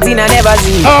 This kind thing I never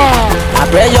see. My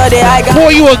pressure, they high got.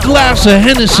 Pour you a glass of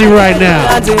Hennessy right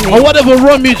now, or whatever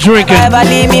rum you drinking. Never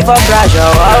leave me for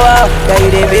pressure.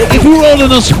 If you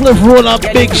rolling a spliff, roll a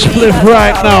big spliff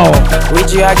right now.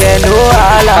 With you again, no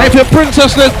allow. If your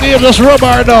princess let me, just rub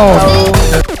her down.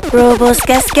 Robos,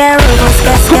 casca.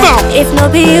 If no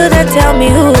be you, then tell me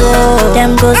who.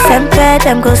 Them go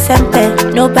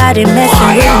sempe. Nobody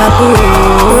messing with my boo.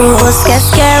 Robos,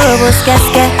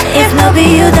 casca. If no be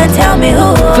you, then tell me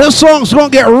who. This song's gonna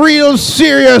get real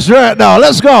serious right now.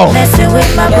 Let's go. Messing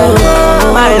with my boo.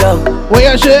 My love. What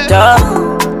you shit?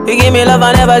 You give me love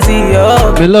I never see,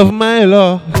 yo. Me love my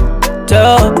love.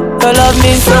 Your love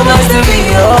means so much to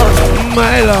me, yo.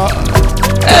 My love.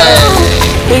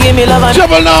 You give me love and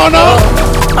trouble now.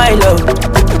 My love.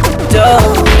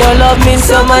 Your love means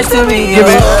so much to me, yo.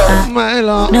 My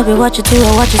love. No be what you do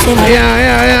or what you say, my Yeah.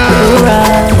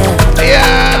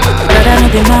 Brother, no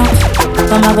be mouth.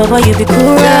 But my boy, you be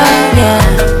cool,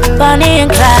 yeah. Bonnie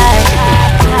and Clyde.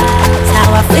 That's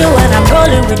how I feel when I'm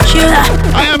rolling with you.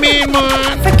 I mean, man.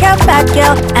 African bad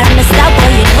girl, I'm the star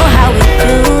boy, you know how we do.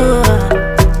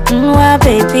 Well,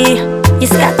 baby, you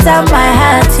scatter my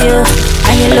heart, you.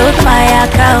 And you load my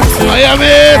account, you. I am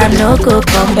in. I'm no good,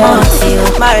 come on, you.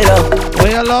 My love. What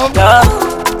you love?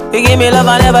 You give me love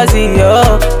I never see,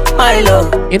 yo. My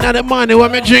love. In the morning,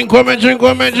 when me drink. My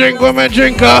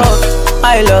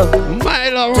love.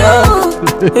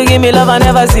 You give me love I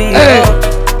never see, yo.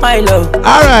 My love.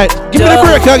 Alright, give me the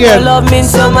break again. Your love means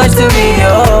so much to me,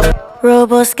 yo.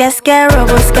 Robos, casca.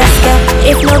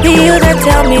 If no be you, then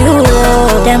tell me who.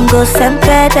 Them go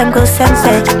sempe.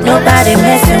 Nobody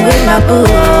messing with my boo.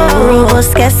 Robos,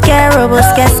 casca.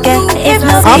 If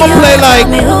no be I'ma you, play then like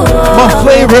tell me who.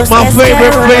 my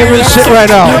favorite shit right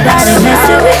now. Nobody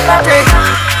messing with my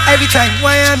boo. Every time,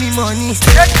 why am I money?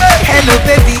 Hello,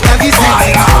 baby, have you sent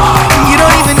it? You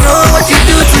don't even know what you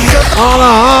do to me. Hold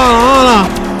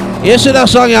on. You see that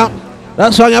song, yeah?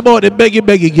 That song about the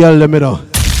beggy girl, let me know.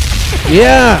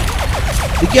 Yeah.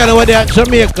 The girl over there in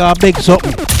Jamaica, big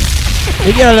something.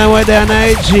 The girl over there in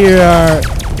Nigeria,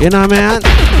 you know what I mean?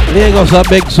 Lagos, a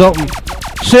big something.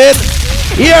 Sit,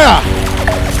 yeah.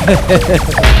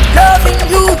 Loving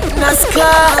you, not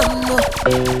scam.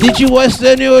 Did you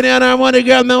Western Union or money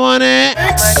grab the money?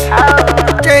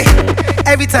 Okay.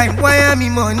 Every time, why am I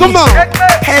money? Come on.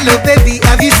 Hello, baby,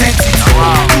 have you sent it?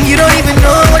 You don't even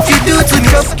know what you do to me.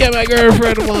 Just get my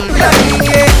girlfriend one.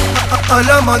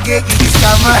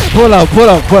 Pull up.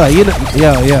 You know,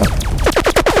 yeah.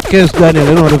 Kiss Daniel,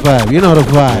 you know the vibe.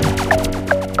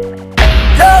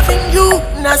 Loving you,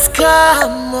 not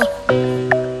scam.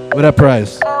 With a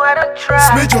price.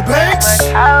 Smith your banks.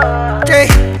 Okay.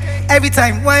 Every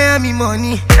time, why am I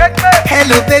money?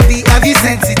 Hello, baby, have you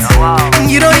sent it?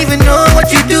 You don't even know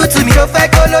what you do to me. If I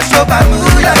call a shop, I'm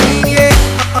yeah.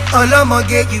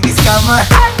 You be scammer.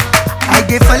 I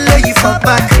dey follow you for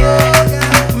back.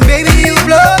 Baby, you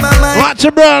blow my mind. Watch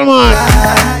your brown man.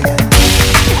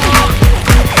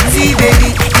 See,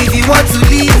 baby, if you want to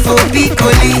leave for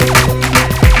Piccoli,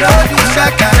 no do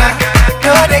shakara,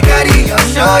 no they carry your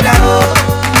shoulder. Oh,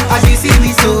 as you see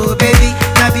me so, baby,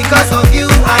 now because of you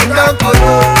I don't go.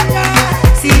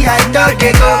 See, I don't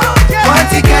get go. One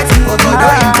ticket for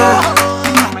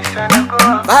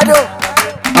Bado.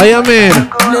 I am in.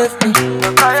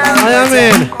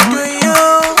 Do you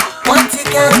want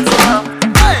ticket?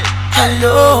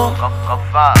 Hello.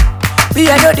 Me,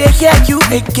 I know they hear you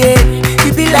again.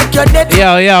 You be like your net.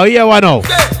 Yeah, what now?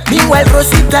 Meanwhile,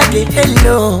 Rosita, they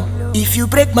hello. If you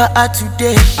break my heart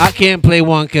today, I can't play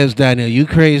one cause Daniel, you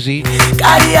crazy.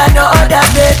 carry another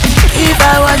baby. If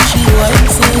I want you, one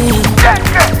thing.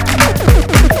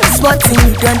 Small thing,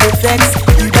 you done the vex.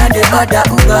 You done the other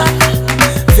Uber.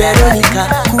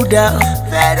 Veronica, cool down.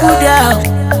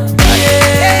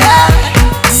 Yeah.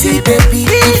 See, baby,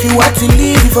 if you want to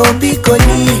leave, or be go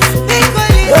leave.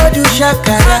 Don't do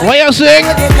shakara. What you sing?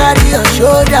 They carry your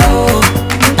shoulder, oh.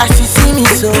 As you see me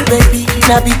so, baby,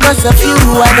 now because of you,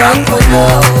 I don't go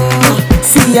no.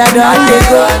 See, I don't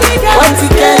go. What you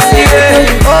can say, baby?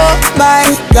 Oh my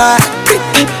God,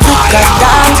 look at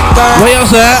that girl. What you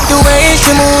say? The way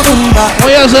she moving back.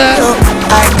 What you say?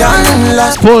 I done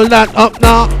lost. Pull that up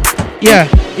now. Yeah.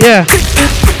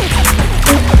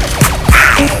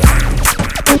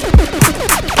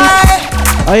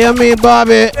 I am me,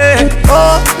 Bobby.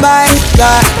 Oh my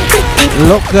God,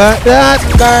 look at that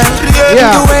girl.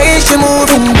 Yeah. The way she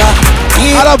moving back.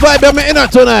 I love vibe I'm in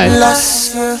tonight.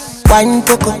 Lost. Wine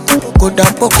poco, go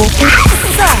down poco.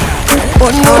 Oh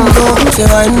no, say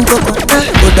wine poco,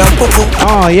 go down poco.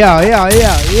 Oh yeah.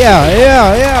 Yeah.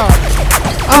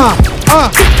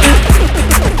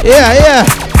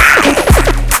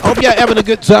 Hope you're having a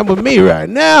good time with me right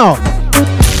now.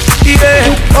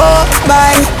 Yeah. Oh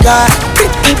my God,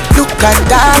 look at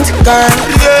that girl.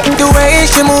 The way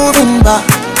she moving back.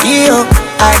 Yeah,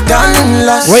 I done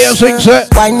lost. What you think, sir?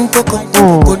 Wine poco,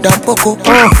 go down poco.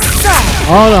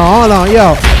 Hold on,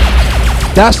 yo.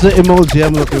 That's the emoji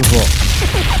I'm looking for.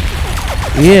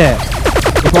 Yeah.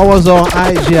 If I was on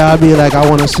IG, I'd be like, I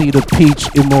want to see the peach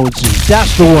emoji.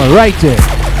 That's the one right there.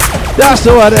 That's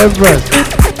the one, Empress.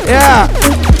 Yeah.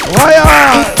 Why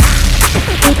y'all?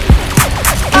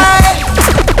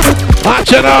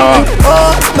 Watch it out.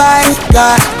 Oh my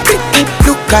God,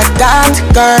 look at that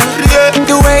girl.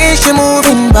 The way she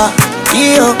moving back.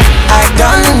 Yeah, I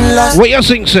done lost. What you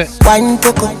think, sir? Wine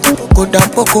poco, go down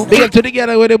poco. They get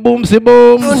together with the boomsy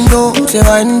booms. No, say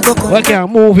wine poco. We can't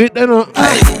move it, you know.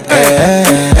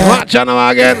 Watch it now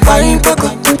again. Wine poco,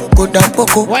 go down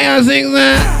poco. What you think,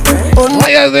 sir?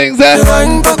 What you think, sir?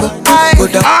 Wine poco, go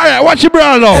down. Alright, watch your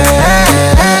bro now.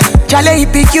 Chale,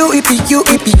 EPQ.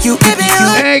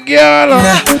 Hey, girl.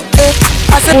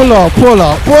 Pull up.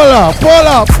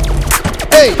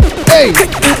 Hey.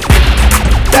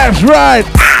 That's right.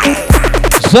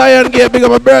 Zion gave big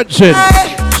up a bird shit.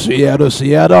 Seattle.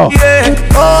 Yeah.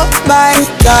 Oh my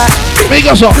God. Big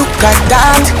us up. Look at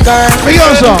that girl. Big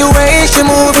us up. The way she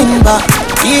moving back.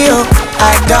 Yeah,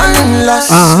 I done lost.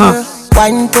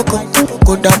 Wine poco,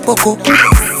 go down poco.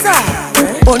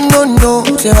 Oh no,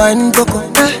 say wine poco,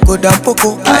 go down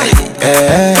poco.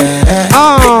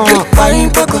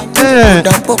 Wine poco, go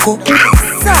down poco.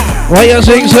 What you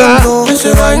think, sir?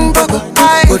 Say wine poco,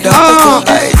 go down poco.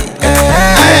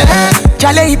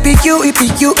 Chale, EPQ.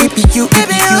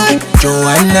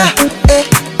 Joanna,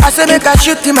 I say make I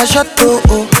shoot him a shot,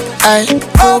 oh,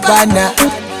 banana. Do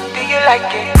you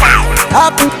like it?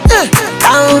 Up,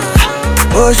 down.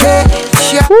 Oh shit,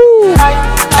 shit.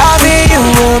 I mean you,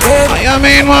 baby. I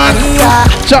mean man.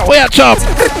 Chop, where chop?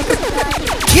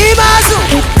 Give us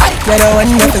I don't want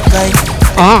you to cry.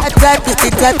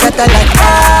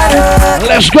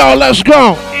 Let's go, let's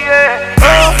go.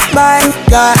 Oh my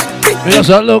God. Because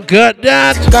I look at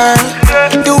that. Girl,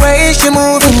 the way she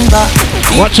moving back.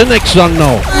 What's the next song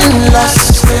now?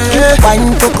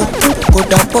 Wine poco, go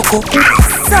down poco.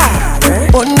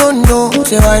 Oh no no,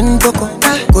 say wine poco,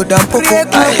 go down poco.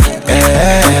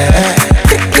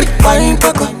 Wine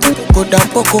poco, go down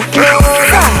poco.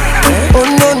 Oh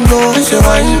no no, say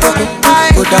wine poco,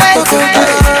 go down poco.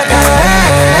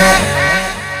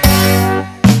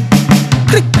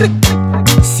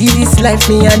 See this life,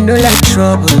 me I know like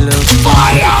trouble.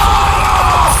 Fire!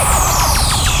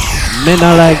 Me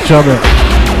not like trouble.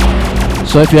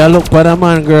 So if you look for the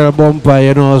man girl bumper,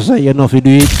 you know, say you know if you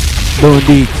do it, don't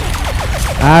do it.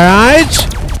 Alright?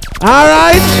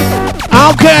 Alright?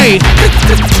 Okay.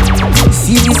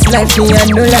 See this life, me I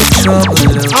know like trouble.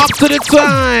 Up to the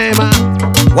time.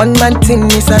 One man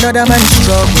thing is another man's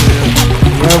trouble.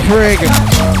 You're freaking.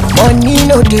 Money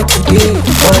no day today,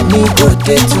 money go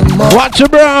day tomorrow. Watch your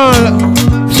bro.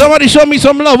 Somebody show me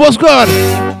some love. What's good?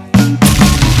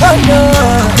 Oh no,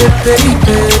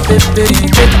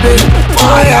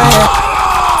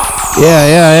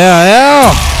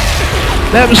 Yeah.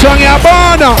 Them song you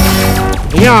born up.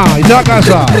 Yeah, it's like I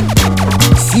saw.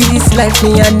 See this life,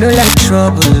 me I know like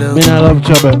trouble. Me not love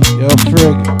trouble. You're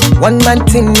freaking. One man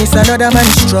thing is another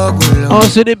man's struggle. Oh,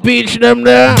 see the beach them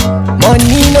there.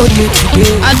 Money no day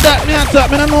today. And that me I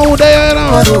don't know who they are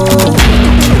now.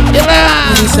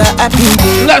 Yeah. It's a happy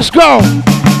day. Let's go.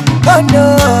 Oh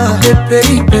no, oh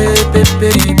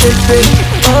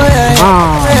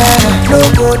yeah. No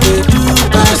go to do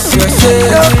pass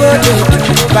yourself. No go to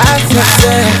do pass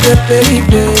yourself.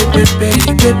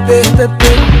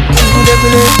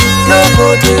 No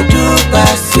go to do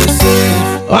pass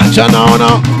yourself. Watch out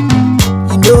now.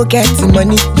 You know get the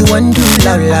money, you want do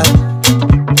loud.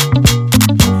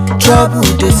 Trouble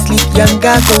they sleep, young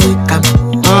guy go wake up.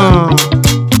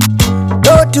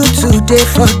 Don't do today,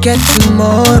 forget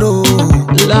tomorrow.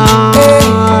 Hey,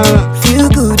 feel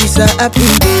good, it's a happy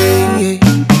day.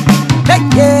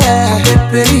 Yeah.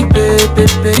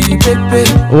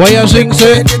 What you sing,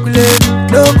 say?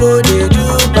 No go they do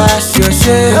pass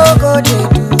yourself. No go they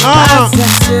do pass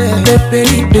yourself.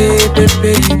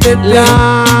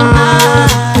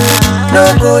 No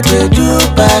go they do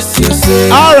pass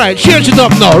yourself. Alright, change it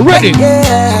up now, ready?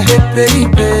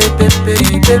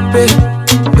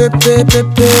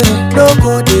 No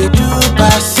go they do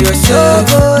pass yourself.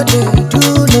 No go they do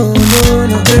no.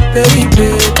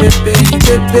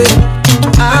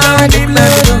 I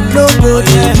declare no go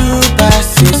they do pass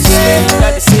yourself.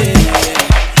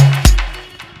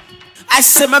 I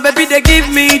say my baby they give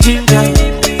me ginger.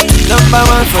 Number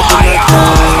one for fire.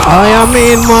 I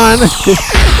mean man.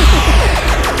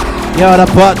 Yo, the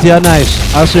party are nice.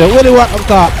 I say, really welcome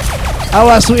talk. I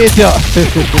was sweet yo.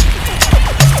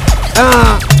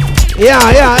 Yeah.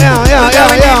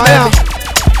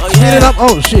 Speed it up.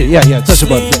 Oh shit, yeah, touch the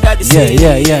button.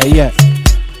 Yeah.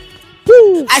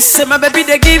 Woo. I say my baby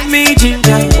they give me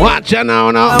ginger. Watch ya now.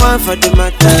 I want for the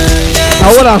matter.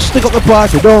 Now what I'll stick up the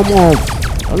party, don't move.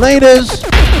 Ladies,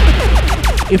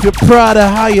 if you're proud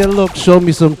of how you look, show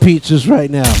me some peaches right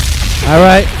now.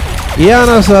 Alright?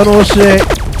 Yana son, oh shit.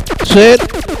 Shit.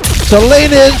 So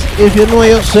ladies, if you know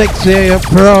you're sexy, you're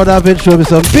proud of it, show me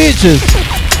some peaches.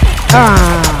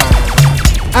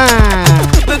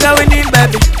 We're going in,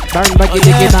 baby.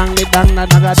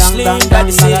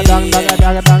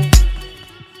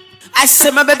 I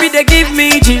say my baby they give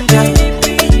me ginger.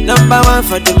 Number one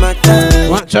for the matter.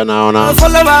 Watch her now. No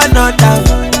follow another.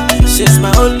 She's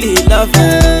my only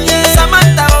lover.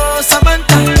 Samantha, oh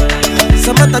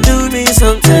Samantha, do me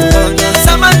something.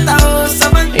 Samantha, oh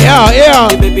Samantha. Yeah.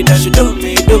 Hey, baby, that should do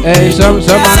me. Hey,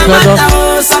 Samantha,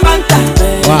 oh Samantha.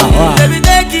 Wow. Baby,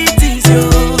 take it easy,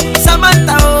 oh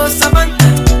Samantha, oh Samantha.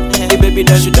 Hey, baby,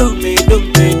 that should do me.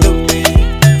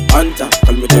 Hunter,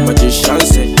 call me the magician,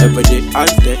 say every day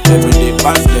hunter, every day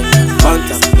banter.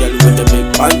 Hunter, girl with the big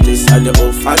panties and the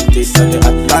old fanties and the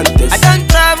Atlantis. I don't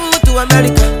travel to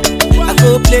America, I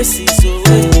go places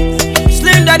away.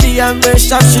 Slim daddy, I'm a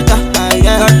sharpshooter.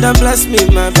 God bless me,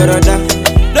 my brother.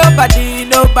 Nobody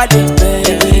know my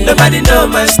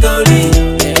story.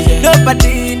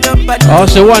 Nobody.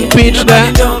 Also one peach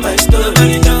there. Know my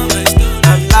story.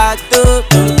 I'm locked up,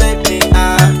 don't let me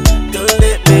out.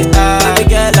 Baby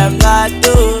girl, I'm locked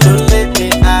up, don't let me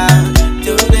out.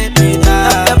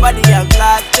 Love the body, I'm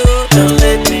locked up, don't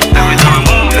let me out.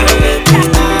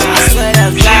 I swear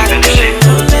I'm locked up,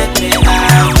 don't let me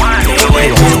out.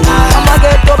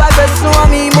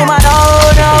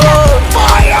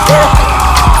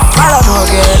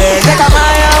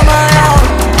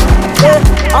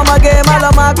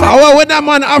 with that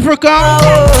man, Africa?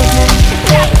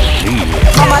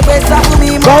 Mama get up for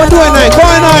me. Go do it night, go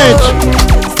on night.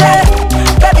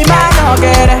 Baby man, no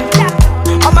get it.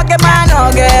 I'ma get man,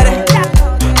 no get it.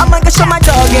 I'ma get show my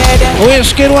dog get it. Which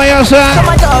skin what you say? Show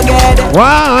my dog get it.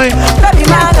 Why? Baby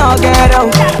man, no get it.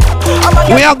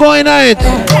 We are going night.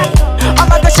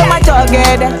 I'ma get show my dog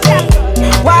get it.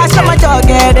 Why show my dog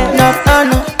get it? No,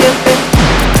 no, no.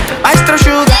 Maestro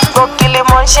Sugar. Go kill him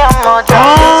on Shamo.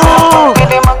 Oh.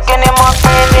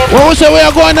 What we say we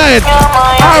are going night?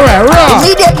 Alright, raw.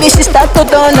 Immediately she start to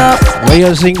turn up. Where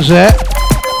you sing that?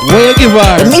 Where you give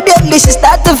her? Immediately she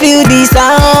start to feel the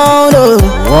sound. Oh.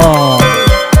 Wow.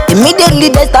 Immediately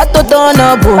they start to turn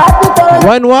up. Oh.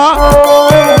 When what?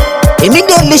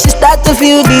 Immediately she start to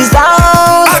feel the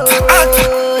sound.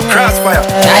 Krossfayah.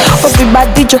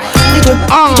 Everybody jo,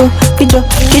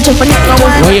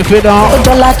 Where you fit down?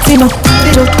 Latino.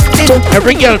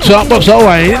 Every girl talk about so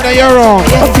why in your wrong.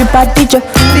 Everybody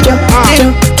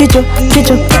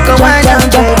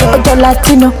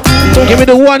Latino. Give me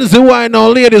the ones who wine now,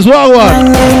 ladies. What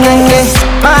one?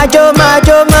 Majo.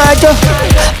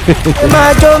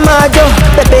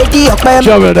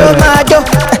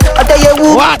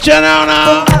 Watch it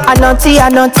now. Ananti.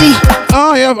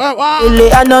 Oh yeah, wow.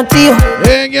 Ananti.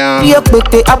 There you go. You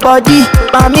put a body.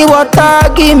 Mommy water,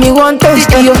 give me one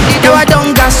taste. You I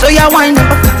don't gas, so you wine.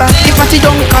 If I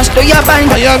don't cast, so you find.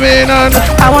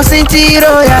 I want City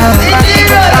Royal.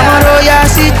 I want Royal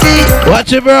City.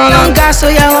 Watch it, bro. Don't gas, so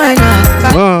you wine.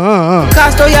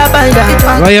 Cast, so you find.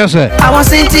 What you say? I want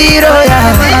City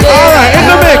Royal. Alright, in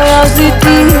the mix.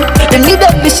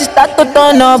 Immediately she start to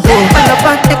turn up.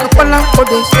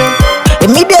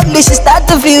 Immediately she start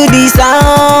to feel the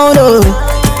sound. Oh.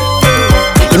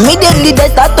 Immediately they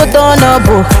start to turn up.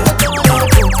 Oh.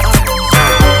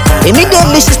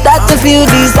 Immediately she start to feel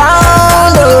the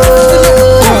sound.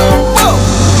 Oh.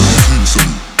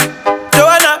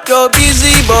 Joanna, your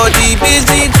busy body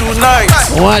busy tonight.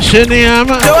 What's your name?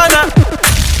 Joanna,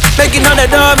 making on the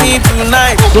dummy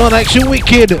tonight. Sound like she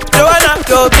wicked. Joanna,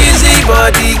 your busy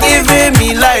body giving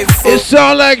me life. It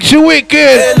sound like she wicked.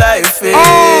 Hey, life, hey.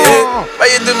 Oh. Why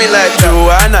you do me like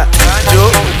Joanna?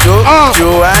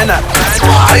 Joanna.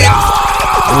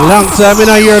 Long time I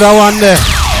don't hear that one there.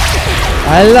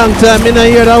 A long time I don't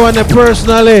hear that one there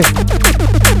personally.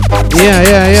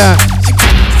 Yeah.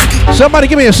 Somebody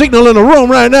give me a signal in the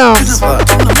room right now.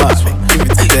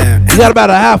 We got about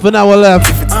a half an hour left.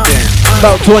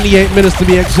 About 28 minutes to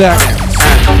be exact.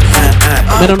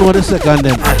 I don't know what the second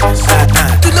then.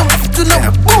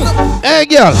 Hey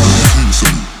girl.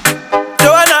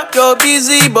 Joanna, your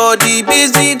busy body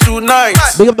busy tonight.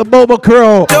 Big up the Bobo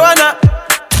Crow. Joanna,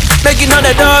 making on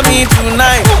the dummy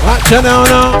tonight. Watch it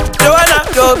now. Joanna,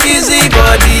 your busy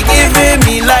body giving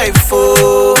me life.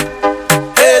 Oh,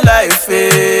 hey life,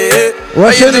 hey.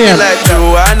 What's your name? Like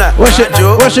Joanna. What's it?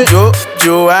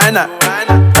 Joanna.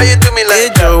 How you do me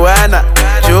like Joanna?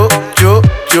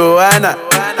 Joanna.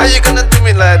 How you gonna do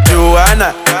me like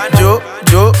Joanna?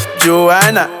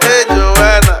 Joanna. Hey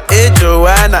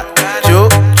Joanna.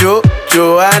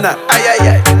 Joanna.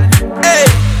 Ay. Hey.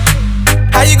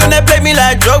 How you gonna play me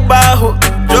like Drogba?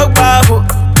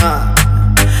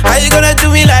 How you gonna do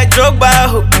me like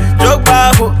Drogba?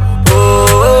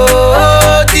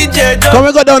 Oh, DJ Drogba. Come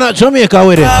and go down at Jamaica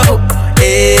with it.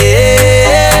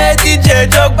 Hey, DJ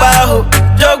Drogba.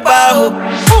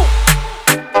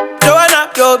 Joanna,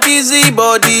 your busy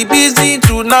body busy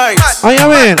tonight. I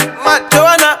am in.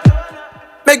 Joanna,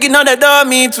 making on the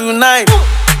dummy tonight.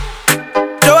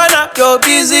 Joanna, your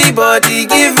busy body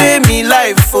giving me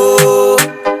life. Oh,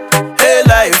 hey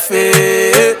life,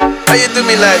 hey. How you do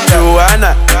me like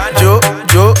Joanna?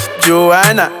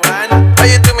 Joanna. How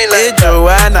you do me like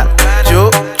Joanna?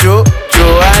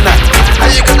 Joanna. How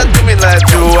you gonna do me like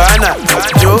Joanna?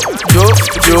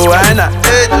 Joanna.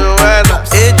 Hey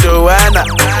Joanna.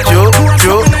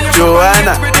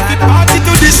 Joanna. Party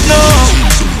to this now.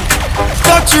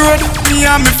 Touch road, me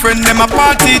and my friend them a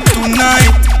party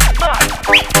tonight.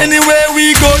 Anywhere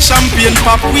we go, champagne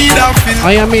pop, weed and fill.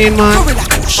 I am in, man.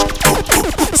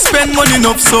 Spend money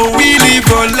enough so we live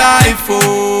our life,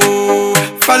 oh,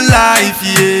 for life,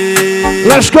 yeah.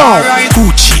 Let's go. Right.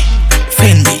 Gucci,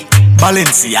 Fendi,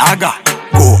 Balenciaga,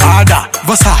 go harder.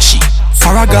 Versace,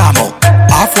 Ferragamo,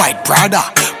 Off-White Prada,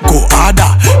 go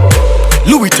harder.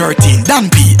 Louis 13, Dan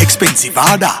B, expensive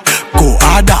harder, go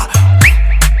harder.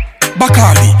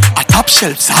 Bacardi, a top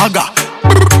shelf saga.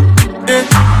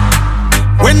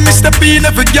 When Mr. P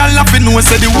every girl laughing, know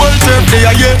say the world turf they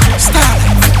are yeah. Star,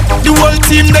 the whole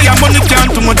team they are money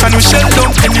can't too much and we shell down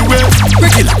anywhere.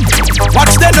 Regular,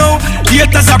 watch them now.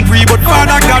 Haters are free, but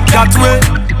Father God that way.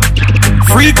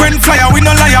 Frequent flyer, we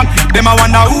no liar. Them I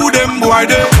wonder who them boy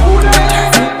they.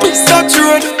 Such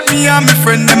road, me and my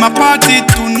friend them a party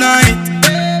tonight.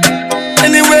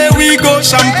 Anywhere we go,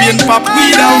 champagne pop,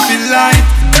 we down feel light.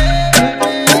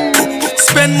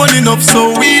 Spend money enough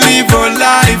so we live our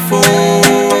life, oh,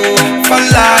 for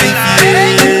life,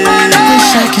 yeah.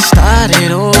 Wish I could start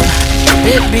it over,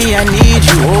 baby, I need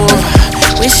you over.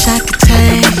 Wish I could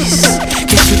taste,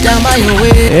 kiss you down by your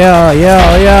way. Yo,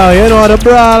 you know the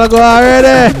brawl go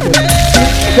already.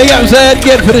 Big up said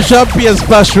get for the champagne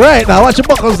splash right now. Watch the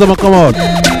buckles them come out.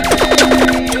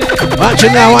 Watch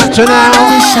it now. Wish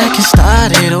I could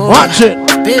start it over. Watch it.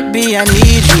 Baby, I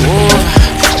need you over.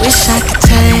 Wish I could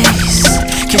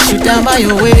taste, kiss you down by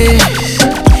your waist.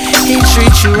 He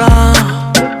treat you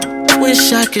wrong.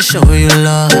 Wish I could show you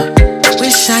love.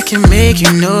 Wish I could make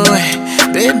you know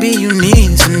it. Baby, you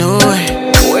need to know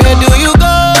it. Where do you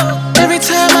go? Every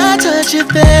time I touch you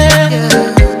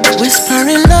there,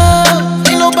 whispering love,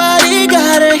 ain't nobody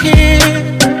gotta hear.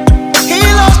 He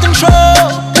lost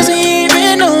control, doesn't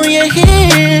even know you're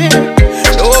here.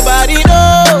 Nobody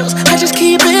knows, I just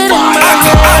keep it in my head.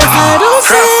 I don't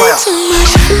say too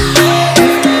much,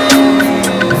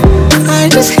 I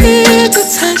just here to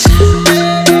touch you.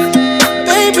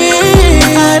 Baby,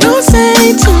 I don't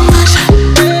say too much,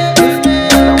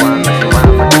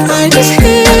 I just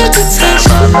here to touch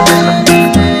you.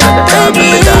 Baby,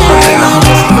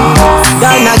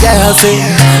 Ghana girl say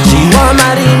she want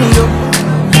marry me, yo.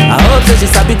 I hope that she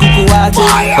sabi kuku wache.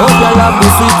 Hope your love be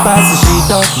sweet past the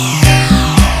sheet up.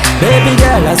 Baby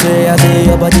girl, I say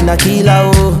your body na killer,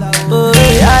 oh. Oh,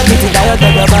 I get it out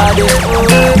of your body, oh,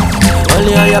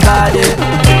 only on your body.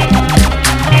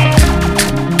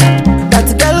 That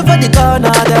girl for the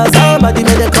corner, there's somebody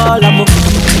made a call, I'm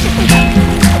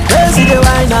crazy the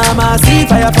wine, I'm a see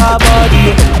fire for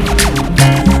body.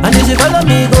 And if you follow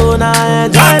me, go now,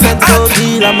 enjoyment so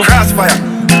deal, I'm Krossfayah.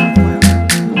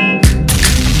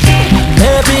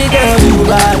 Baby girl, you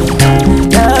ride,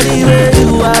 girl, the way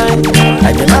you whine,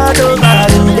 I demand over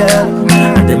you, girl,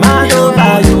 I demand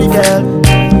over you, girl.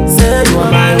 Say you are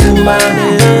my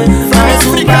woman, my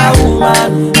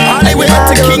superwoman. All the way up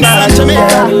to Kingston,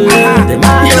 Jamaica.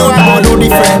 You know I'm gonna do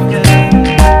different.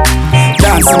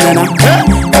 Dancing, man,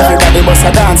 everybody bust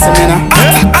a dancing, man.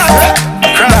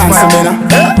 Dancing, man.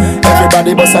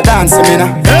 Everybody bust a dancing,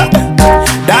 man.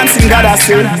 Dancing, God, I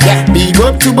say. Big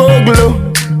up to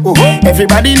Boglo.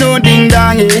 Everybody know ding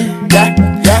dong,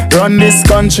 yeah. Run this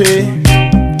country.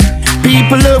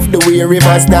 People love the way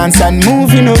rivers dance and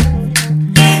move, you know.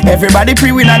 Everybody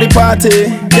pre-win at the party,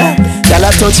 yeah. Y'all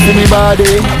a touch for me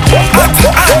body.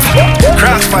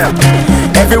 Krossfayah.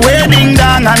 Everywhere ding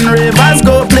dong and rivers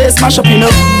go play smash up, you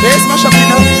know. Play smash up, you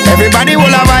know. Everybody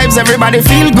will have vibes, everybody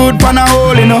feel good, pan a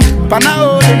hole, you know. Pan a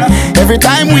hole, you know. Every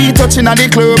time we touching at the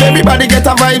club, everybody get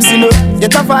a vibes, you know.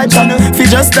 Get a vibes, you know. Fi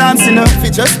just dance, you know. Fi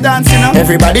just dance, you know.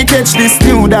 Everybody catch this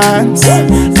new dance.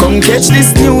 Come catch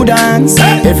this new dance.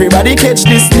 Everybody catch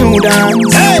this new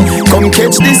dance. Come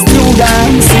catch this new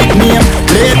dance. Sit me up,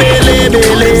 lebe.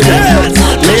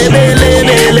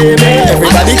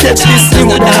 Everybody catch this new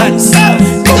dance.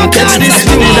 Come catch this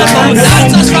new dance.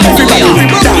 Everybody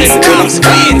dance,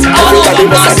 everybody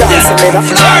must dance,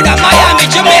 Florida, Miami,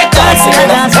 Jamaica.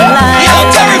 Yo,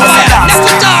 Terrifier,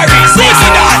 Mr. Tari, sing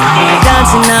it on.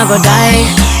 Dancing now go die.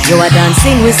 You are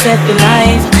dancing, we set the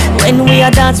life. When we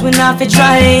are dance, we not fi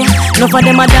try. No for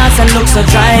them a dance and look so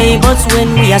dry. But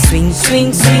when we are swing.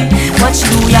 Watch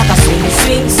New York a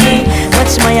swing.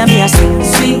 Watch Miami a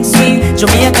swing.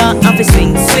 Jamaica a fi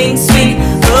swing.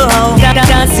 Oh,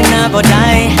 dancing now go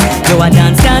die. You are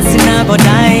dancing now go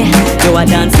die. You are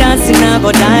dancing now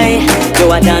go die.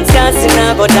 You are dancing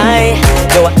now go die.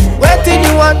 What do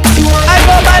you want? I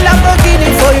go buy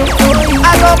Lamborghini for you.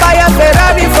 I go buy a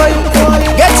Ferrari for you.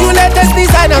 Get you latest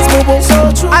designers, boo.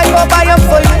 I go buy them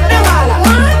for you.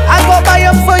 I go buy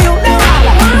them for you.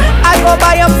 I go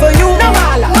buy them for you.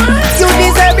 You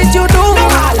deserve it, you do.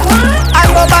 I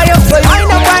go buy them for you.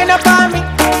 Wind up on me.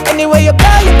 Anyway you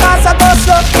play, you pass a go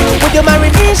slow. Would you marry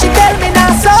me? She tell me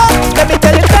now so. Let me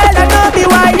tell you, girl, I know be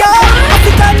why yo.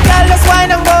 African girl, let's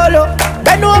wine and go low.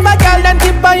 Bend over, girl, then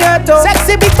tip on your toe.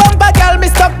 Sexy big bumper, girl, me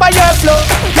stuck by your flow.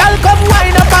 Girl, come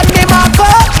wine up on me, Marco.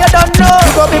 You don't know,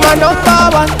 you go be my number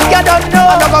one. You don't know,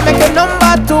 I'm not gonna make you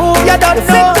number two. You don't know,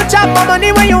 fit to chop my money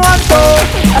when you want to.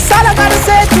 That's all I gotta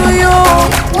say to you.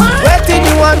 What did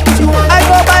you want? I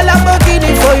go buy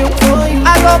Lamborghini for you.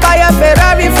 I go buy a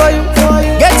Ferrari for you.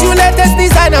 Get you latest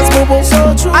designers, boo.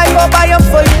 I go buy them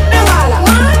for you.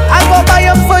 I go buy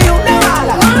them for you.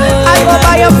 I go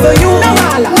buy them for you.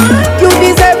 You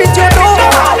deserve it, you know.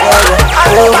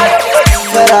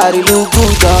 Ferrari look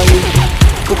good on you.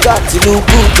 Versace look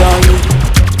good on you.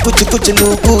 Gucci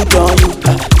look good on you.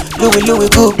 Louis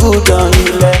good on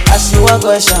you. I see one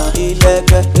question,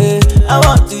 I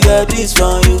want to hear this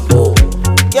from you.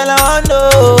 Girl, I want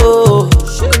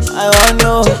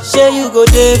know. Say you go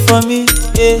there for me,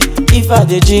 yeah. If I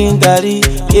dey drink garri,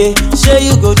 yeah. Say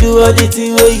you go do all the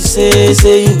thing where you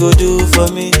say you go do for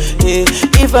me, yeah.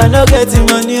 If I no get the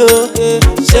money, oh, yeah.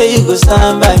 Say you go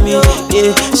stand by me,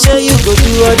 yeah. Say you go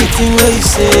do all the thing where you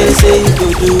say you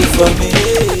go do for me,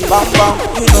 yeah. Bam bam,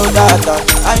 you know that,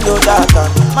 I know that.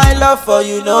 My love for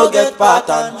you no get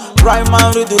pattern. Rhyme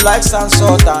and read you like San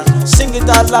Sultan. Sing it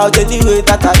out loud any way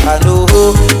that I can, oh.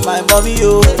 My mommy,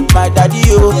 oh, my daddy,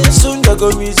 oh. Soon they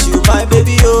go miss you, my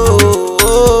baby, oh.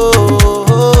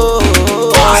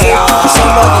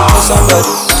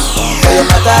 Somebody. For your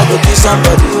mother, I go kiss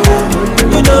somebody.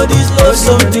 You know this love,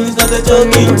 some things not a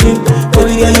joking thing.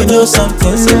 Baby girl, you know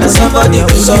something. Somebody.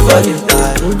 For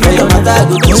your mother, I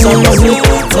go kiss somebody.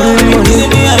 Is it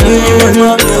me and you?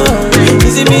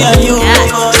 Is it me and you?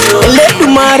 Let the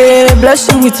mare bless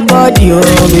you with body, oh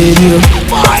baby.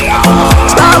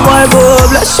 Star boy go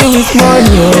bless you with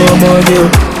money, oh baby.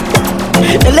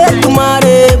 Let the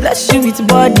mare bless you with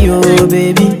body, oh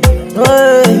baby.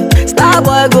 Hey, star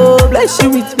boy go bless you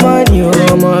with money,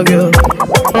 oh my girl.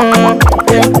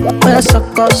 Yeah,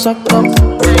 suck up,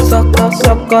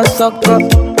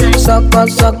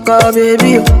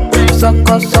 baby.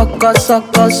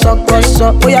 Suck.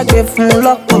 Oh yeah, give him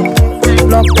lock. Oh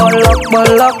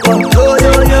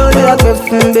yeah, give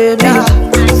him baby.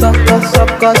 Suck. This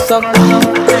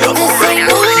ain't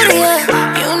booty,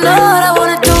 you know what I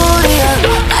wanna do to ya.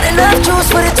 Not enough juice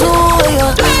for the two of ya.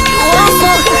 You want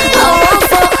fuck, I want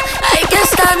fuck. I guess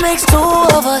that makes two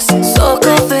of us. So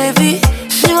good, baby.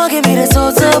 She won't give me the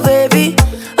total, baby.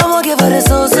 I'ma give her the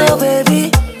total,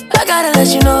 baby. I gotta let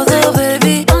you know, though,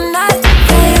 baby. I'm not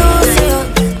used to you.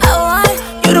 I want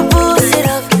you to boost it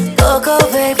up. Go,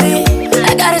 baby.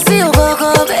 I gotta see you go,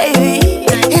 baby.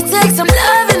 It takes some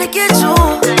loving to get you.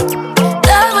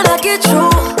 Love when I get you.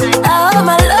 I hope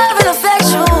my love will affect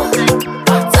you.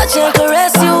 Touch and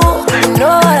caress you. You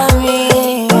know what I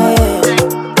mean.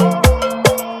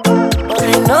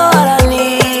 You know what I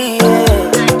need.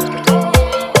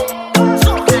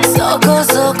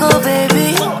 So go,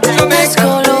 baby. Let's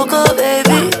go loco,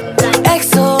 baby.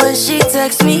 XO when she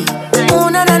texts me. Ooh,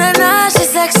 na, she's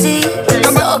sexy.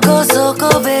 So go,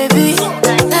 baby.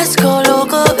 Let's go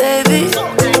loco, baby.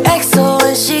 XO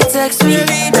when she texts me.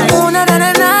 Ooh, na,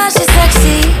 she's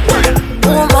sexy.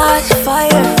 Ooh, my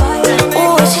fire.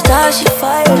 Ooh, when she does, she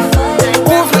fire.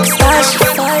 Ooh, rockstar, she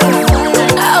fire.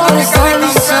 I wanna stand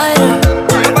beside her.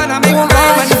 Ooh,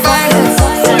 my fire.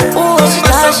 Ooh, when she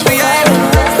does, she fire.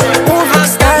 Ooh,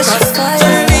 rockstar, she fire. I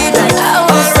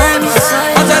wanna stand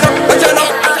beside her.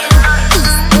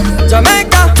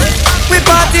 Jamaica, we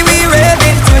party, we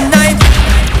raving tonight.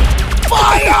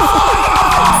 Fire!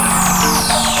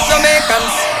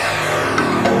 Jamaicans,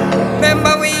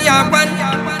 remember we are one.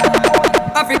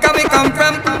 Africa we come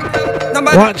from.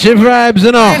 Watch your vibes,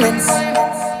 you know.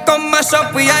 Come mash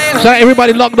up we island. So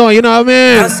everybody locked on, you know what I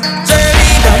mean?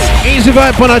 Easy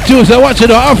vibe on a Tuesday. Watch it,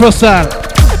 the Afro style.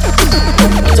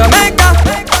 Jamaica,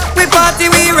 we party,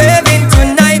 we raving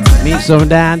tonight. Meet some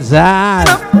dancers.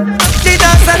 The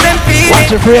dancers them feeling.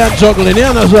 Watch it free and juggling, you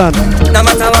understand? No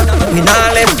matter what, we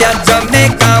not left ya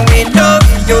Jamaica, we love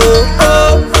you.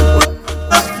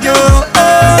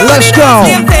 Let's go.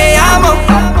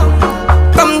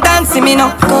 Come dance me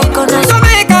now.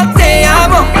 Jamaica, say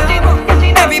amo.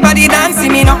 Everybody dance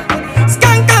me now.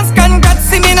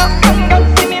 Congrats me now.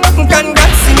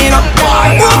 Congrats me now.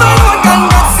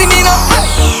 Congrats me now.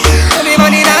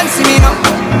 Everybody dance me now.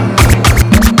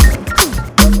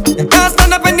 Can't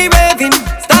stand up in the waving.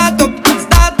 Start up.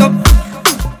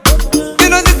 You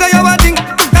know this is your thing.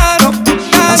 Stand up.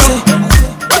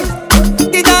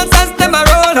 The dancers them a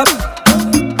roll up.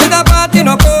 With a party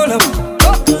no pull up.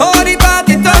 Oh, the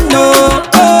party turn up.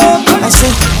 I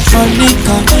say,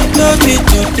 Monica, love it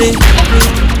today.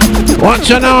 Watch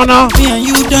your now. Me and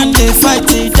you done they fight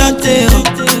it, don't they?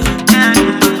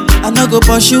 I no go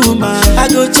pursue man. I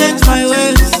go change my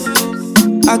ways.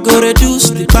 I go reduce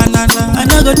the banana. I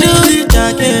no go do it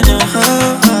again.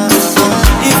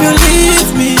 If you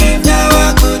leave me, now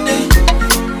I go there.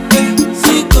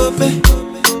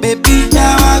 Baby,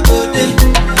 now I go there.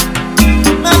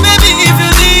 My baby, if you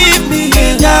leave me,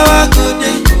 now I go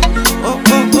there.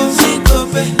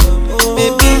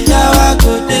 Baby, now I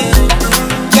go there.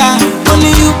 Yeah,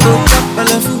 only you go drop a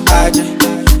level.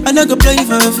 I no go play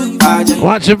for a fool.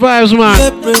 Watch your vibes, man.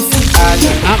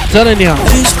 I'm telling you.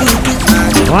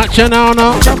 Watch your now.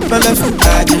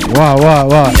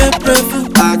 Wow.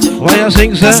 Why you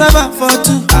sing, sir? Cassava for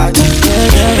two.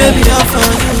 Baby, all for you.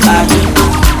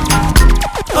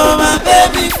 Oh my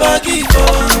baby, forgive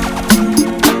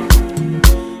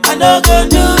I don't go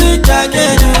do it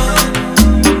again.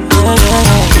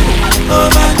 Oh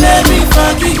my baby,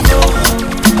 forgive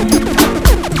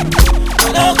I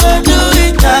don't go do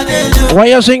it again. Why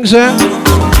you sing, sir?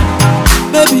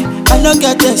 Baby, I don't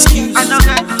get excuse. I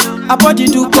body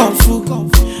do kung fu.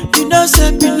 You know,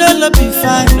 say me no love be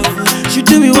fine. She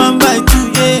do me 1 by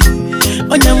 2, yeah.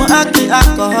 On your acting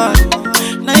alcohol.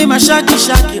 Now you my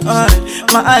shaky on.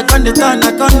 My eye on the turn,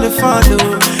 I on the follow.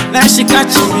 Now she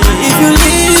catching me. If you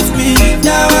leave me,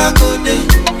 now I go there.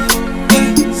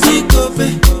 See go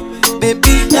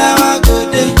baby, now I go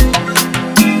there.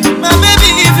 My baby,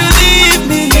 if you leave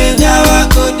me, now I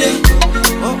go there.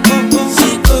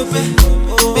 See go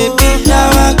baby,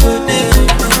 now I go there.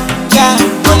 Yeah,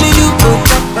 only you go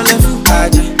drop my food.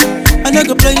 I no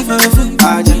go play for a food.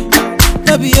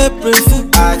 No be April fool.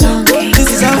 This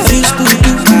is how I used to do.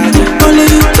 Only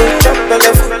you go drop my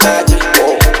food.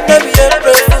 No be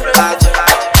April fool.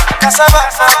 Cassava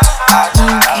for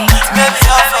two. Baby,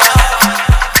 all for you.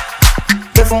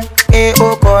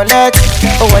 Oh, collect.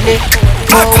 Oh, wallet.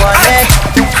 Oh, wallet.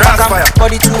 Krossfayah.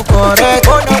 Body to correct.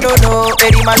 Oh, no.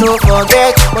 Baby, man, don't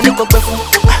forget. Only go perfume.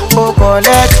 Oh,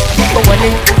 collect. Oh,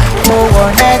 wallet. Oh,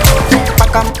 wallet.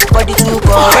 Body to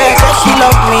correct. She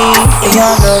love me. They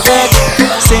all love it.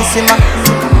 Sensima.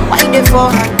 Why they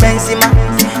for Benzema?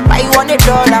 Why you want $1?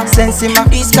 Sensima.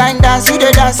 This kind dance, you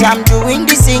the dance. I'm doing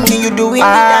the singing, you doing the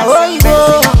dance. Oh, you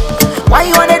go. Why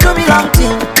you wanna do me long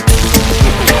thing?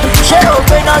 Shut up,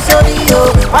 when I sorry,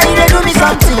 yo. Why you do me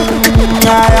something?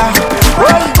 Yeah. Oh,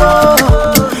 you go.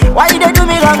 Why you do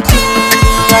me long thing?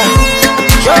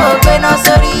 Shut up, when I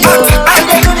sorry, yo. Why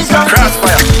you do me something?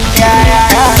 Krossfayah. Yeah.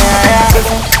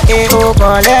 Oh,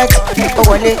 collect. Oh,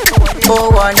 wallet.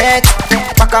 Oh, wallet.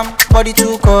 Body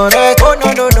to correct. Oh,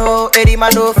 no. Eddie,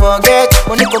 man, don't forget.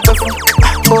 Only go perfume.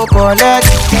 Oh, collect.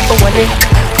 Oh, wallet.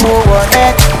 Oh,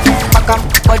 wallet.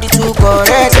 Body to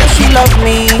correct. She love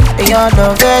me. They all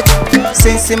love it.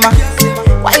 Sensima.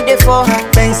 Why they for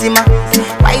Benzema?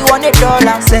 Why you want $1?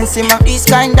 Sensima. This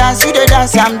kind dance, you the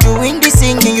dance. I'm doing the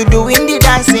singing, you doing the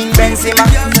dancing. Benzema.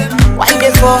 Why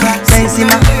they for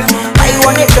Benzema? Why you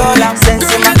want $1?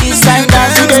 Sensima. This kind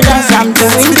dance, you the dance. I'm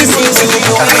doing the singing, you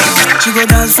doing it. She go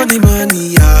dance for the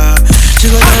money, yeah. She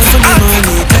go dance for the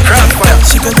money.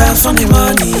 She go dance for the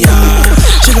money, yeah.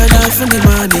 She go dance for the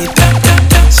money.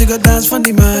 She go dance for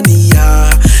the money,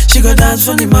 yeah. She go dance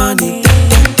for the money.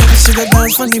 She go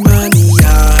dance for the money,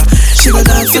 yeah. She go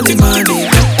dance for the money.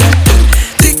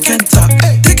 Tick and talk,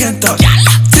 tick and talk,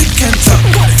 tick and talk,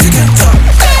 tick and talk,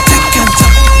 tick and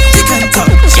talk, tick and talk.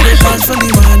 She go dance for the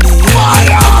money,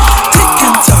 yeah. Tick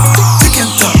and talk, tick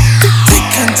and talk,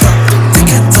 tick and talk,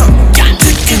 tick and talk,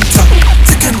 tick and talk,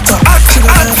 tick and talk. She go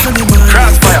dance for the money.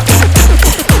 Krossfayah.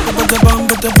 But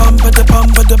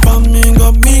the bomb, you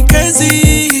got me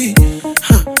crazy.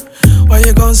 Why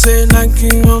you gon' say like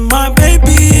you want my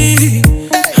baby?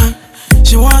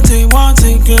 She want it,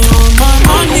 get on my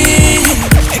money.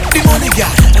 Take the money,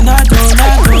 girl. And I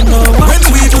don't know what when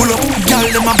we pull up, girl,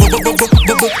 them a bubble for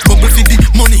the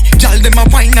money. Girl, them a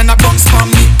wine and a bounce for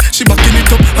me. She backing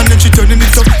it up and then she turning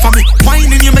it up for me.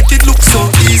 Whining, you make it look so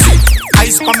easy.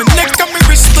 Ice on my neck and my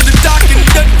wrist to the dark and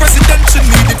dead president, she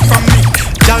need it from me.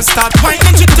 Girl start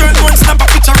whining, she turn one, snap a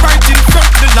picture right in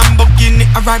front the Lamborghini.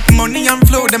 I write money and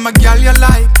flow, them a girl you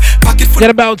like. Pocket full. Get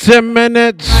about 10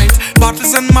 minutes. Right.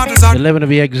 Bottles and models are 11 to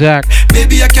be exact.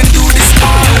 Baby, I can do this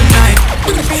all night.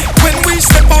 When we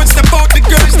step out, the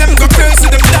girls, them go crazy,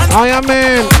 them dance. I am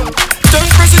in. Turn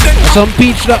president. Some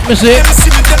peach that me say. Them see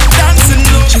me, them dancing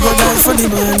low. she go dance for the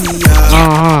money,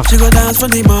 yeah. She go dance for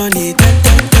the money.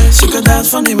 She go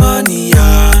dance for the money,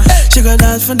 yeah. She go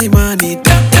dance for the money.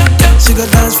 She go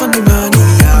dance for the money,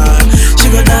 yeah. She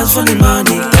go dance for the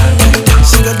money.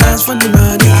 She go dance for the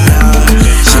money, yeah.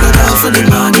 She go dance for the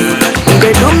money.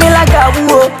 They do me like a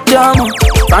whoa, drama.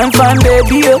 Fine,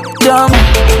 baby, oh, drama.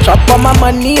 Chop on my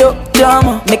money, oh,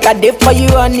 drama. Make a day for you,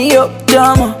 honey, oh,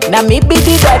 drama. Now me be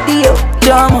the daddy, oh,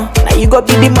 drama. Now you go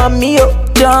be the mommy, oh,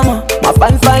 drama. My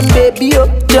fine, baby, oh,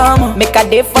 drama. Make a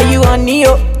day for you, honey,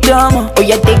 oh, drama. Oh,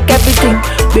 yeah, take everything,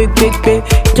 big,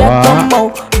 Jack wow.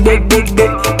 Big,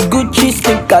 Gucci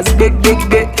sneakers, big,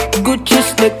 Gucci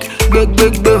sneak, big,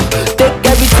 take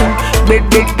everything, big,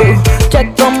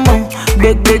 Jack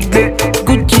big,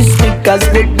 Gucci sneakers,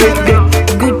 big,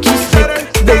 Gucci sneak,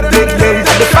 big,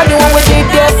 The funny one we did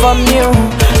there from you,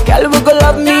 girl, we go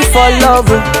love me for love.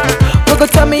 We go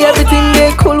tell me everything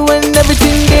they cool when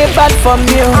everything they bad from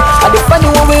you. And the funny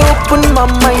one we open my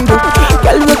mind,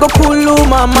 girl, we go cool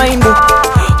my mind.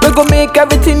 We go make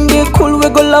everything be cool. We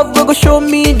go love, we go show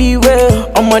me the way.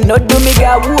 I'ma not do me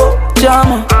got whoa,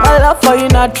 jama. My love for you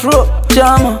not true,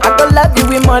 jama. I go love you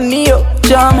with money, yo,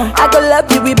 jama. I go love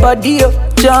you with body, yo,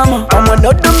 jama. I'ma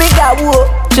not do me got whoa,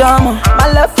 jama. My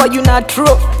love for you not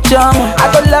true, jama. I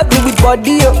go love you with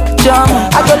body, yo, jama.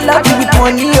 I go love you with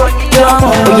money, yo,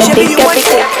 jama. Oh, you take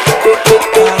everything.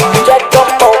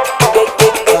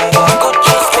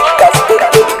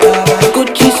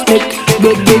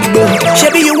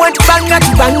 Shabby, you want banga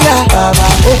to banga.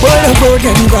 Oh, boy,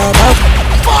 then baba.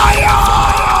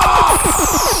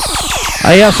 I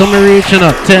have some reaching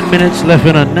up. 10 minutes left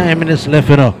in her, 9 minutes left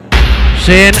in her.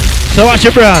 Saying, so watch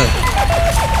your brother.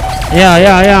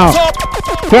 Yeah.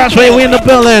 Krossfayah, we in the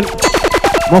building.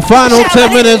 My final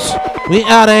 10 minutes. We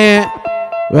out of here.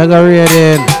 We got read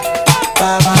in.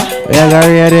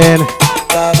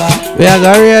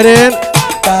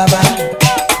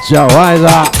 So why is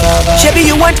that? Shabby,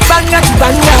 you want banga to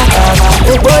banga.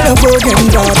 Oh, boy, then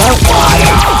baba.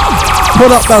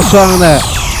 Put up that song there.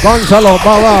 Gonzalo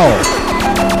Barrow.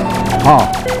 Oh.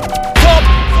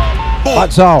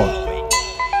 That's all.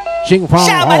 Ching Fong.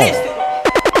 Oh.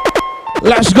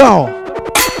 Let's go.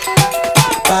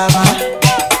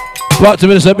 Back to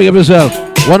Minister, big up yourself.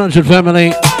 100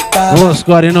 family. Whole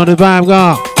squad, you know the vibe,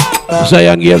 go. Say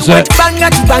young gives it. Banga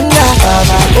to banga.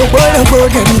 Oh, boy,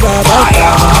 then baba.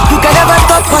 You can never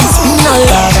top on spinal.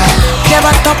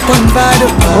 Never top on bad.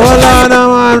 Hold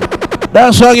on, man.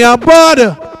 That song you're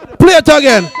bad. Play it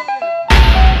again.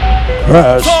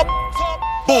 Yes.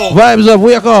 Vibes up,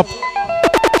 wake up.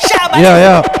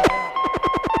 Yeah.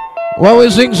 What we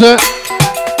sing, sir?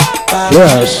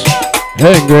 Yes.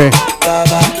 Angry.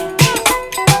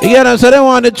 Yeah, so they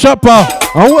want the chopper.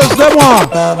 And what's the one?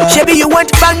 Shabby, you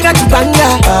want banga to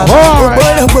banga.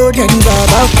 Alright.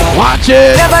 Watch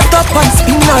it. Never top on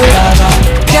spinal.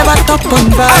 Never top on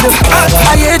bad.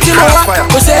 I hate you,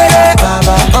 go say it.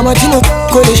 I'm a tino,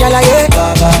 go de jalaye.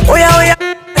 Oh yeah,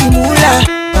 mula.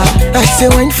 That's the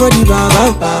one for the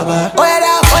baba. Oh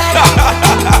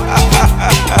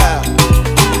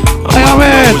yeah,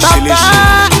 man.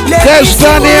 Let's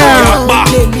stand here.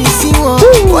 Let me see one.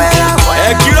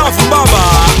 Get off, Baba.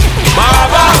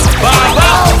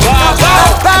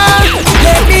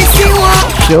 Let me see one.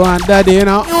 She want daddy, you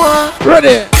know.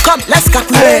 Ready? Come, let's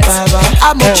calculate.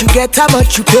 How much you get, how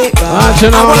much you pay. I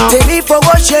want a need for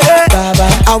what you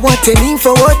I want a need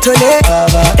for what to lay.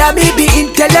 That me be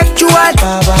intellectual.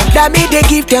 That me they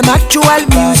give them actual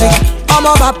music. I'm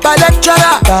a papa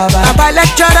lecturer.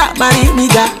 Marry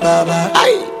me da.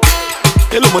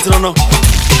 Hello, what's it on?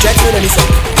 Check me let me say.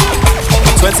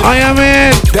 I am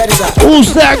in.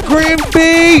 Who's that green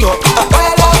bee?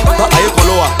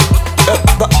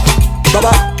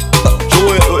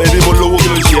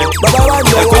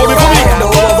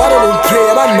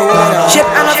 Shit,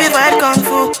 I know if I kung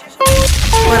fu,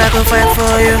 but I go fight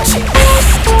for you.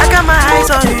 I got my eyes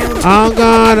on you. Oh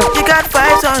God. You got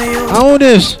vibes on you. I own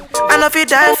this. I know if you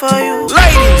die for you.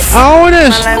 Ladies. I own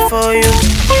this. My life for you.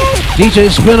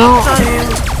 DJ spin off.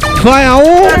 Fire.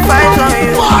 Oh. Vibes on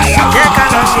you. Yeah,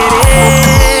 kind of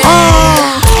shit.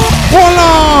 Hold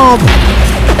on.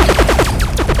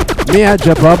 Me a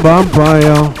drop a bump on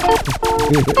you.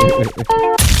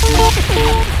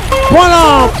 Hold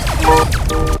on.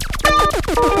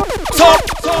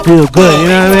 Feel good, you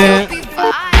know what I mean?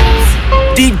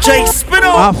 DJ spin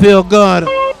off. I feel good.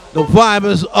 The vibe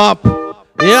is up.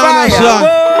 You understand?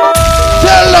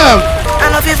 Tell them. I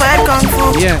know if you fight kung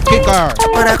fu. Yeah, kick her.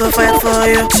 But I go fight for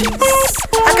you.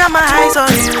 I got my eyes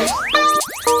on you.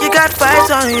 You got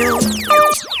vibes on you.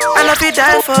 I know if you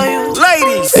die for you.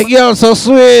 Ladies. The girl so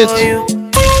sweet.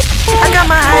 I got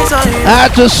my eyes on you. I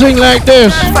had to sing like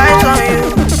this. Vibes on you.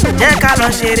 Yeah, kind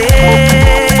of shit.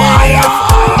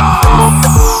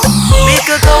 We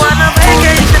could go on a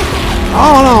vacation.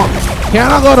 Hold on.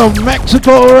 Can I go to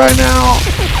Mexico right now?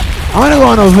 I want to go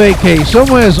on a vacation.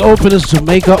 Somewhere is open. Is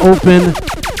Jamaica open?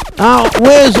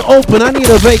 Where's open? I need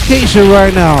a vacation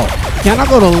right now. Can I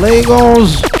go to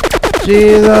Lagos?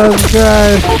 Jesus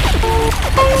Christ.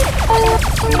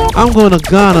 I'm going to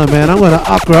Ghana, man. I'm going to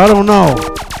Accra. I don't know.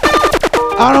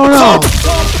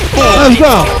 Let's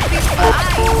go.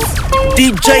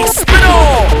 DJ Spino.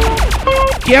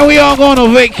 Can we all go on a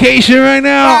vacation right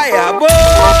now?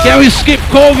 Can we skip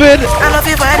COVID? I love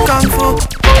you fight kung fu,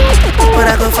 but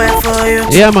I go fight for you.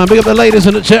 Yeah, man. Big up the ladies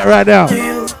in the chat right now.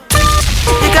 You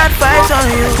got vibes on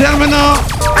you. Tell me now.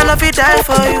 I love you die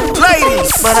for you.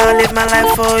 Ladies. But I'll live my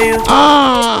life for you.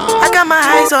 I got my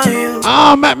eyes on you.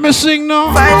 Matt me sing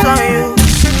now. Vibes on you.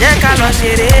 Yeah, kind of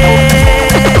shit.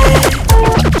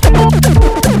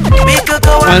 We could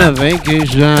go on a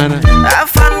vacation. Have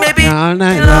fun, baby. All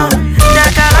night long. Yeah,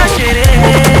 kind of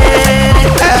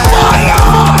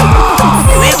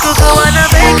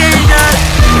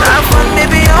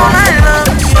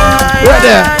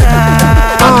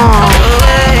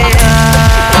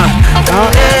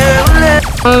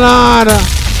on.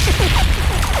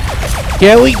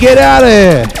 Can we get out of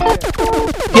here?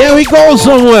 Can we go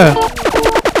somewhere?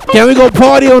 Can we go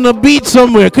party on the beach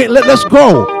somewhere? Let's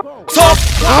go.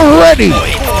 I'm ready.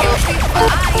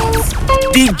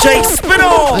 DJ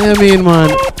Spino. I mean,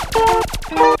 man,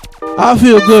 I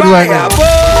feel good right now.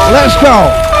 Let's go.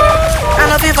 I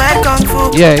love you fight kung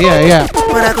fu. Yeah.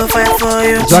 But I go fight for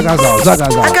you. Zagazo.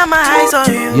 I got my eyes on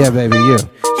you. Yeah, baby, you.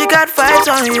 You got fights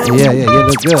on you. Yeah, you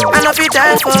look good. I love you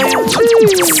die for you.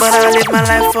 But I'll live my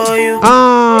life for you.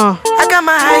 I got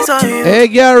my eyes on you. Hey,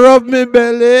 girl, rub me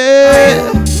belly.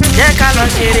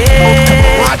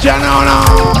 Watch out now.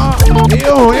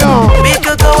 Yo. We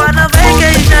could go on a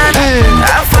vacation.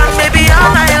 Have fun, baby,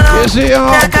 all night long. You see,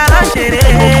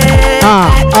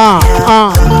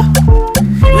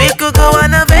 We could go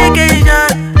on a vacation.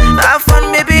 Have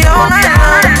fun, baby, all night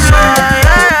long.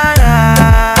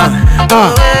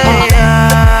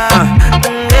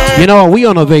 You know what? We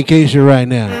on a vacation right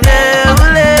now.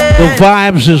 The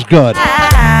vibes is good.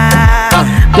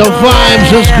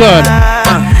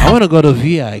 I want to go to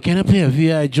VI. Can I play a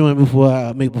VI joint before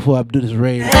I do this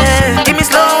raid? Give me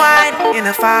slow wine in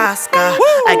a fast car.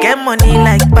 I get money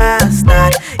like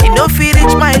bastard. You know, if you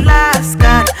reach my last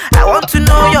card, I want to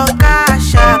know your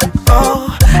cash app.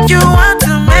 Oh, you want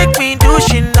to make me do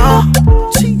shit, no?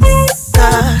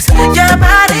 Cause your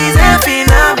body's a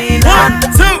phenomenon.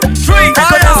 1, 2, 3,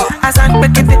 I sang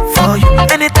back it for you.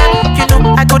 Anytime, you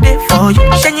know, I go there for you.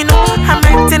 Then you know, I'm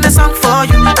writing a song for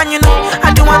you. And you know,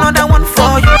 I do another one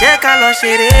for you.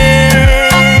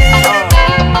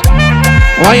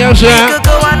 Why you say? We could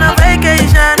go on a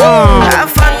vacation. Have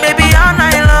fun, baby, all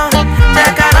night long.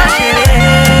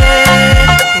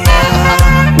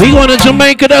 We going to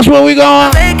Jamaica, that's where we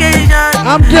going.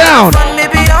 I'm down.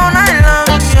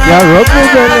 Yeah, rub me,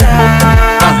 baby.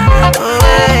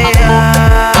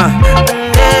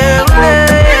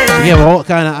 We have all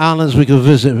kind of islands we can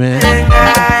visit, man.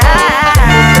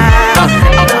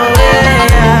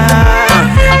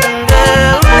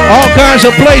 All kinds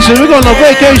of places. We're going on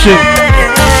vacation.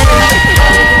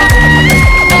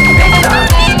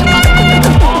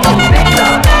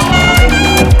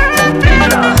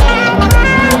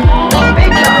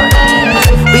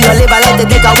 We gon' live a life to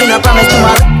take a win, I promise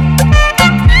tomorrow.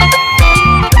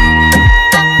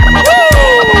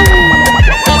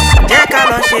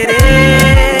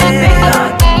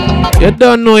 You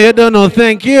don't know.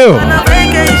 Thank you.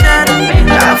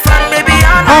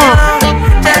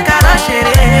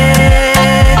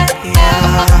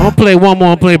 I'm gonna play one more.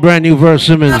 I'll play brand new verse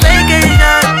Simmons.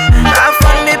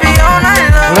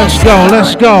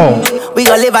 Let's go. We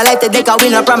gon' live a life to take a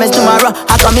win, I promise tomorrow.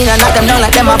 I come in and knock them down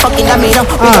like them a fucking dummy, no.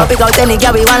 We gon' pick out any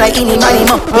girl we want like any money,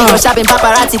 mo. We go shopping,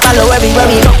 paparazzi follow everywhere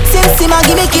we go. Sima,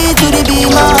 give me keys to the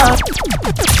beamer.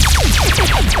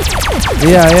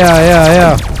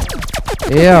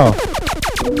 Yeah.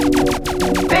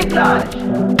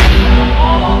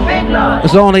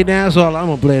 It's the only dancehall I'm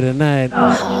gonna play tonight.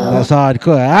 That's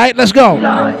hardcore. Alright, let's go.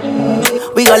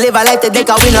 We gon' live a life to take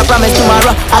a win, I promise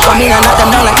tomorrow. I come in and knock them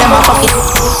down like them a fucking.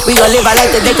 We gon' live a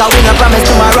life to take a win, I promise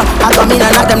tomorrow. I come in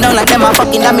and knock them down like them a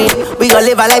fucking dummy. We gon'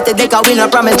 live a life to take a win, I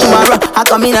promise tomorrow. I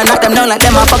come in and knock them down like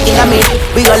them a fucking dummy.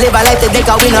 We gon' live a life to take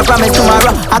a win, I promise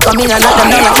tomorrow. I come in and knock them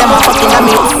down like them a fucking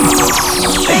dummy.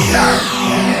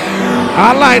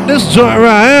 I like this joint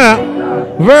right here.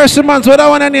 Verse Simmons, what I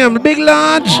want to name? Big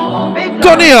Lodge.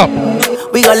 Turn it up.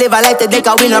 We gon' live a life to take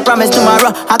a win, I promise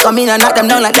tomorrow. I come in and knock them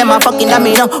down like them a fucking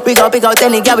dummy, no. We gon' pick out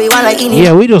any girl we want like any.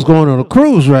 Yeah, we just going on a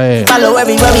cruise right here. Follow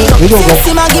everywhere we go. We gon' go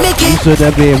to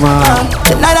that big man.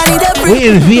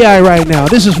 We in VI right now.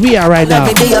 This is VI right now.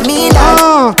 Do you mean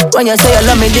that? When you say you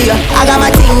love me, do you? I got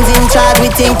my things in charge.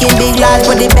 We thinking big lads.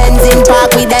 Put the Benz in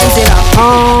park. We dancing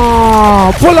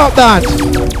up. Pull up that.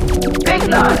 Big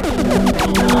lad.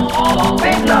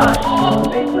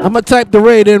 I'm gonna type the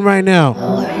raid in right now.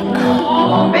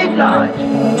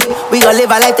 We gon'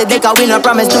 live a life to take a win, I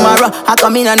promise tomorrow. I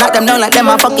come in and knock them down like them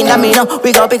a fucking dummy, no.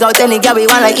 We gon' pick out any girl we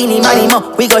want like any money,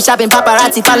 mo. We go shopping,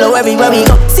 paparazzi follow everywhere we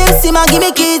go. Sima, give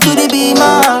me keys to the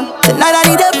beamer. Tonight I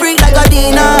need a freak like a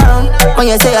dinner. When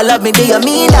you say you love me, do you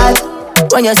mean that?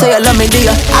 When you say you love me, do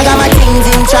you? I got my things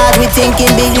in charge, we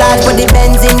thinking big lads. Put the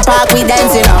Benz in park, we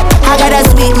dancing up. I got a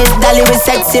sweet Miss Dolly with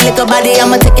sexy little body.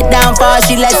 I'ma take it down far,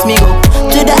 she lets me go.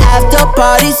 To the after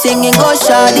party, singing, go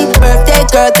shawty. Birthday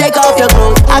girl, take off your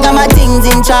clothes. I got my things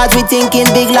in charge, we thinking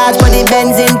big large. For the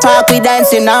Benz in park, we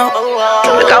dancing now.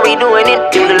 Look how we doing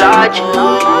it, big large.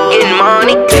 Getting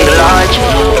money, big large.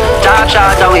 Top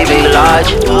shot, how we big large.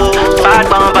 Bad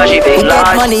bumper, she big large.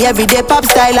 Get money every day, pop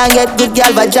style and get good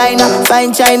girl vagina.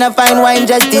 Fine china, fine wine,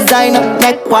 just designer.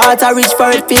 Neck water, reach for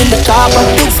it, feel the copper.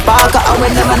 Big sparker, and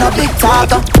when them a no big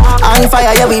talker. On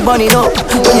fire, yeah, we burning up.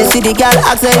 When you see the girl,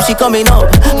 ask her if she coming up.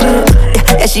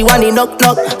 Yeah, she want the knock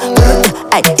knock.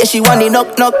 Aye, yeah, she want the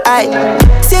knock knock. Aye.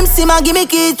 Sim Sima, give me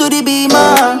keys to the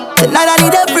beamer. Tonight I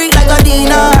need a freak like a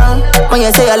dinner. When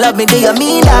you say you love me, do you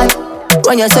mean that?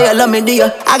 When you say you love me, do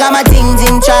you? I got my things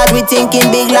in charge, we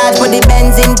thinking big large. For the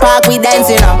Benz in park, we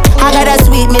dancing now. I got a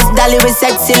sweet Miss Dolly with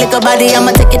sexy little body.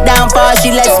 I'ma take it down far,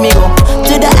 she lets me go.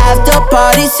 To the after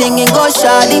party, singing, go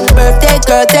shawty. Birthday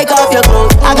girl, take off your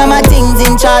clothes. I got my things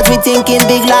in charge, we thinking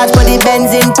big large. For the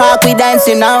Benz in park, we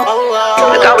dancing now.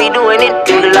 Look how we doing it,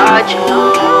 big large.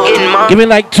 Give me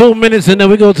like 2 minutes and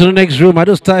then we go to the next room. I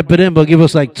just type it in, but give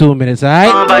us like 2 minutes, alright?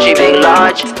 Bumper, she big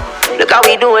large. Look how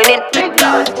we doing it, big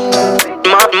large.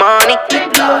 Money,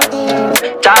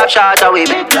 top shot, how we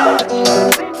big large.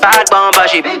 Fat bumper,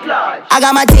 she big large. I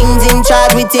got my things in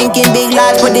charge, we thinking big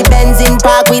large. For the Benz in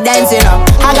park, we dancing up.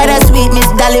 I got a sweet Miss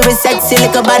Dolly with sexy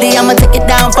little body. I'ma take it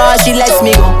down far, she lets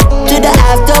me go. To the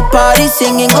after party,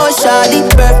 singing, go shawty.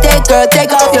 Birthday girl,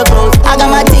 take off your clothes. I got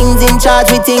my things in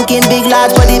charge, we thinking big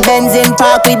large. For the Benz in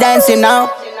park, we dancing now.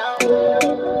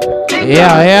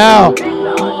 Yeah.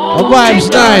 The vibe's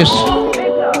nice.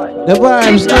 The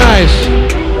vibe's nice.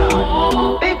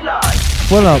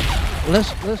 Well up.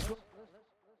 Let's